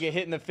difference. So they get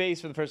hit in the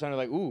face for the first time. They're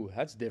like, "Ooh,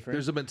 that's different."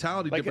 There's a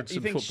mentality difference in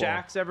football. You think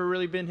Shaq's ever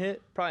really been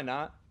hit? Probably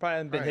not. Probably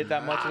hasn't been hit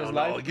that much in his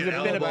life. He's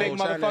been a big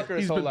motherfucker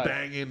his whole life. He's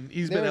been banging.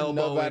 He's been elbowing.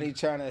 Nobody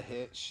trying to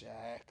hit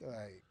Shaq,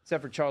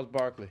 except for Charles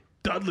Barkley.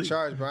 Dudley.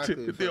 Charles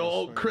Barkley. The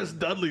old Chris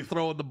Dudley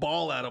throwing the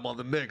ball at him on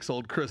the Knicks.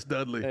 Old Chris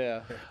Dudley.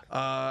 Yeah.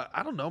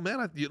 I don't know,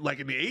 man.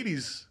 Like in the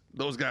 '80s,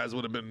 those guys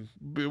would have been.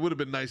 It would have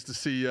been nice to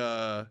see.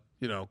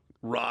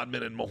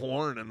 Rodman and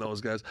Mahorn and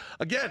those guys.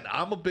 Again,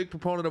 I'm a big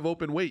proponent of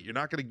open weight. You're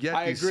not going to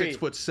get these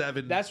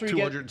 6'7",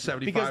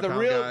 275 pound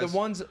guys.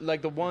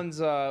 The ones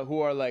who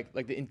are like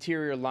the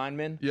interior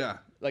linemen. Yeah.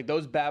 Like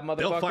those bad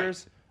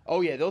motherfuckers.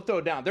 Oh yeah, they'll throw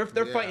it down. They're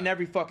fighting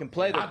every fucking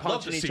play. They're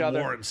punching each other.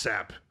 Warren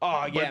Sapp.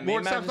 Oh yeah, man.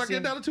 Warren Sapp's not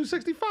getting down to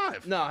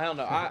 265. No, hell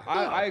no.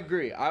 I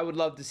agree. I would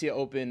love to see an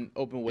open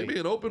weight. Give me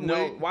an open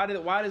weight. Why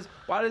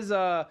does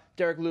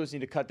Derek Lewis need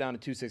to cut down to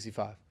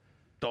 265?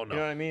 Don't know.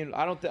 You know what I mean?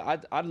 I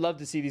don't. I'd love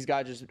to see these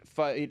guys just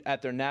fight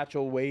at their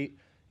natural weight.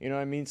 You know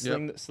what I mean?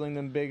 Sling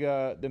them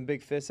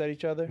big fists at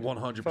each other.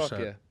 100%. Fuck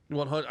yeah.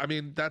 100. I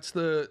mean, that's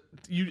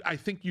I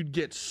think you'd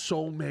get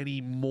so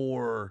many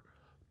more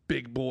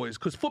big boys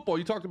because football.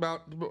 You talked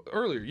about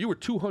earlier. You were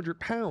 200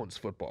 pounds.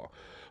 Football.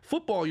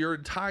 Your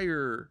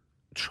entire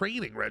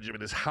training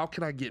regimen is how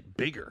can I get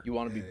bigger? You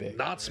want to be big,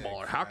 not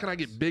smaller. How can I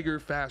get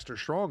bigger, faster,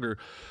 stronger?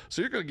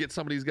 So you're going to get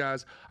some of these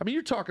guys. I mean,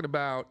 you're talking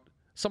about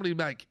somebody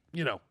like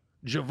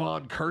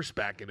Javon Curse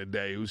back in the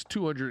day, who's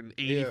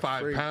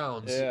 285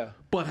 pounds,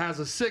 but has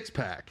a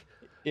six-pack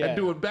and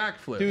doing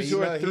backflips. Dudes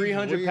who are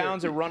 300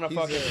 pounds and run a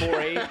fucking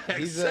 4.8.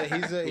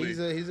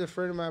 He's a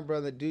friend of mine,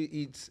 brother. Dude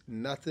eats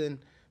nothing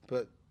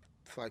but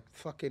like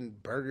fucking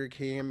Burger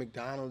King and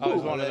McDonald's. Oh,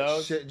 one of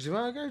those. Shit.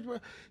 Javon Curse, bro.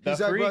 He's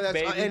like, bro,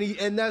 that's,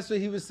 and that's what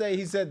he was saying.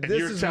 He said,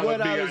 "This is what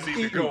I was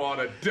eating." To go on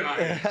a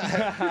diet.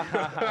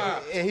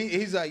 And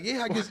he's like,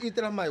 "Yeah, I just eat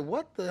that." I'm like,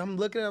 "What the?" I'm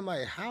looking at him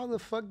like, "How the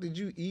fuck did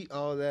you eat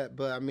all that?"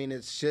 But I mean,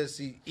 it's just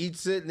he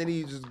eats it and then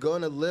he's just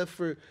going to lift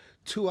for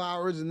 2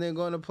 hours and then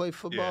going to play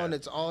football, and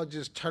it's all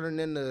just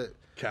turning into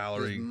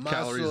calories in,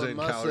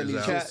 calories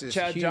out.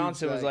 Chad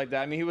Johnson was like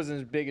that. I mean, he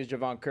wasn't as big as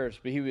Javon Curse,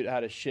 but he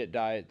had a shit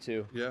diet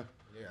too. Yeah.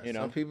 Yeah,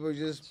 some people are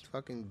just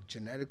fucking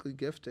genetically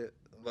gifted.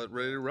 But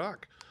ready to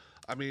rock.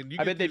 I mean,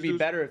 I bet they'd be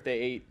better if they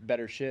ate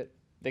better shit.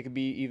 They could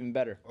be even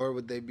better. Or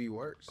would they be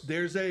worse?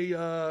 There's a...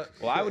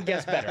 well, I would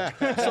guess better.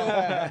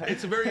 So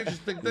it's a very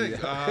interesting thing.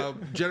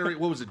 What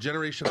was it?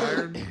 Generation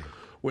Iron,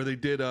 where they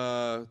did...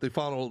 they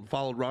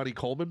followed Ronnie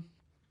Coleman.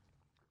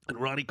 And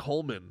Ronnie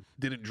Coleman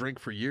didn't drink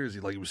for years. He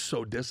was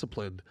so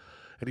disciplined.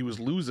 And he was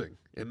losing.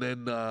 And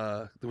then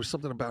there was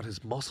something about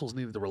his muscles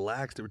needed to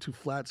relax. They were too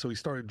flat. So he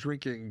started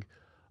drinking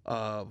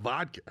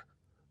vodka.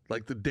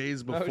 Like the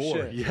days before. Oh,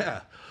 shit.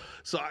 Yeah.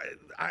 So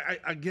I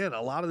again,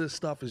 a lot of this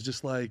stuff is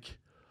just like...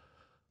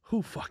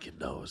 Who fucking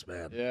knows,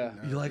 man? Yeah.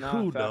 You're like,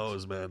 who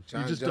knows, man?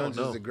 John you just Jones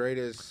don't know. is the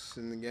greatest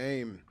in the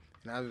game.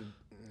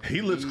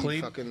 He lives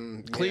clean.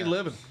 Clean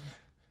living.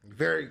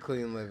 Very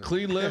clean living.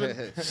 Clean living.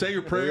 Say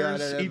your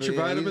prayers. Eat your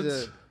vitamins.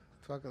 He's a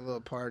fucking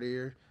little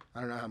partier.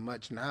 I don't know how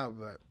much now,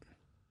 but...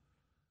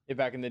 Yeah,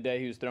 back in the day,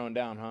 he was throwing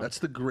down, huh? That's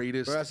the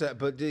greatest.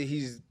 But dude,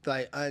 he's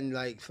fucking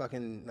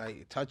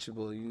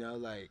touchable, you know?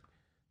 Like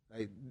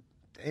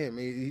damn,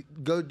 he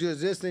does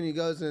this, then he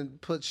goes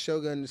and puts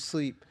Shogun to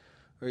sleep.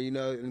 Or,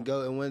 and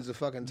go and wins the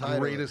fucking title.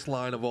 Greatest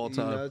line of all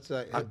time. It's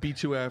like, I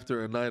beat you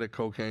after a night of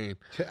cocaine.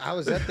 I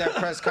was at that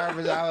press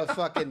conference. I was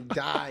fucking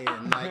dying.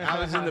 Like, I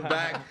was in the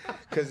back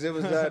because it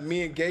was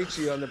me and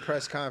Gaethje on the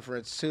press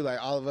conference, too.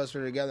 Like, all of us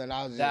were together, and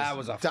I was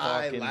just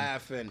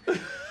laughing.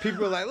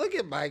 People were like, look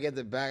at Mike at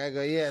the back. I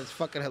go, yeah, it's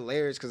fucking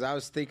hilarious because I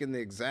was thinking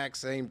the exact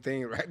same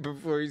thing right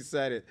before he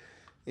said it.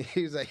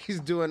 He was like, he's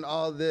doing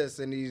all this,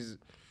 and he's...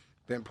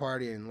 been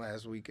partying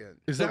last weekend.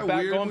 Is that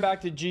weird? Going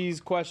back to G's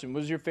question,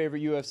 what was your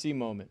favorite UFC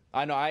moment?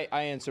 I know I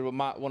answered with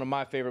one of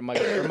my favorite my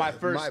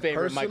first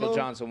favorite Michael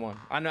Johnson one.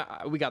 I know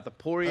we got the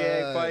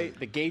Poirier fight,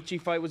 the Gaethje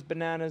fight was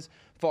bananas.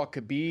 Fought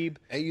Khabib.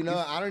 Hey,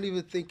 I don't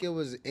even think it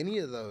was any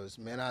of those,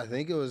 man. I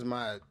think it was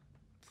my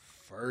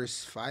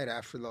first fight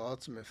after the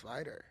Ultimate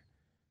Fighter.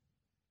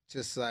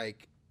 Just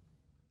like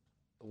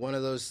one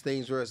of those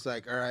things where it's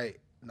like, all right,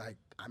 like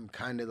I'm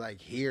kind of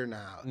like here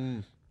now.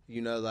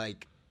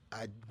 Like.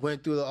 I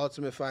went through the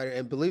Ultimate Fighter,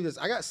 and believe this,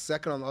 I got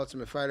second on the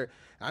Ultimate Fighter.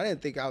 I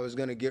didn't think I was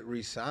going to get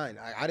re-signed.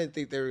 I didn't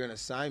think they were going to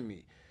sign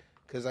me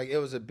because, it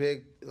was a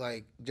big,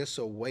 just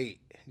a wait.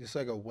 Just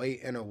like a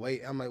wait and a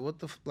wait. I'm like, what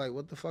the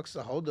fuck's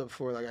the holdup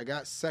for? I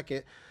got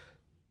second,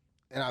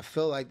 and I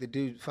feel like the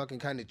dude fucking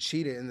kind of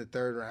cheated in the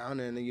third round,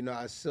 and,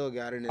 I still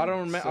got it. I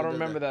don't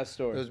remember that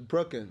story. It was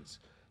Brookins.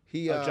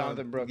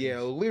 Jonathan Brookins.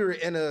 Yeah, we were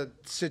in a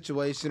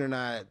situation, and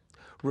I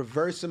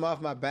reversed him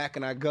off my back,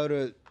 and I go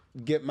to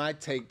get my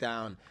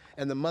takedown,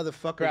 and the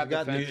motherfucker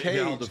got in the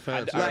cage.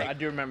 I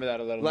do remember that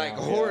a little.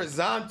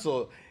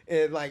 Horizontal,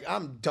 and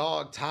I'm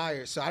dog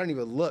tired, so I didn't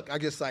even look. I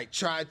just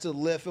tried to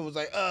lift. It was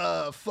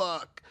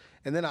fuck,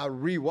 and then I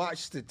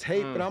rewatched the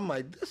tape, and I'm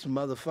like, this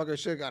motherfucker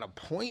should have got a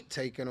point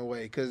taken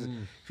away, because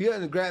if he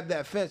hadn't grabbed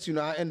that fence,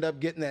 I end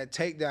up getting that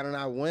takedown, and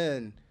I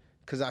win.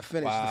 Because I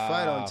finished the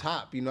fight on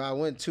top. I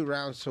went 2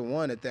 rounds to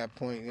 1 at that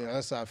point.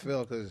 That's how I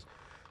feel.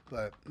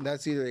 But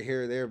that's either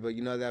here or there. But,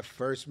 that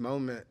first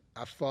moment,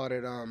 I fought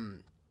it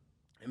in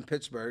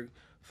Pittsburgh.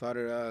 Fought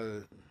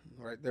it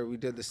right there. We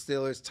did the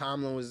Steelers.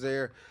 Tomlin was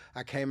there.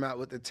 I came out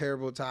with the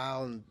terrible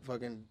towel and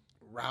fucking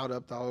riled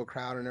up the whole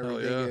crowd and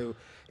everything.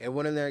 And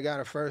went in there and got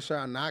a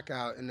first-round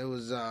knockout. And it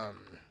was...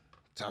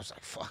 So I was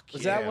like, fuck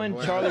Was that when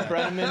Charlie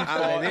Brenneman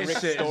fought Rick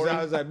Story?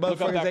 I was like,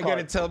 motherfuckers ain't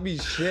gonna tell me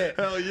shit.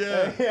 Hell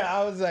yeah. Yeah,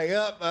 I was like,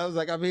 yep. I was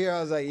like, I'm here.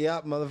 I was like,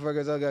 yep,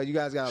 motherfuckers. Okay, you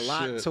guys got a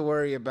lot to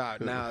worry about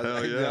now.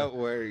 Hell yeah. Don't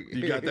worry.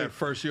 You got that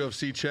first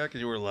UFC check,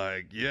 and you were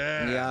like,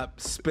 yeah. Yep.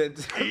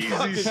 Spent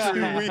easy street.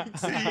 2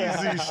 weeks.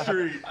 Easy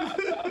street.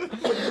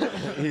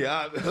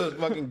 Yeah, it was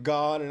fucking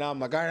gone, and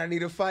I'm like, all right, I need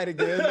to fight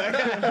again.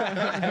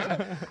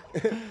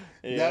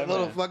 That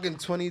little fucking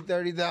 20,000,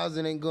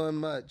 30,000 ain't going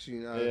much,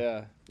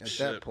 Yeah. At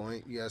that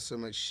point, you got so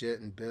much shit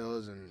and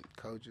bills and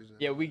coaches.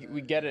 And we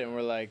get it, and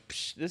we're like,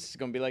 this is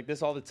gonna be like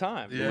this all the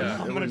time.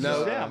 Yeah. I'm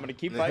gonna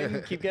keep fighting,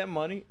 keep getting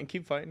money, and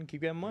keep fighting, keep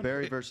getting money.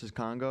 Barry versus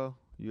Congo,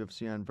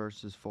 UFC on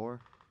versus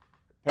 4.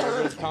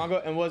 Barry versus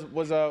Congo, and was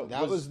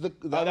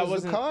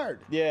the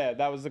card. Yeah,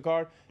 that was the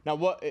card.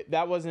 Now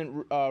that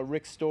wasn't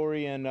Rick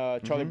Story and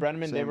Charlie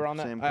Brenneman. They were on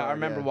that. Card, I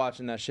remember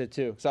watching that shit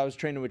too, because I was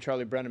training with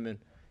Charlie Brenneman.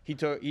 He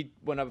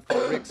went up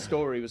for Rick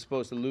Story. He was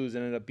supposed to lose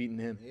and ended up beating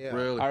him. Yeah.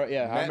 Really?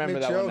 I remember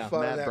that one now.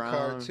 Matt Matt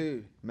Brown, Brown,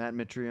 too. Matt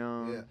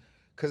Mitrione. Yeah.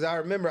 Because I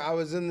remember I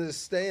was in the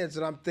stands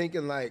and I'm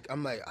thinking my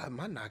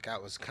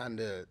knockout was kind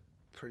of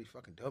pretty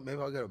fucking dope.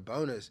 Maybe I'll get a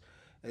bonus.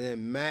 And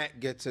then Matt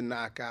gets a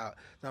knockout.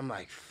 And I'm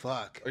like,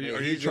 fuck. Are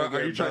you trying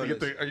to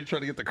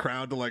get the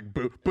crowd to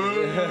boo?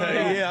 Boo!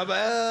 Yeah, I'm like,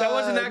 that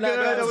wasn't that good.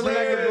 That wasn't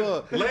that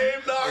good.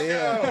 Lame knockout.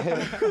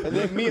 Yeah. And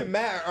then me and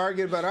Matt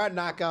argued about our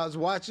knockouts,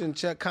 watching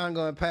Chuck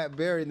Congo and Pat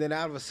Barry. And then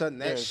all of a sudden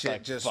that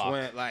shit just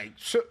went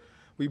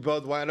we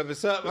both wind up.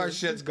 It's up. Our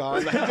shit's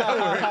gone.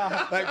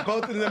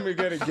 Both of them are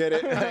gonna get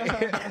it.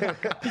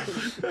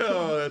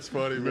 Oh, that's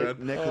funny, man.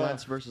 Nick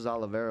Lentz versus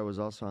Oliveira was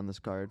also on this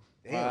card.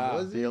 Damn,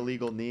 was the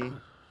illegal knee.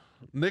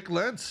 Nick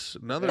Lentz,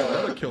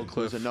 another kill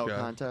cliff. It was a no guy.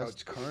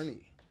 contest. Coach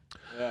Carney.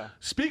 Yeah.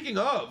 Speaking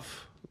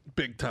of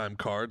big time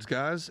cards,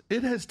 guys.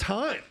 It is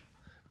time.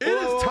 It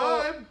is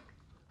time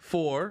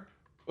for.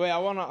 Wait,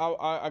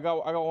 I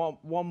got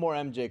one more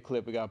MJ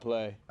clip we gotta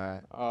play.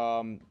 All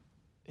right.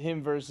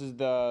 Him versus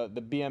the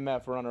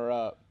BMF runner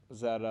up.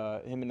 Was that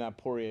him in that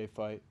Poirier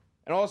fight?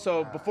 And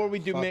also before we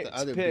do mixed the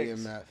other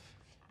picks, BMF.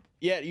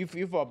 yeah, you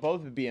fought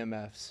both the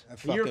BMFs.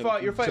 You're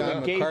fighting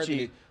John with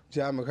Gaethje.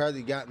 John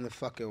McCarthy got in the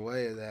fucking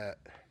way of that.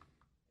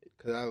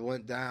 Cause I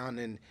went down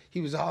and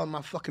he was all in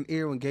my fucking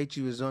ear when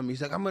Gaethje was on me.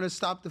 He's like, "I'm gonna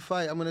stop the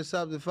fight. I'm gonna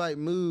stop the fight.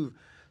 Move."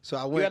 So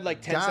I went. You had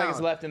like 10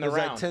 seconds left in the round.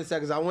 It was round. like 10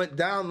 seconds. I went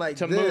down like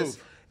to this,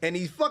 move. and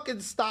he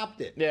fucking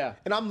stopped it. Yeah.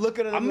 And I'm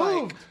looking at him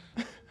moved.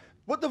 like,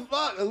 "What the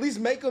fuck? At least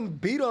make him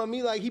beat on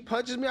me." Like he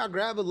punches me, I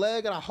grab a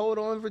leg and I hold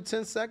on for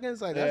 10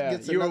 seconds. Like that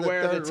gets you were another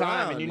aware of third the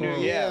time, round. and you knew.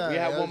 Yeah, we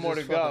had one more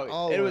to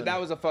go. That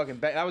was a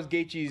fucking. That was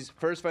Gaethje's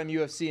first fight in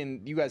UFC,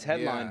 and you guys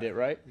headlined it,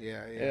 right?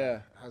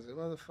 Yeah. I was like,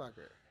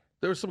 "Motherfucker."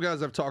 There were some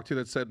guys I've talked to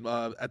that said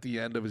at the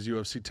end of his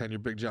UFC tenure,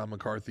 Big John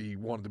McCarthy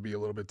wanted to be a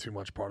little bit too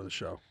much part of the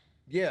show.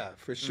 Yeah,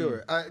 for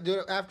sure.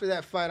 Dude, after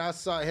that fight, I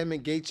saw him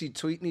and Gaethje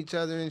tweeting each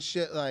other and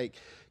shit. Like,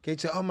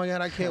 Gaethje, "Oh my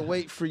God, I can't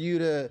wait for you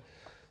to,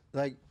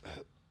 like,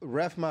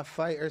 ref my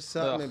fight or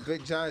something." And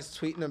Big John's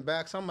tweeting him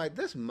back. So I'm like,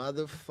 this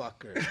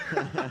motherfucker.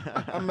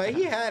 I'm like,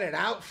 he had it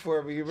out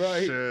for me,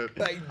 bro. He,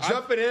 like,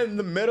 jumping in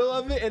the middle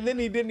of it. And then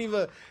he didn't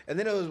even, and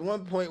then there was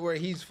one point where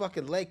he's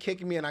fucking leg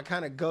kicking me and I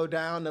kind of go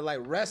down to, like,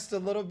 rest a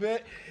little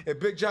bit. And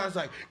Big John's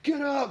like,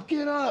 get up,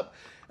 get up.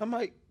 I'm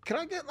like, can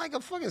I get like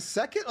a fucking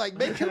second? Like,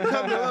 make him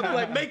come up.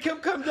 Like, make him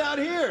come down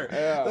here.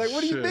 Yeah, like,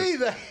 what do you mean?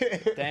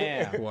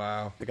 Damn.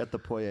 Wow. I got the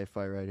Poirier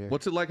fight right here.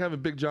 What's it like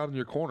having Big John in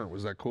your corner?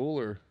 Was that cool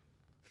or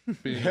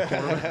being in your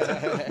corner?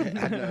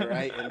 I know,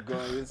 right? And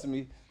going against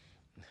me.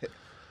 It's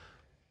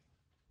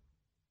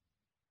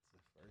the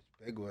first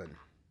big one.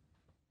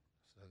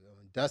 So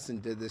Dustin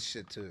did this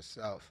shit to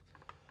himself.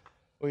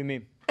 What do you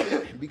mean?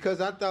 Because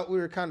I thought we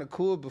were kind of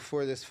cool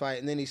before this fight,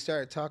 and then he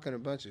started talking a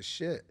bunch of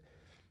shit.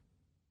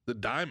 The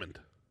diamond.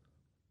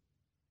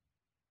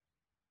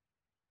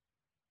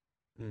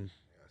 Yeah,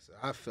 so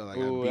I feel like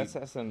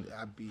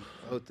I beat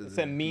both of them. That's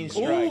a mean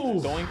strike.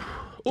 Doink.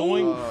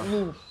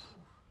 Doink.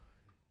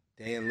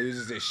 Dan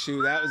loses his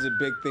shoe. That was a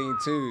big thing,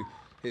 too.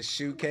 His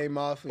shoe came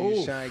off, and he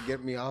was trying to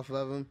get me off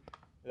of him.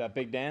 That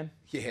Big Dan?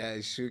 Yeah,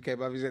 his shoe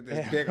came off. He's got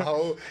this big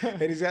hole,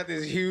 and he's got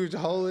this huge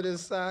hole in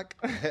his sock.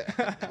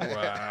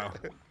 Wow.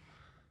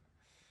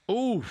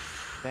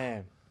 Oof.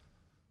 Damn.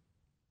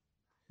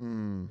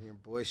 Your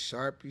boy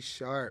Sharp, he's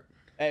sharp.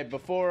 Hey,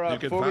 before we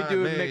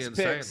do mixed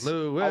picks, I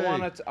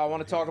want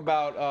to talk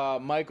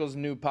about Michael's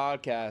new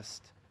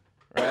podcast.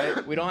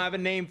 Right? We don't have a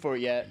name for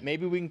it yet.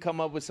 Maybe we can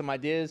come up with some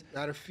ideas.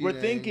 Not a few We're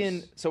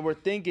names.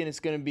 thinking it's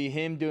gonna be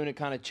him doing it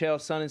kind of Chael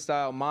Sonnen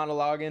style,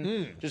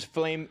 monologuing. Just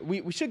flame.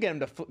 We should get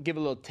him to give a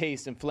little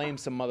taste and flame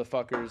some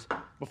motherfuckers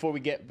before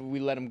we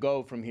let him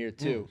go from here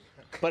too.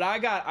 But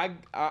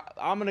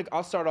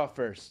I'll start off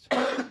first.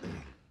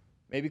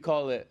 Maybe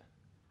call it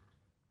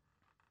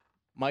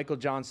Michael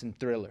Johnson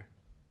Thriller.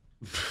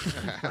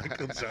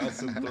 Michael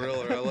Johnson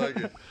Thriller. I like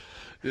it.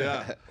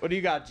 Yeah. What do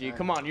you got, G?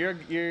 Come on,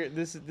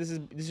 this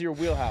is your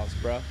wheelhouse,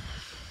 bro.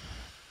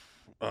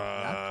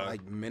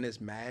 Like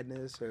Menace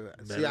Madness.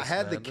 See, I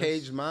had the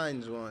Caged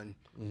Minds one.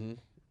 Mm-hmm.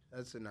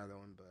 That's another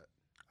one, but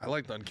I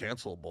liked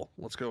Uncancelable.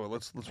 Let's go.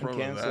 Let's run with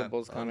that.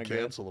 Uncancelable's kind of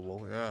good.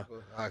 Uncancelable, yeah.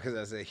 Because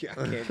I say I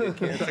can't get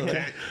canceled.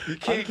 You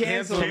can't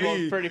cancel.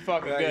 Uncancelable's pretty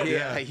fucking good.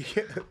 Yeah.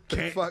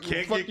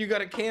 You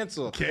gotta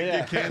cancel.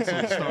 Can't get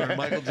canceled. Starring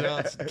Michael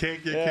Johnson.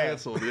 Can't get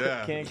canceled.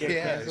 Yeah. Can't get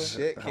canceled.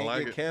 Shit.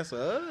 Can't get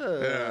canceled.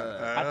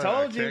 I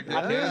told you.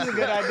 I knew it was a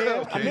good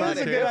idea. I knew it was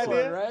a good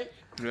idea, right?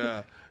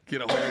 Yeah.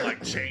 Get a whole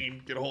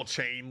chain. Get a whole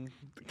chain.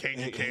 Can't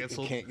get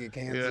canceled. Can't get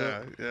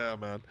canceled. Yeah,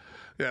 man.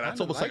 Yeah,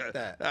 that's almost like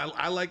that.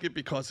 I like it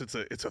because it's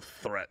a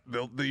threat.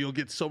 You'll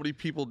get so many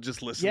people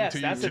just listening to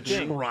you that's the to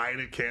thing. try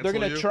to cancel They're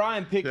gonna try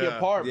and pick you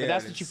apart, but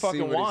that's what you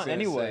fucking want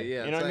anyway.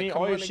 Yeah, you know what I mean?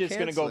 All your shit's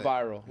gonna go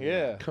viral.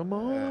 Yeah. Come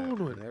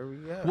on. There we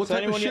go. What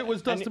type of shit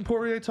was Dustin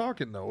Poirier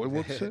talking though? What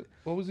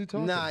was he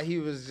talking? Nah, he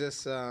was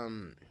just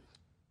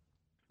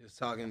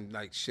talking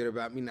like shit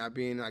about me not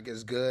being like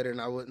as good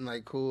and I wasn't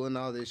like cool and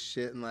all this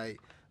shit and like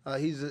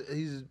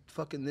he's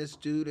fucking this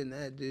dude and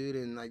that dude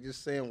and like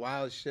just saying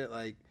wild shit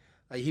like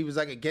he was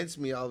like against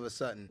me all of a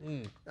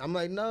sudden. I'm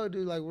like, no,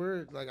 dude, like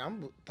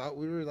thought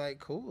we were like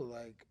cool,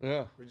 like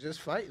we're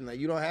just fighting. Like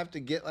you don't have to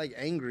get like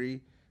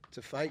angry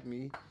to fight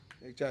me.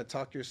 You try to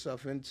talk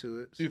yourself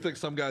into it. Do you think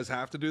some guys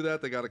have to do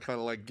that? They got to kind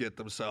of like get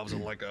themselves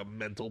in like a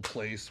mental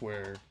place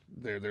where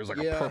there's like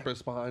a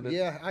purpose behind it.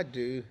 Yeah, I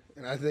do,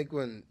 and I think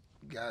when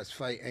guys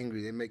fight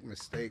angry, they make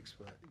mistakes.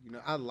 But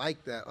I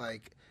like that.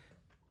 Like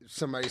if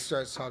somebody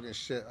starts talking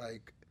shit,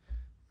 like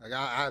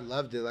I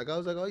loved it. Like I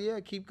was like, oh yeah,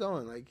 keep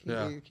going. Like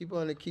keep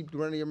on and keep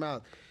running your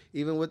mouth.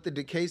 Even with the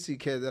DeCasey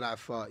kid that I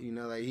fought,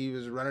 like he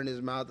was running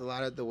his mouth a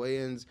lot at the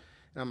weigh-ins,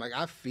 and I'm like,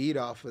 I feed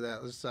off of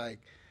that. It's like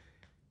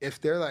if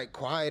they're like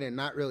quiet and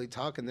not really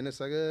talking, then it's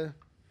like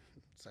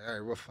It's like, all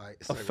right, we'll fight.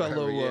 It's A like,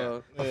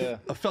 fellow, whatever,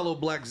 a fellow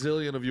black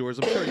zillion of yours.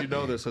 I'm sure you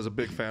know this as a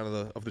big fan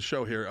of the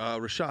show here.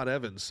 Rashad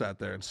Evans sat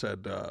there and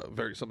said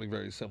something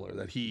very similar,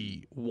 that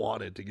he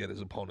wanted to get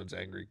his opponents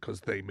angry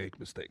because they make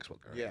mistakes when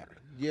they're angry.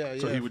 Yeah.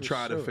 So he would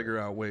try to figure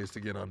out ways to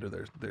get under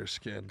their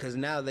skin. Because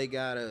now they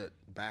gotta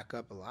back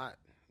up a lot.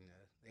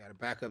 They gotta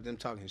back up them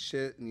talking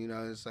shit, and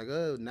it's like,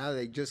 oh, now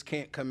they just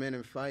can't come in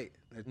and fight.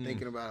 They're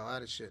thinking about a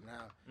lot of shit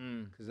now.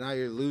 Because now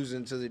you're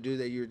losing to the dude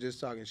that you were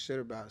just talking shit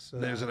about. So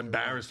There's an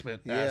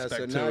embarrassment Yeah,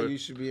 aspect so now to it. you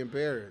should be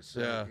embarrassed.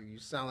 Yeah. Like, you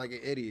sound like an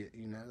idiot,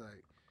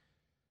 like.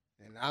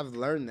 And I've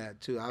learned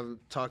that too. I've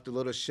talked a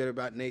little shit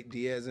about Nate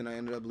Diaz, and I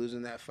ended up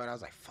losing that fight. I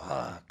was like,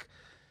 fuck.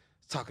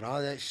 Talking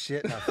all that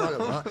shit, and I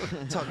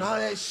fucking talking all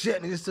that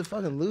shit, and just to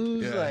fucking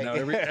lose. Yeah, like,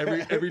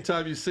 now every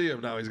time you see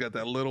him, now he's got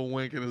that little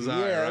wink in his eye,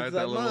 right? It's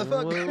That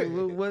like,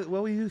 little, what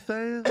were you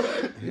saying?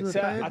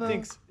 I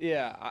think,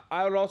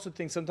 I would also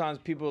think sometimes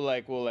people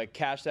will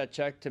cash that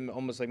check to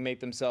almost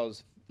make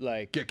themselves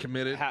get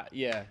committed.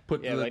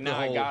 Put like now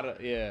I gotta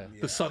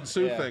the Sun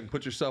Tzu thing.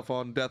 Put yourself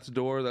on death's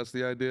door. That's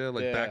the idea.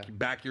 Like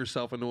back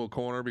yourself into a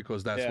corner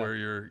because that's where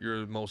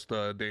you're most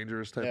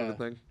dangerous type of a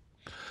thing.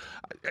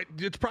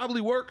 It probably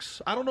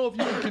works. I don't know if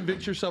you can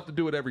convince yourself to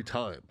do it every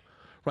time.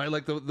 Right,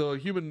 like the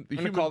human. I'm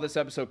gonna call this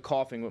episode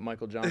 "Coughing with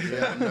Michael Johnson."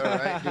 Yeah, I know,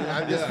 right? Dude,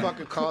 I just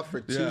fucking coughed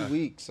for 2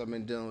 weeks. I've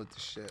been dealing with the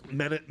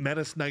shit.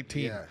 Menace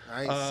 19. Yeah,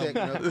 I ain't sick.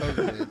 No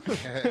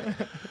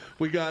COVID.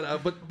 We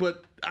got, but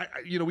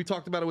we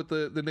talked about it with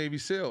the Navy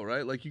SEAL,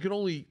 right? Like you can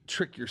only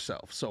trick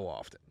yourself so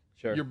often.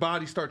 Sure. Your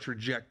body starts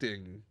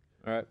rejecting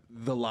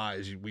the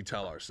lies we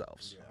tell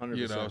ourselves.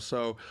 100%.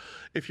 So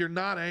if you're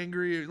not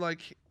angry,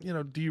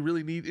 do you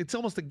really need? It's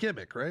almost a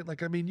gimmick, right?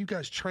 Like, I mean, you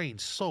guys train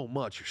so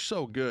much, you're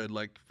so good.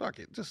 Like, fuck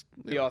it, just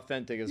be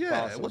authentic as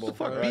possible. What the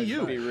fuck? Right? Be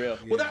you. Be real.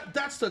 Well,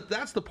 that's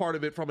the part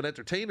of it from an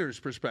entertainer's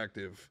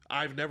perspective.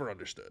 I've never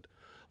understood.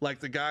 Like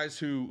the guys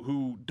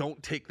who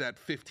don't take that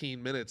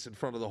 15 minutes in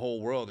front of the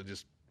whole world and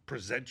just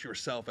present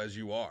yourself as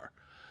you are,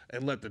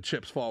 and let the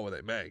chips fall where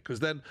they may. Because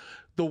then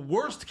the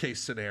worst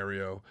case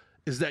scenario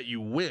is that you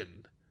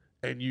win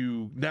and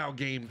you now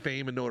gain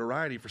fame and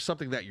notoriety for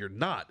something that you're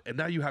not, and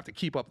now you have to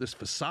keep up this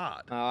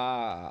facade.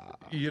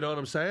 You know what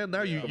I'm saying?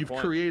 Now you've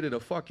created a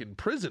fucking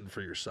prison for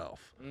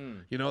yourself.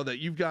 That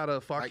you've got to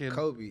fucking like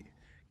Kobe.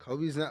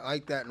 Kobe's not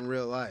like that in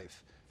real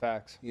life.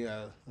 Facts.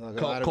 Yeah,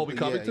 Colby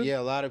Covington. Yeah,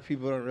 a lot of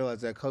people don't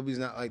realize that Kobe's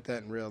not like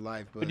that in real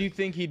life. But do you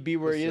think he'd be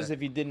where he is if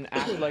he didn't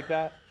act like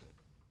that?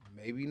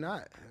 Maybe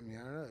not. I mean,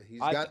 I don't know. He's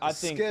got the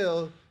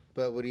skill,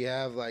 but would he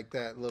have like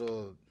that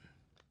little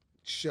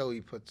show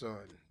he puts on?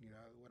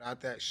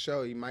 Without that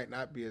show, he might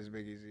not be as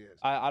big as he is.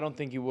 I don't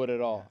think he would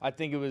at all. I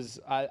think it was.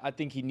 I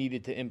think he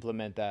needed to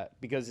implement that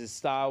because his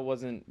style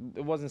wasn't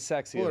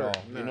sexy at all.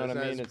 You know what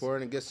I mean? It's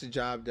boring. It gets the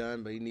job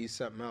done, but he needs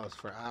something else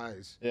for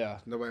eyes. Yeah.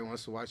 Nobody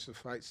wants to watch the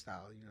fight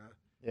style.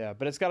 Yeah,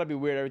 but it's got to be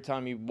weird every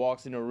time he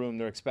walks into a room.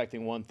 They're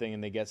expecting one thing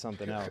and they get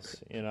something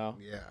else. Yeah.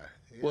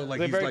 Well,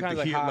 like he's like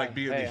the heel, like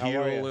being the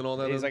heel and all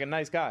that. He's like a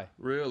nice guy.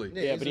 Really?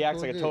 Yeah, but he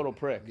acts like a total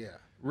prick. Yeah.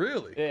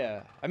 Really?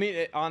 Yeah. I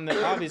mean,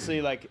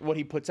 obviously, like what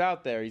he puts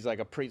out there, he's like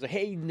a priest. Like,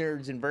 hey,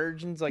 nerds and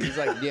virgins. Like he's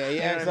like, he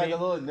acts like a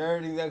little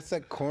nerd. He acts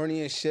like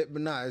corny and shit,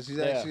 but nah, he's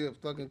actually a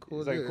fucking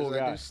cool dude. Like a cool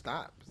guy. Dude,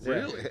 stop.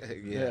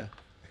 Really? Yeah.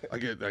 I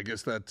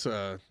guess that's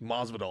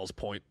Masvidal's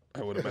point.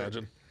 I would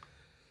imagine,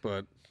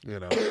 but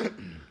man,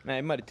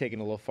 he might have taken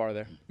it a little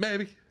farther.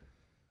 Maybe.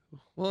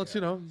 Well, it's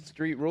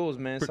street rules,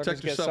 man. Protect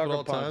Suckers yourself get at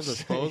all times, I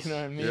suppose. You know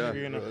what I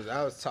mean? Yeah.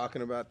 I was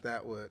talking about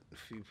that with a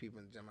few people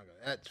in the gym. I go,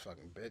 that's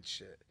fucking bitch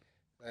shit.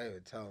 I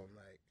would tell them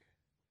like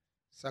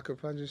sucker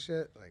punch and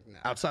shit. Like, nah.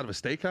 Outside of a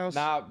steakhouse?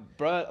 Nah,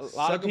 bro. A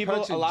lot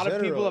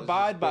of people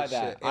abide by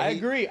that. I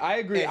agree.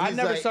 I've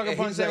never sucker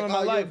punched anyone in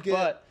my life,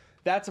 but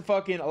that's a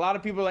lot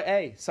of people are like,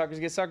 hey, suckers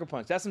get sucker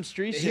punched. That's some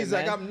street shit, He's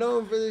like, I'm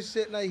known for this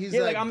shit. Like, he's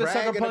like I'm the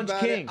sucker punch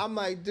king. I'm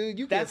like, dude,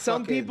 you that's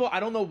some people. I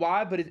don't know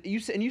why, but you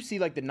see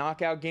like the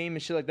knockout game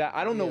and shit like that.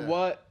 I don't know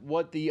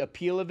what the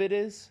appeal of it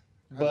is.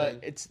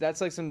 But that's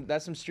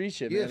some street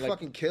shit, man. You get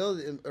fucking killed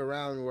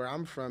around where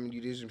I'm from.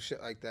 You do some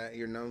shit like that.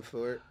 You're known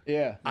for it.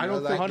 Yeah, I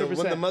don't think 100%.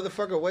 When the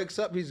motherfucker wakes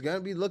up, he's gonna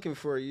be looking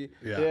for you.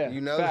 Yeah.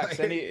 Facts.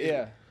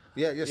 Like,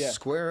 just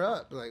square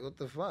up. Like, what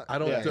the fuck? I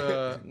don't.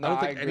 I don't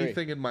think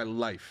anything in my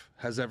life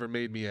has ever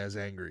made me as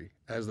angry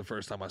as the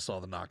first time I saw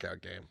the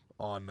knockout game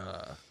on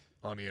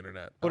the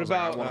internet. What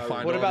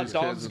about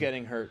dogs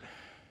getting hurt?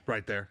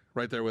 Right there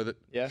with it.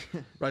 Yeah,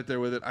 right there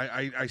with it.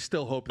 I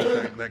still hope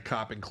that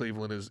cop in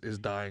Cleveland is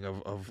dying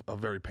of a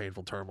very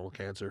painful terminal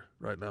cancer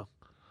right now.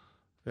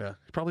 Yeah,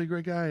 he's probably a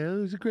great guy.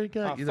 He's a great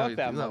guy. Fuck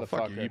that motherfucker.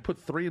 Fuck you put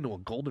 3 into a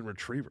golden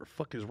retriever.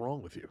 Fuck is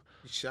wrong with you?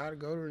 You shot a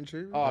golden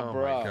retriever? Oh,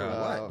 bro. My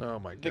God. What? Oh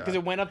my God. Because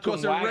it went up to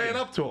him. Because it ran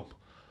up to him.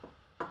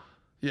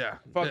 Yeah.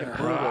 Fucking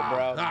brutal,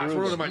 bro. It's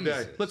ruining my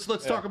day. Let's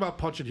talk about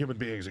punching human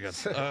beings again.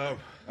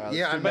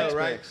 Yeah, I know,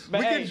 right?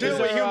 But we can deal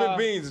with human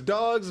beings,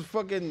 dogs,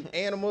 fucking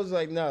animals.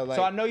 Like, no. Like,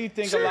 so I know you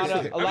think a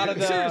lot of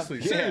the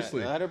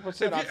seriously.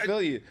 100%. I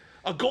feel you.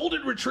 A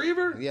golden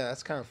retriever? Yeah,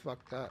 that's kind of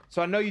fucked up.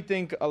 So I know you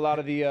think a lot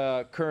of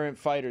the current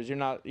fighters, you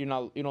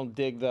don't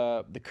dig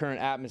the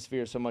current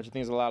atmosphere so much. You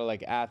think there's a lot of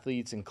like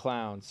athletes and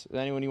clowns. Is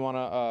anyone you want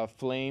to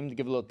flame to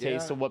give a little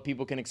taste of what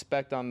people can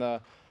expect on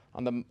the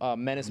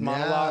Menace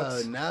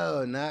monologues?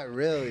 No, not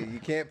really. You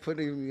can't put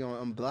him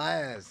on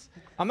blast.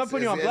 I'm not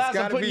putting you on blast.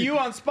 I'm putting you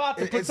on spot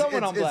to put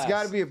someone on blast. It's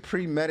got to be a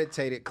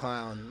premeditated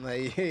clown.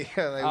 Like,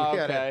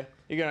 okay.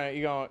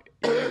 You're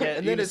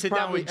gonna sit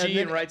down with G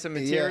and write some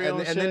material,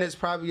 and then it's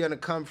probably gonna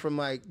come from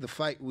like the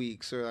fight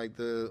weeks or like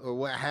or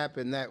what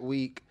happened that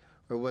week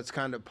or what's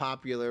kind of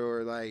popular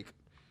or like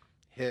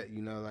hit.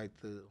 Like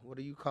the what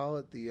do you call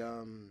it? The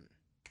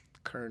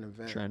current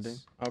events. Trending.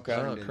 Okay.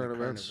 Current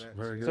events.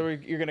 Very good. So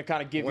you're gonna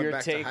kind of give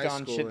your take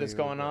on shit that's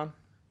going on.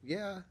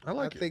 Yeah,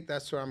 I think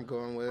that's where I'm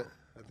going with.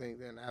 I think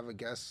then I have a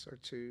guest or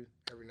two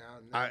every now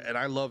and then.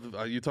 I love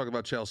you talk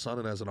about Chael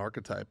Sonnen as an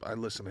archetype. I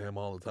listen to him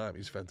all the time.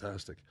 He's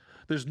fantastic.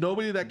 There's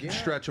nobody that can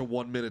stretch a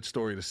 1-minute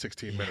story to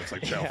 16 minutes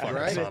like Chael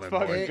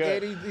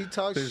Sonnen. And he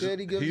talks shit.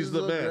 He gives his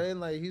little grin.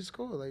 Like he's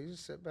cool. Like you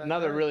just sit back.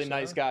 Another really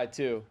nice guy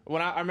too.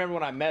 I remember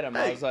when I met him,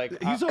 I was like,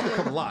 he's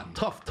overcome a lot.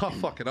 Tough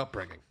fucking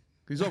upbringing.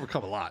 He's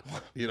overcome a lot.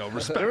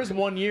 Respect. There was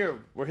 1 year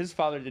where his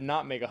father did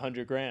not make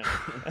 $100,000.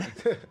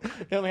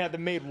 He only had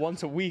them made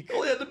once a week.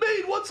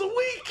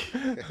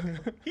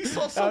 He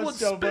saw someone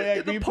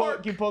spit in the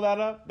park. Can you pull that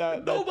up?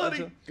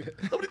 Nobody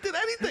did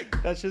anything.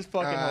 That's just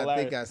fucking hilarious. I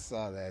think I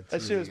saw that.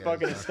 That shit was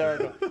fucking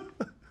hysterical.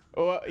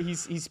 He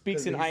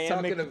speaks in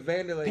iambic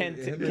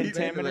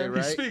pentameter.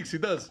 Right? He speaks. He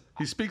does.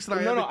 He speaks in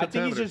iambic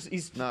pentameter. I think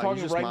he's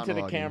talking right to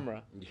the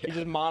camera. He's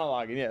just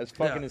monologuing. Yeah, it's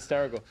fucking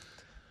hysterical.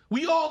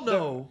 We all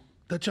know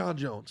that John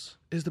Jones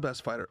is the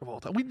best fighter of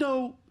all time. We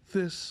know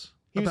this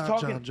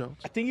about John Jones.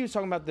 I think he was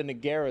talking about the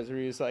Nagaras, where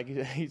he was like,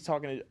 he's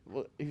talking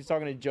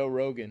to Joe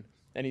Rogan,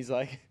 and he's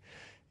like,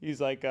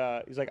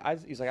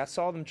 I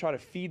saw them try to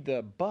feed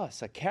the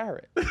bus a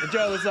carrot. And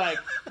Joe was like,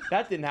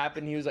 that didn't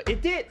happen. He was like,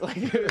 it did. Like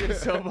it was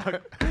so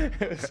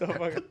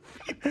fucking.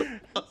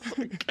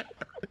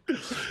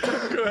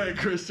 Go ahead,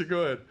 Christian.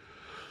 Go ahead.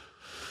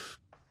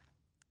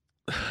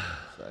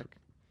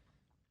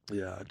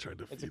 Yeah, I tried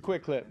to. It's a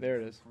quick clip. There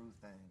it is. Through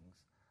things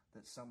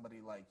that somebody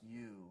like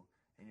you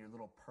in your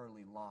little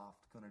pearly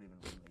loft couldn't even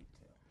relate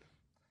to.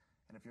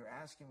 And if you're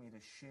asking me to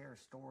share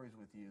stories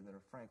with you that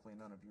are frankly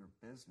none of your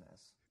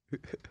business,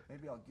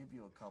 maybe I'll give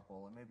you a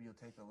couple, and maybe you'll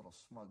take a little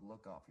smug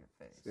look off your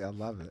face. Yeah, I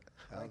love it.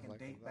 I can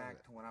date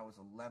back to when I was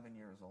 11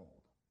 years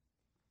old.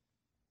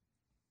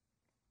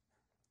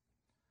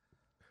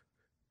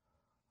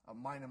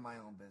 I'm minding my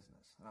own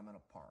business, and I'm in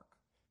a park.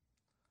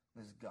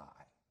 This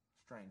guy,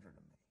 stranger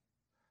to me,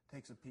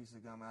 takes a piece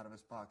of gum out of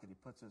his pocket, he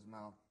puts his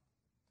mouth,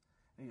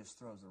 and he just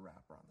throws the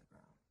wrapper on the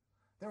ground.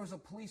 There was a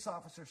police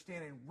officer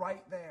standing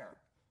right there.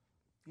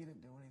 He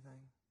didn't do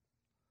anything.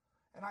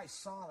 And I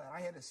saw that.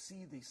 I had to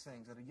see these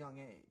things at a young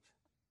age.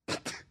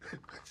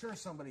 Sure,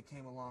 somebody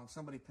came along,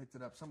 somebody picked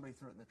it up, somebody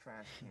threw it in the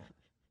trash can.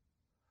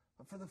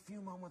 But for the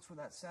few moments where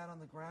that sat on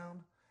the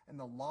ground and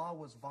the law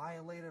was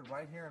violated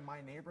right here in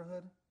my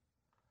neighborhood,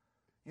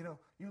 you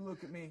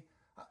look at me,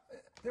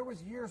 there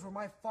was years where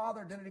my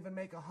father didn't even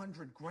make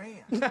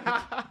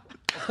 $100,000.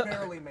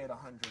 Barely made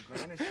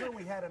 $100,000. And sure,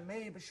 we had a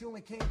maid, but she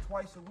only came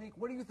twice a week.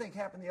 What do you think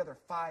happened the other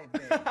 5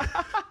 days?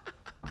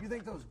 You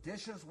think those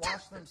dishes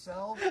wash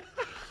themselves?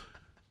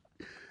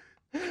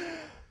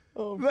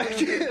 Oh, man.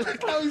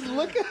 Look how he's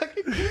looking.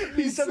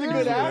 He's such a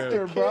good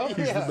actor, bro.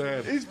 He's the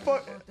man. He's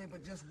birthday,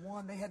 but just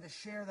one. They had to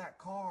share that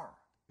car.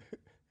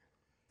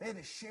 They had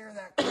to share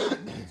that car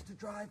that needs to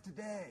drive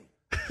today.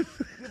 You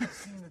haven't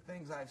seen the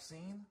things I've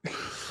seen.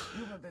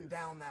 You haven't been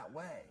down that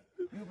way.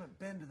 You haven't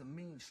been to the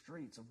mean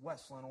streets of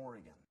Westland,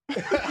 Oregon.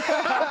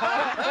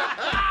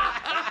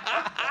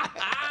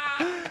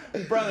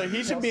 Brother,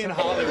 he should be in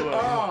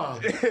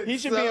Hollywood. He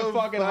should be in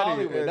fucking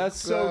Hollywood. That's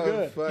so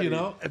good.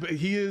 Funny.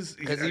 He is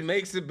because he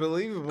makes it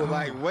believable.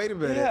 Like, wait a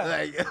minute,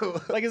 yeah.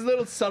 like his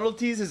little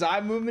subtleties, his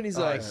eye movement. He's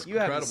like, you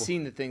incredible. Haven't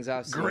seen the things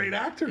I've seen. Great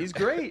actor. He's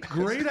great.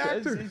 Great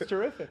actor. He's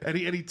terrific. And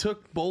he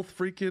took both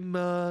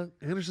freaking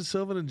Anderson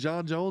Silva and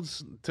John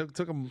Jones. Took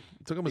him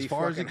as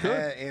far as he could.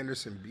 Had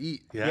Anderson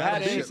beat. Yeah, he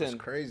had Anderson. Was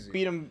crazy.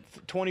 Beat him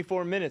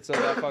 24 minutes of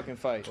that fucking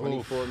fight.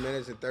 24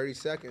 minutes and 30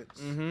 seconds.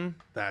 Mm-hmm.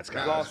 That's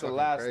got. Lost the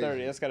last crazy.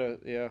 30. That's gotta.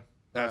 Yeah.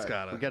 That's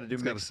gotta. We gotta do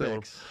mixed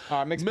picks. All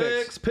right, mixed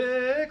picks.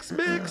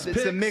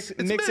 It's a mix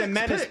and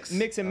menace picks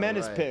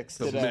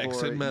today.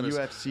 Mix and menace.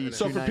 UFC.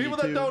 So for people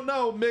that don't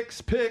know,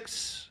 mixed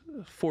picks.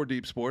 4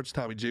 Deep Sports,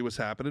 Tommy G, what's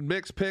happening?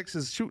 Mixed Picks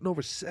is shooting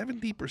over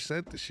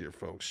 70% this year,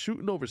 folks.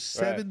 Shooting over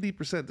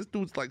 70%. Right. This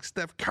dude's like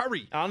Steph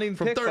Curry. I don't even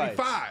from pick 35.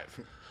 Fights.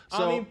 I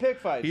don't even pick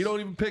fights. You don't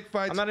even pick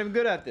fights. I'm not even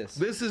good at this.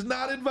 This is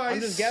not advice.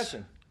 I'm just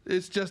guessing.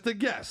 It's just a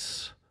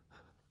guess.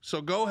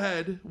 So go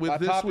ahead with By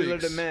this popular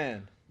week's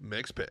demand.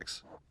 Mixed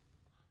Picks.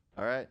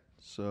 All right.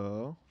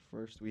 So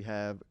first we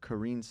have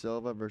Karine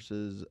Silva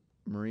versus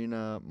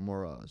Marina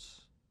Moroz.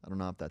 I don't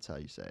know if that's how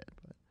you say it,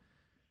 but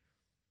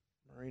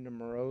Marina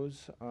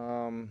Moroz.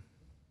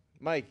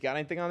 Mike, got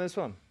anything on this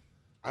one?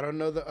 I don't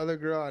know the other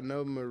girl. I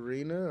know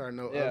Marina. I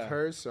know of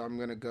her, so I'm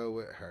gonna go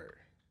with her.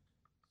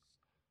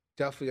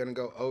 Definitely gonna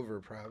go over,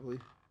 probably.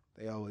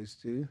 They always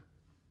do.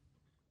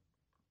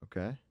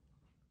 Okay.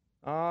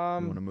 You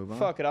want to move on?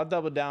 Fuck it. I'll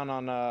double down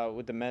on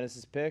with the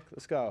Menace's pick.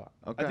 Let's go.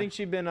 Okay. I think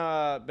she's been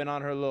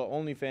on her little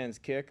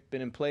OnlyFans kick.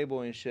 Been in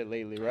Playboy and shit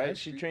lately, right?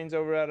 She trains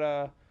over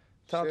at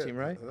Top Team,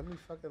 right? Let me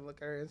fucking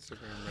look at her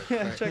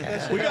Instagram. Check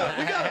that shit. We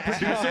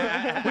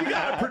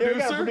got a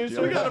producer.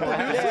 We got a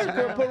producer.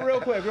 Yeah, put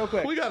real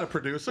quick. We got a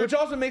producer. Which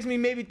also makes me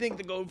maybe think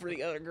to go for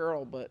the other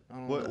girl, but I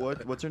don't know.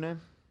 What's her name?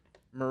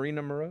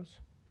 Marina Moroz.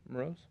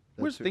 I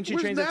Where's think she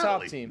where's trains at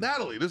Natalie? Top Team.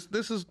 Natalie,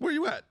 this is where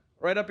you at?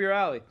 Right up your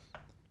alley.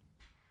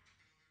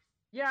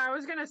 Yeah, I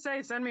was gonna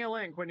say, send me a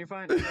link when you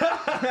find it.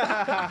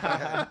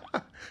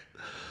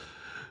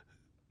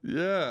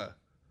 Yeah.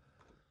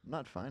 I'm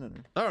not finding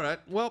her. All right.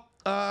 Well,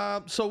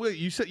 so wait,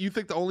 you said you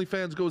think the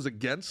OnlyFans goes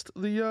against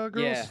the girls?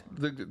 Yeah.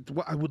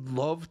 I would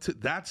love to.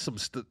 That's some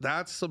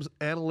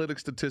analytic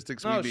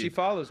statistics. No, we need. she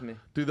follows me.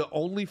 Do the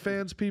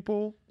OnlyFans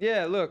people?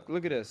 Yeah, look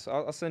at this.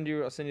 I'll send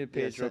you the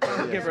page. Real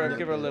quick. Give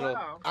her a little.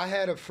 I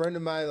had a friend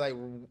of mine like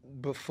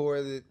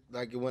before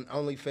when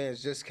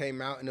OnlyFans just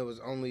came out and it was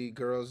only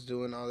girls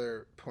doing all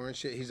their porn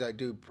shit. He's like,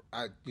 dude,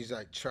 he's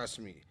like, trust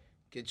me.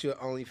 Get you an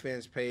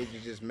OnlyFans page. You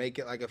just make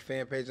it like a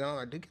fan page. And I'm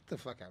like, dude, get the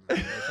fuck out of my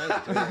face. I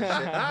ain't doing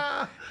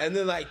that shit. And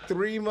then like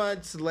 3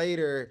 months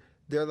later,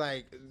 they're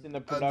like, the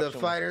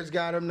fighters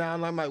got him now.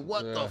 And I'm like,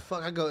 what the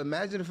fuck? I go,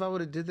 imagine if I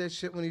would have did that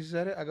shit when he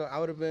said it. I go, I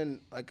would have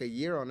been like a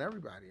year on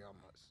everybody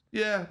almost.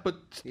 Yeah,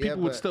 but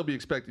people would still be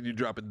expecting you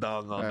dropping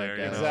dong on there.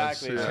 You know?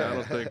 Exactly. I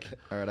don't think.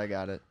 All right, I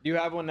got it. Do you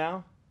have one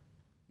now?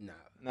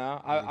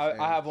 No,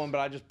 I have one, but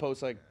I just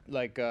post like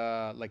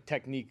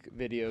technique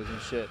videos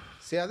and shit.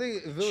 See, I think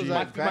if it was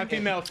like my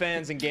female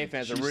fans and gay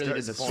fans are really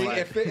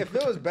disappointed. See, if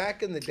it was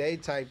back in the day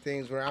type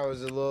things where I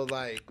was a little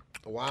like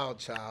wild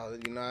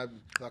child, you know,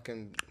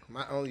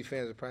 my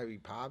OnlyFans would probably be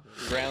popping.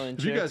 Growling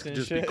chicks you guys can and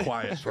just shit. be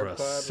quiet for a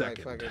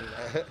second.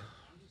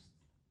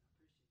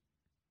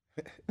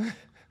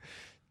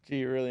 Gee,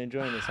 you're really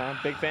enjoying this, huh?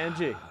 Big fan,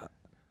 G.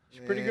 She's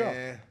a pretty girl.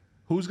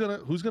 Who's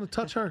gonna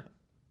touch her?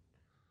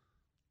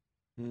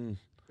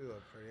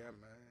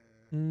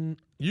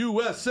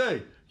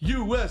 USA.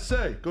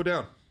 Go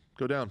down.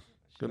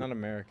 She's not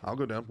American. I'll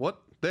go down.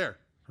 What? There.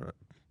 All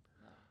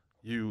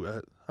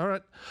right. All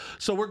right.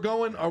 So we're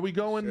going. Are we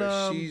going?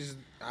 I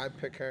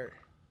pick her.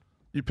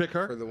 You pick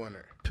her for the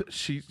winner.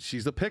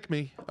 She's the pick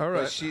me. All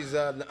right. But she's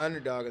the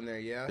underdog in there.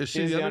 Yeah. Is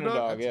she the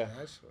underdog? Yeah.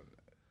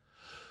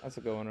 That's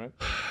a good one, right?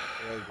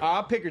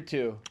 I'll pick her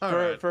too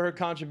for her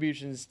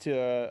contributions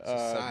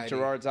to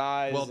Gerard's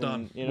Eyes. Well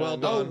done. And, well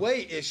done. Oh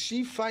wait, is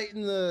she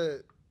fighting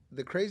the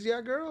crazy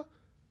eyed girl?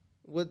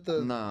 With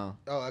the no.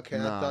 Oh, okay.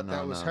 I thought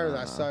that was her.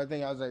 I saw her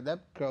thing. I was like,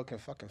 that girl can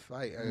fucking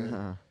fight.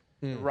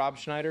 Rob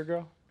Schneider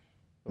girl.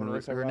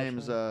 Her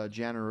name's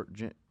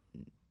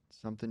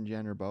something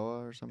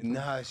Jannerboa or something.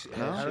 No, I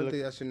don't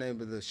think that's her name.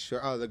 But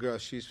the girl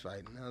she's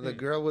fighting. No, the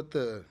girl with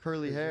the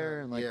curly hair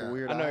and like a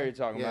weird. I know eye. who you're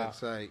talking about.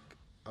 It's like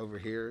over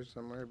here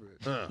somewhere,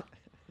 but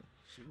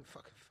she would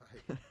fucking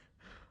fight.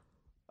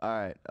 All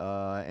right,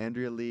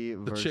 Andrea Lee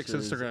versus the chick's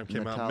Instagram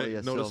came Natalia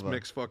out. Notice Silva.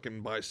 Mick's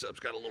fucking biceps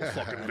got a little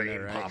fucking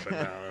vein popping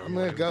out. I'm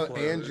gonna go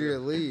Andrea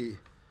Lee.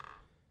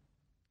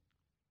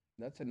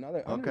 That's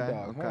another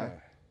underdog. Okay. Huh?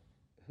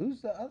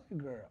 Who's the other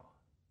girl?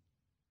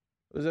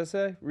 What does that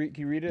say? Can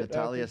you read it?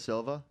 Natalia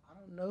Silva. I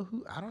don't know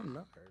her,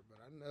 but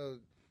I know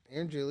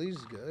Andrea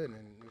Lee's good,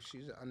 and if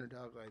she's an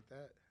underdog like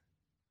that.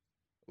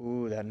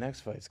 Ooh, that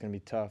next fight's gonna be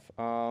tough.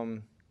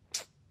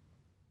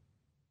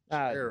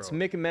 It's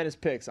Mick and Menace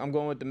picks. I'm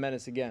going with the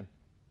Menace again.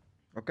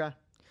 Okay.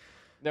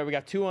 Now we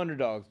got two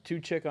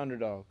chick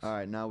underdogs. All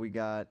right, now we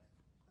got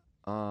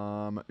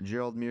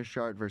Gerald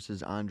Mearshart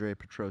versus Andre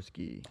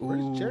Petrosky.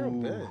 Where's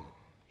Gerald been?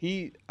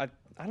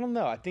 I don't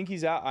know. I think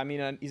he's out. I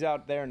mean, he's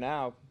out there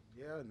now.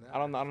 Yeah. I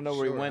don't know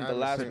where he went the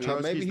last week.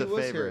 Petrosky's the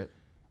favorite. Here.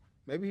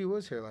 Maybe he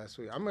was here last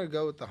week. I'm gonna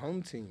go with the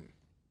home team,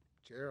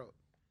 Gerald.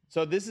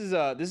 So this is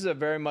a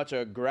very much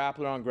a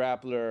grappler on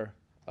grappler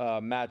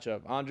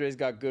matchup. Andre's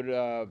got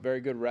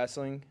very good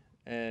wrestling,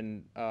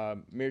 and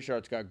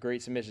Mearshart's got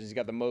great submissions. He's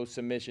got the most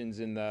submissions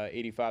in the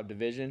 85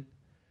 division.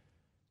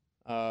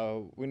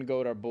 We're gonna go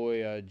with our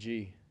boy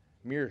G.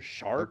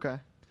 Mearshart. Okay.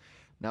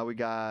 Now we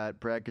got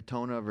Brad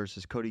Katona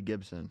versus Cody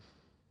Gibson.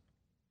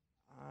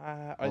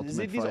 Is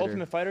it these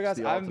Ultimate Fighter guys?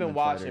 I haven't been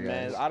watching,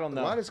 man. I don't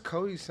know. Why does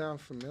Cody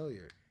sound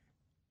familiar?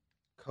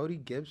 Cody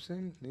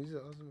Gibson? He's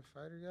the Ultimate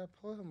Fighter guy?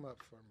 Pull him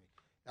up for me.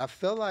 I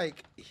feel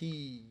like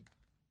he's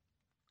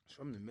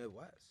from the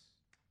Midwest.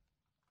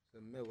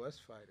 He's a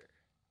Midwest fighter.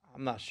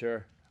 I'm not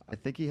sure. I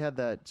think he had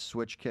that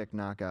switch kick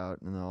knockout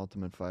in the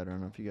Ultimate Fighter. I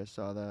don't know if you guys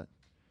saw that.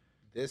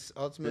 This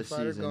Ultimate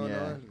Fighter season, going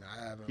yeah. on? No,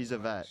 I haven't. He's a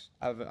vet.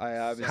 I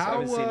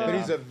haven't seen it. But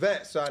he's a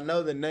vet, so I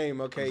know the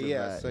name. Okay, He's a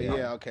yeah. vet, So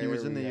yeah, okay. He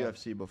was in the there we go.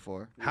 UFC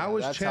before. How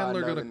is that's how I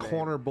Chandler know going to the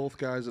corner both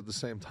guys at the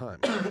same time?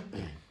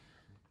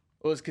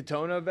 Was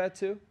Katona a vet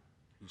too?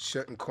 You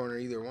shouldn't corner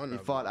either one He of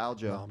them. fought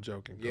Aljo. No, I'm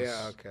joking.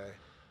 Yeah, okay.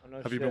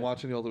 Have you been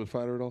watching The Ultimate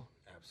Fighter at all?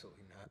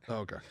 Absolutely not.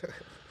 Oh, okay.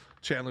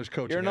 Chandler's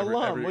coaching. You're an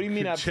alum. What do you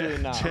mean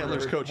absolutely not?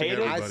 Chandler's coaching Hate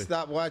it? everybody. I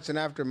stopped watching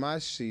after my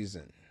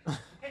season.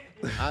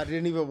 I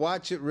didn't even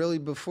watch it really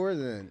before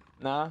then.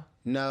 Nah?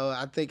 No,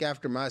 I think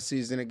after my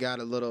season, it got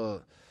a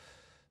little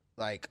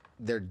like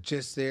they're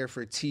just there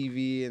for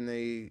TV and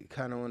they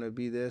kind of want to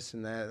be this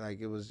and that. Like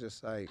it was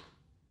just like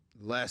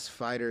less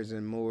fighters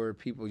and more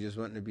people just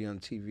wanting to be on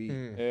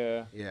TV.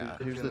 Yeah. Yeah.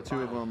 Here's the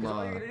two of them.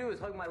 All you're gonna do is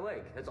hug my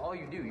leg. That's all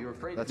you do. You're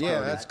afraid.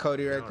 That's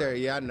Cody right there.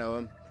 Yeah, I know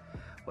him.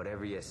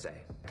 Whatever you say.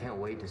 I can't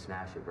wait to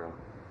smash it, bro.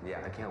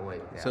 Yeah, I can't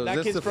wait. Yeah. So That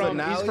is this kid's the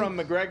finale? he's from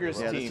McGregor's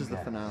Yeah, team. this is the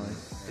finale.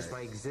 Just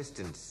my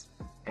existence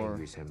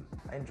angers him.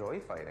 I enjoy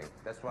fighting.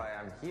 That's why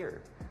I'm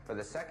here for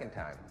the second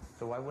time.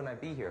 So why wouldn't I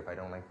be here if I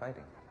don't like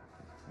fighting?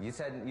 You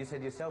said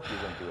yourself you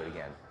wouldn't do it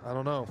again. I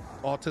don't know.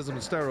 Autism and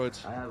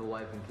steroids. I have a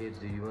wife and kids,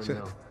 dude. You wouldn't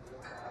know.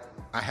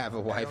 I have a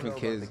wife and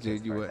kids,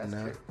 dude. You wouldn't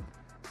know.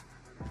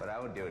 But I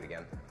would do it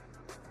again.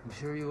 I'm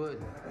sure you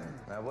would.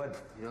 I would.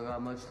 You don't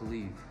got much to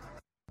leave.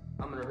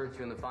 I'm gonna hurt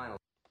you in the final.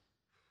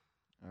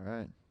 All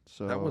right.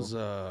 So That was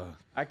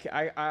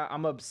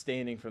I'm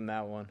abstaining from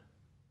that one.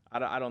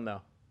 I don't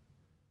know.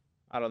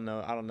 I don't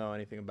know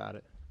anything about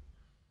it.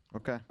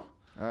 okay.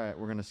 All right,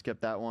 we're gonna skip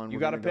that one. You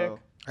We're got a gonna pick?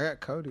 I got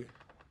Cody.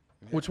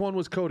 Which one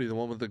was Cody? The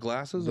one with the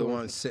glasses? The or-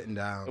 one sitting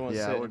down. The one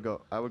Yeah, sitting.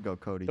 I would go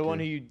Cody. The one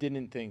too. who you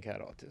didn't think had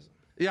autism.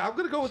 Yeah, I'm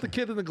gonna go with the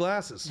kid in the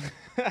glasses.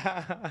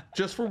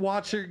 just from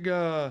watching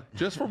that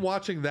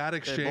They've both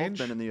exchange.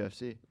 been in the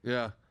UFC.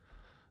 Yeah.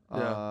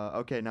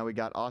 Okay, now we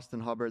got Austin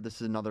Hubbard. This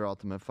is another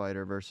Ultimate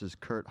Fighter versus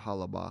Kurt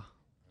Halabaugh.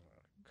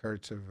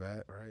 Kurt's a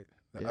vet, right?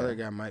 The Yeah. other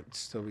guy might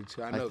still be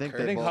too. I know think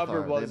Kurt. I think both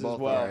Hubbard are. was They as both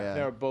well. are, yeah.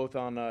 They were both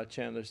on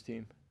Chandler's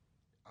team.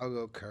 I'll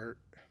go Kurt.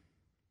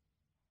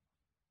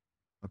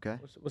 Okay.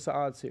 What's the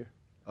odds here?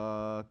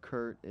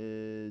 Kurt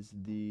is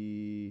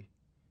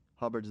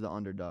Hubbard's the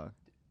underdog.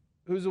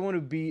 Who's the one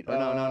who beat? Or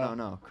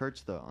no.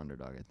 Kurt's the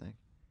underdog, I think.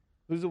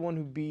 Who's the one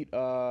who beat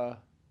Knight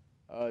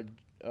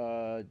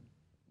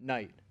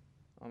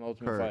on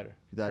Ultimate Kurt. Fighter?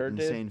 That Kurt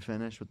did? insane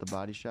finish with the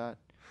body shot.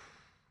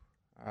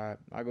 All right,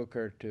 I'll go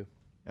Kurt too.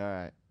 All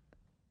right.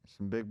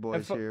 Some big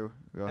boys here.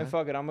 Go And ahead.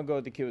 fuck it, I'm gonna go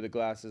with the kid with the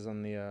glasses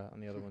on the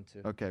other one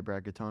too. Okay,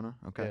 Brad Katona.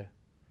 Okay. Yeah.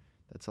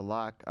 That's a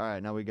lock. All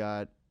right, now we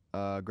got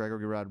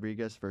Gregory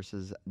Rodriguez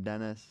versus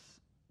Dennis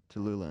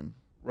Tululin.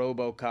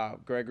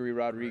 RoboCop, Gregory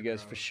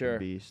Rodriguez for sure.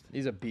 Beast.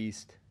 He's a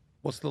beast.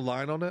 What's the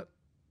line on it?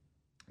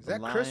 Is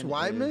that Chris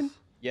Weidman?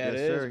 Yeah, Yes, it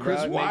is. sir.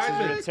 Chris makes his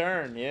Weidman.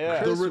 return.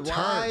 Yeah. Chris The return.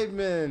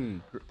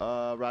 Weidman.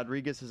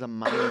 Rodriguez is a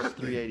minus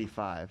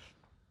 385.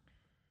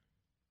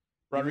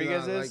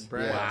 Rodriguez Even though I is like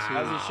Brad, too.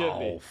 as he should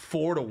be.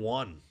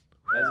 4-1.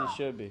 As he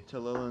should be.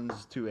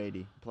 Tululin's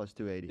 280 plus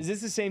 280. Is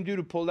this the same dude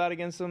who pulled out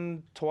against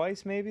him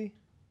twice? Maybe.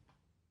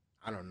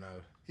 I don't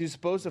know. He was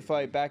supposed to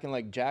fight back in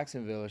like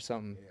Jacksonville or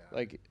something,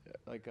 like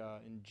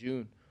in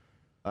June.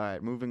 All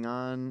right, moving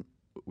on.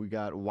 We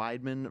got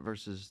Weidman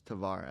versus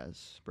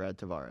Tavares. Brad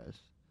Tavares.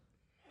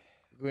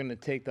 We're gonna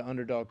take the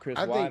underdog, Chris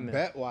I think Weidman.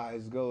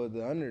 bet-wise go with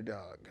the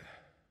underdog.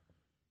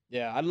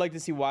 Yeah, I'd like to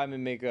see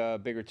Weidman make a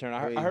big return.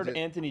 I heard just-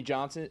 Anthony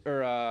Johnson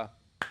or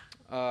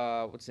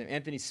what's his name,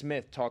 Anthony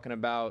Smith talking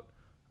about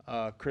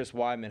Chris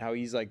Weidman, how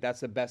he's like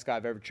that's the best guy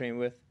I've ever trained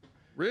with.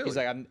 Really? He's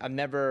like I've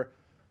never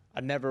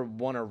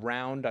won a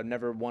round, I've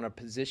never won a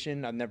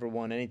position, I've never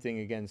won anything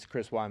against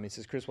Chris Weidman. He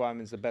says Chris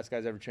Weidman's the best guy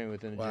I've ever trained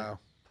with in the gym. Wow.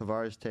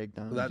 Tavares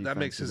takedown. That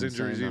makes his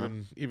injuries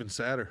even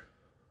sadder.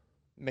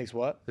 Makes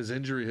what? His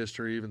injury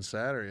history even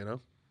sadder, you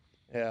know?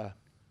 Yeah.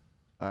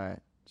 All right,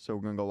 so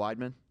we're gonna go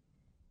Weidman.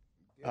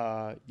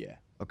 Yeah.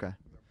 Okay.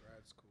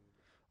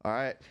 All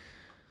right.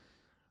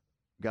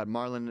 Got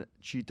Marlon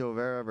Chito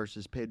Vera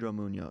versus Pedro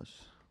Munoz.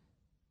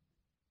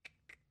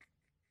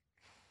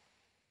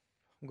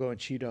 I'm going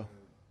Cheeto.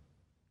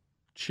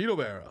 Cheeto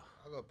Vera.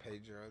 I'll go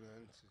Pedro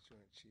then, since you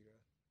went Cheeto.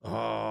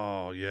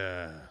 Oh,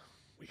 yeah.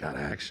 We got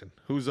action.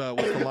 What's the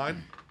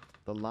line?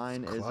 The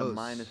line is a close.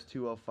 minus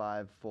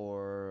 205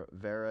 for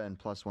Vera and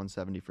plus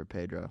 170 for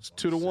Pedro. It's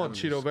 2-1,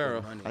 Cheeto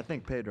Vera. I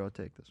think Pedro will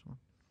take this one.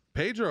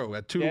 Pedro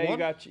at 2-1?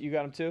 Yeah, you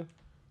got him too?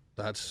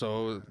 That's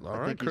so... All I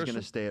right, think he's Christian.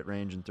 going to stay at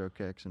range and throw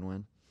kicks and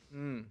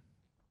win.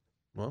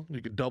 Well,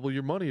 you could double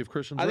your money if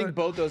Christian's I think right.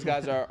 both those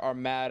guys are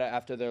mad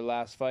after their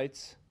last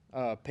fights.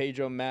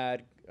 Pedro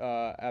mad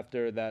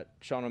after that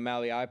Sean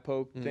O'Malley eye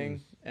poke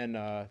thing, and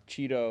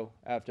Cheeto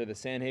after the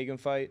Sandhagen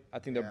fight. I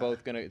think they're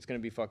both it's gonna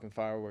be fucking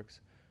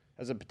fireworks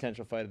as a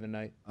potential fight of the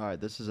night. All right,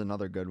 this is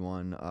another good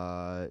one.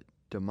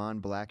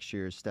 Damon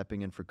Blackshear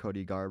stepping in for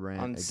Cody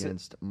Garbrandt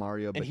against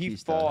Mario And Batista. he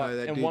fought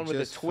that and dude won with a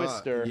just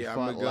twister. Yeah,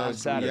 fought last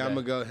Saturday. Yeah, I'm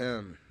gonna go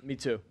him. Me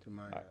too.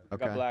 I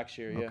got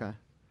Blackshear. Yeah. Okay.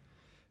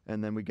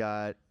 And then we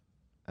got,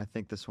 I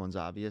think this one's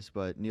obvious,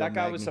 but Neil That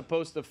guy was Magny-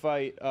 supposed to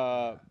fight.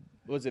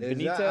 Was it Is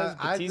Benitez? that-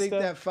 I think Batista?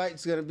 that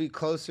fight's gonna be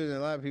closer than a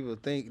lot of people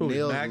think. Who,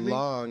 Neil's Magny?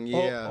 long,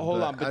 yeah.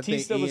 Hold but on. I think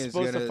Batista was Ian's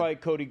supposed to gonna- fight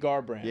Cody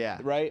Garbrandt. Yeah,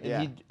 Right.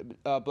 yeah. And he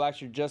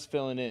Blackshear just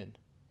filling in.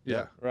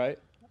 Yeah. Right.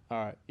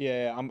 All right.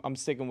 Yeah. I'm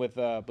sticking with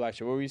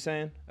Blackshear. What were you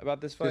saying about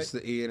this fight? Just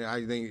the Ian.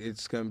 I think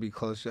it's gonna be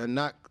closer. And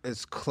not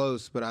as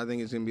close, but I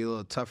think it's gonna be a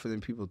little tougher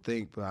than people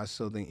think. But I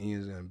still think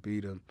Ian's gonna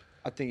beat him.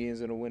 I think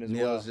Ian's gonna win as well.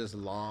 Neil's just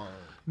long.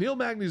 Neil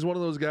Magny's one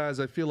of those guys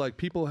I feel like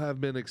people have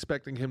been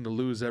expecting him to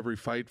lose every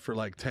fight for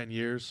like 10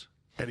 years.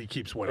 and he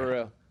keeps winning. For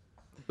real.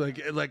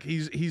 Like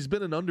he's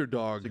been an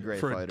underdog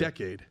for a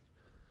decade.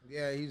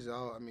 Yeah, he's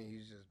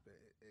just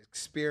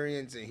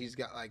experienced, and he's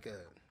got like a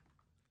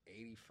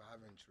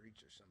 85-inch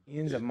reach or something.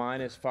 Ian's a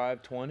minus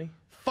 520.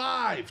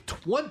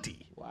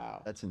 520.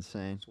 Wow, that's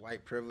insane. It's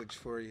white privilege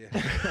for you.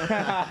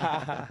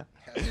 That's what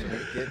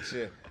it gets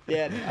you.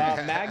 Yeah,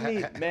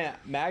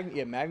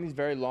 Magny's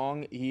very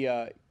long. He,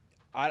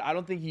 I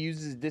don't think he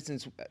uses his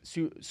distance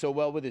so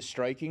well with his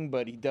striking,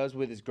 but he does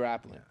with his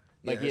grappling.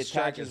 Like he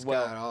attaches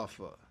well.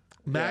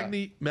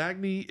 Magny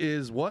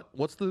is what?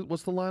 What's the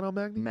line on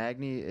Magny?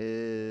 Magny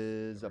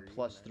is a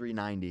plus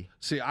 390.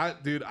 See,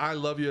 I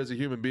love you as a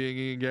human being,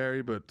 Ian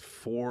Gary, but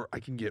I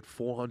can get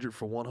 400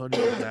 for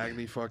 100.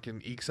 Magny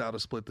fucking ekes out a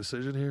split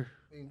decision here.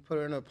 You can put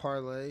her in a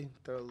parlay,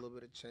 throw a little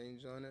bit of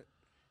change on it.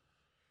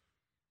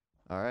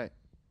 All right.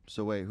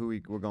 So wait, we're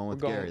going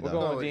with Gary though? We're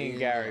going with Ian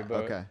Gary,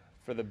 but okay.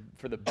 For the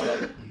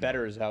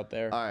betters out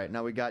there. All right,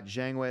 now we got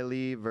Zhang Wei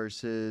Li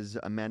versus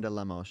Amanda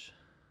Lemos.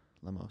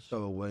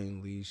 So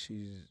Wayne Lee,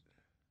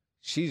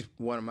 she's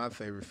one of my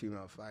favorite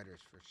female fighters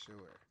for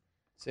sure.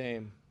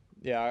 Same.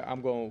 Yeah,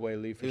 I'm going with Wei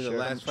Li for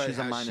sure. She's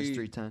a minus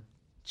 310.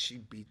 She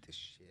beat the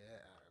shit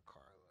out of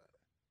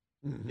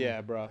Carla. Mm-hmm.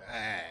 Yeah, bro.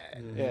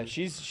 Yeah,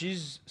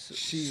 she's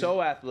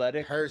so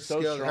athletic. Her so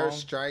skill, strong. her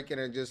striking,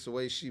 and just the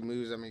way she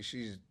moves. I mean,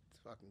 she's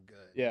fucking good.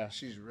 Yeah,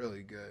 she's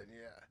really good.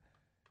 Yeah.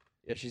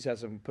 Yeah, she's had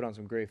put on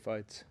some great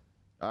fights.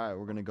 All right,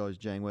 we're gonna go with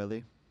Zhang Wei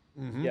Li.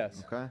 Mm-hmm.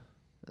 Yes. Okay.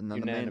 And then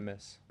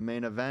unanimous. The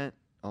main event: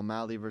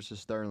 O'Malley versus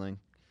Sterling.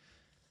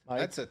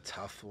 That's a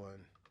tough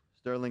one.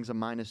 Sterling's a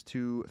minus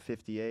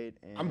 258.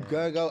 And I'm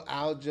gonna go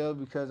Aljo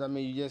because I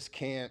mean you just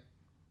can't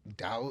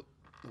doubt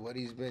what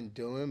he's been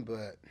doing,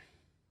 but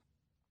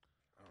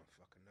I don't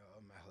fucking know.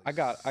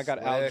 O'Malley's I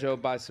got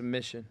Aljo by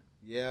submission.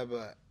 Yeah,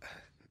 but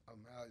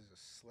O'Malley's a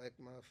slick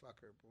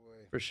motherfucker,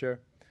 boy. For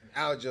sure.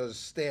 Aljo's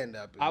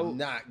stand-up is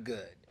not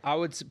good. I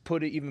would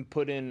put in,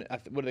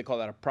 what do they call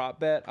that, a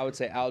prop bet? I would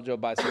say Aljo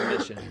by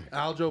submission.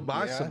 Aljo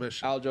by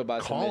submission. Aljo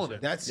by submission.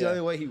 That's the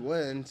only way he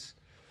wins.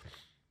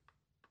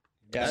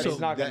 Yeah, he's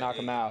not going to knock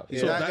him out.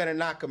 He's not going to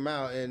knock him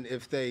out, and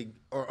if they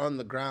are on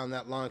the ground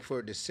that long for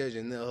a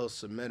decision, he'll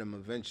submit him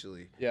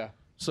eventually. Yeah.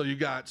 So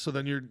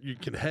then you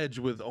can hedge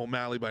with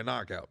O'Malley by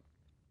knockout.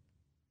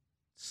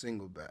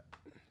 Single bet.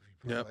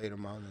 Yep.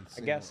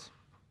 I guess.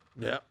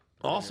 Yeah.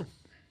 Awesome.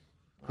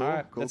 All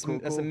right, that's the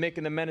Mick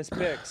and the Menace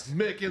picks.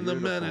 Mick and the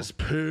Menace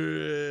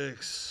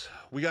picks.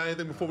 We got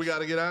anything before we got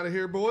to get out of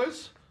here,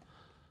 boys?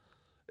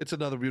 It's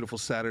another beautiful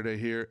Saturday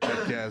here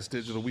at Gas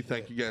Digital. We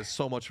thank you guys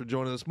so much for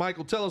joining us.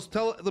 Michael, tell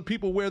the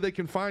people where they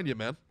can find you,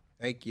 man.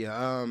 Thank you.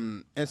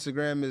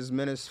 Instagram is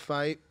Menace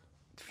Fight.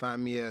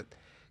 Find me at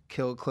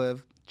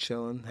Killcliff,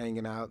 chilling,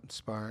 hanging out,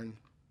 sparring,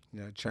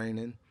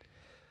 training.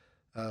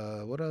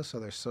 What else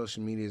other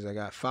social medias I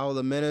got? Follow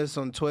the Menace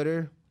on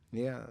Twitter.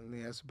 Yeah, I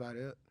mean, that's about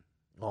it.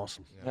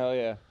 Awesome. Hell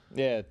yeah.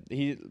 Yeah.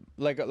 He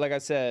like I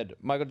said,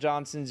 Michael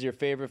Johnson's your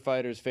favorite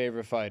fighter's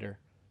favorite fighter.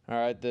 All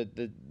right.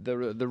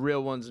 The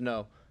real ones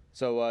know.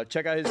 So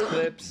check out his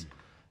clips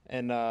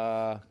and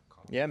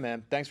yeah,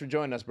 man. Thanks for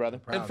joining us, brother.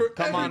 And for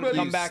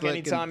come back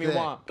anytime you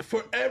want.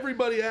 For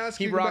everybody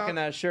asking, keep rocking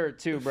that shirt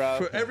too, bro.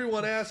 For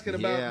everyone asking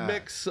about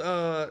Mick's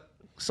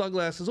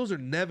sunglasses, those are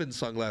Nevin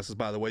sunglasses,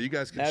 by the way. You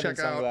guys can check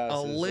out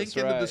a link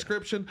in the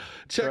description.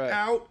 Check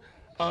out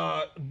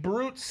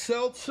Brute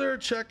Seltzer.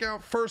 Check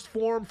out First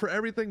Form for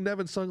everything.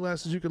 Nevin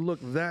sunglasses, you can look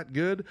that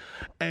good.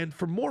 And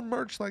for more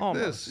merch like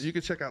this, you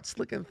can check out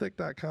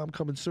slickandthick.com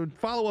coming soon.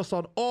 Follow us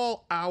on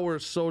all our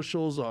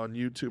socials on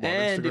YouTube,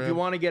 and Instagram. if you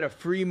want to get a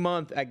free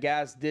month at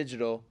Gas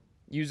Digital,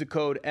 use the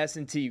code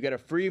SNT. You get a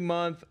free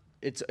month.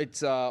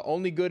 It's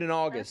only good in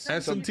August.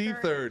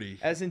 SNT 30.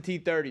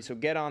 SNT 30. So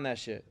get on that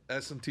shit.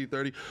 SNT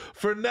 30.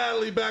 For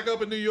Natalie back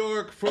up in New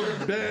York, for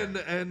Ben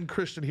and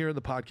Christian here in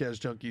the Podcast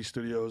Junkie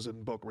Studios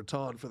in Boca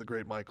Raton, for the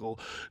great Michael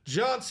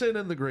Johnson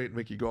and the great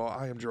Mickey Gaw,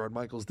 I am Gerard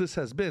Michaels. This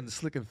has been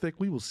Slick and Thick.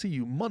 We will see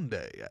you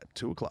Monday at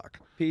 2 o'clock.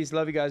 Peace.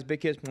 Love you guys.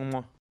 Big kiss.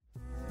 Mwah.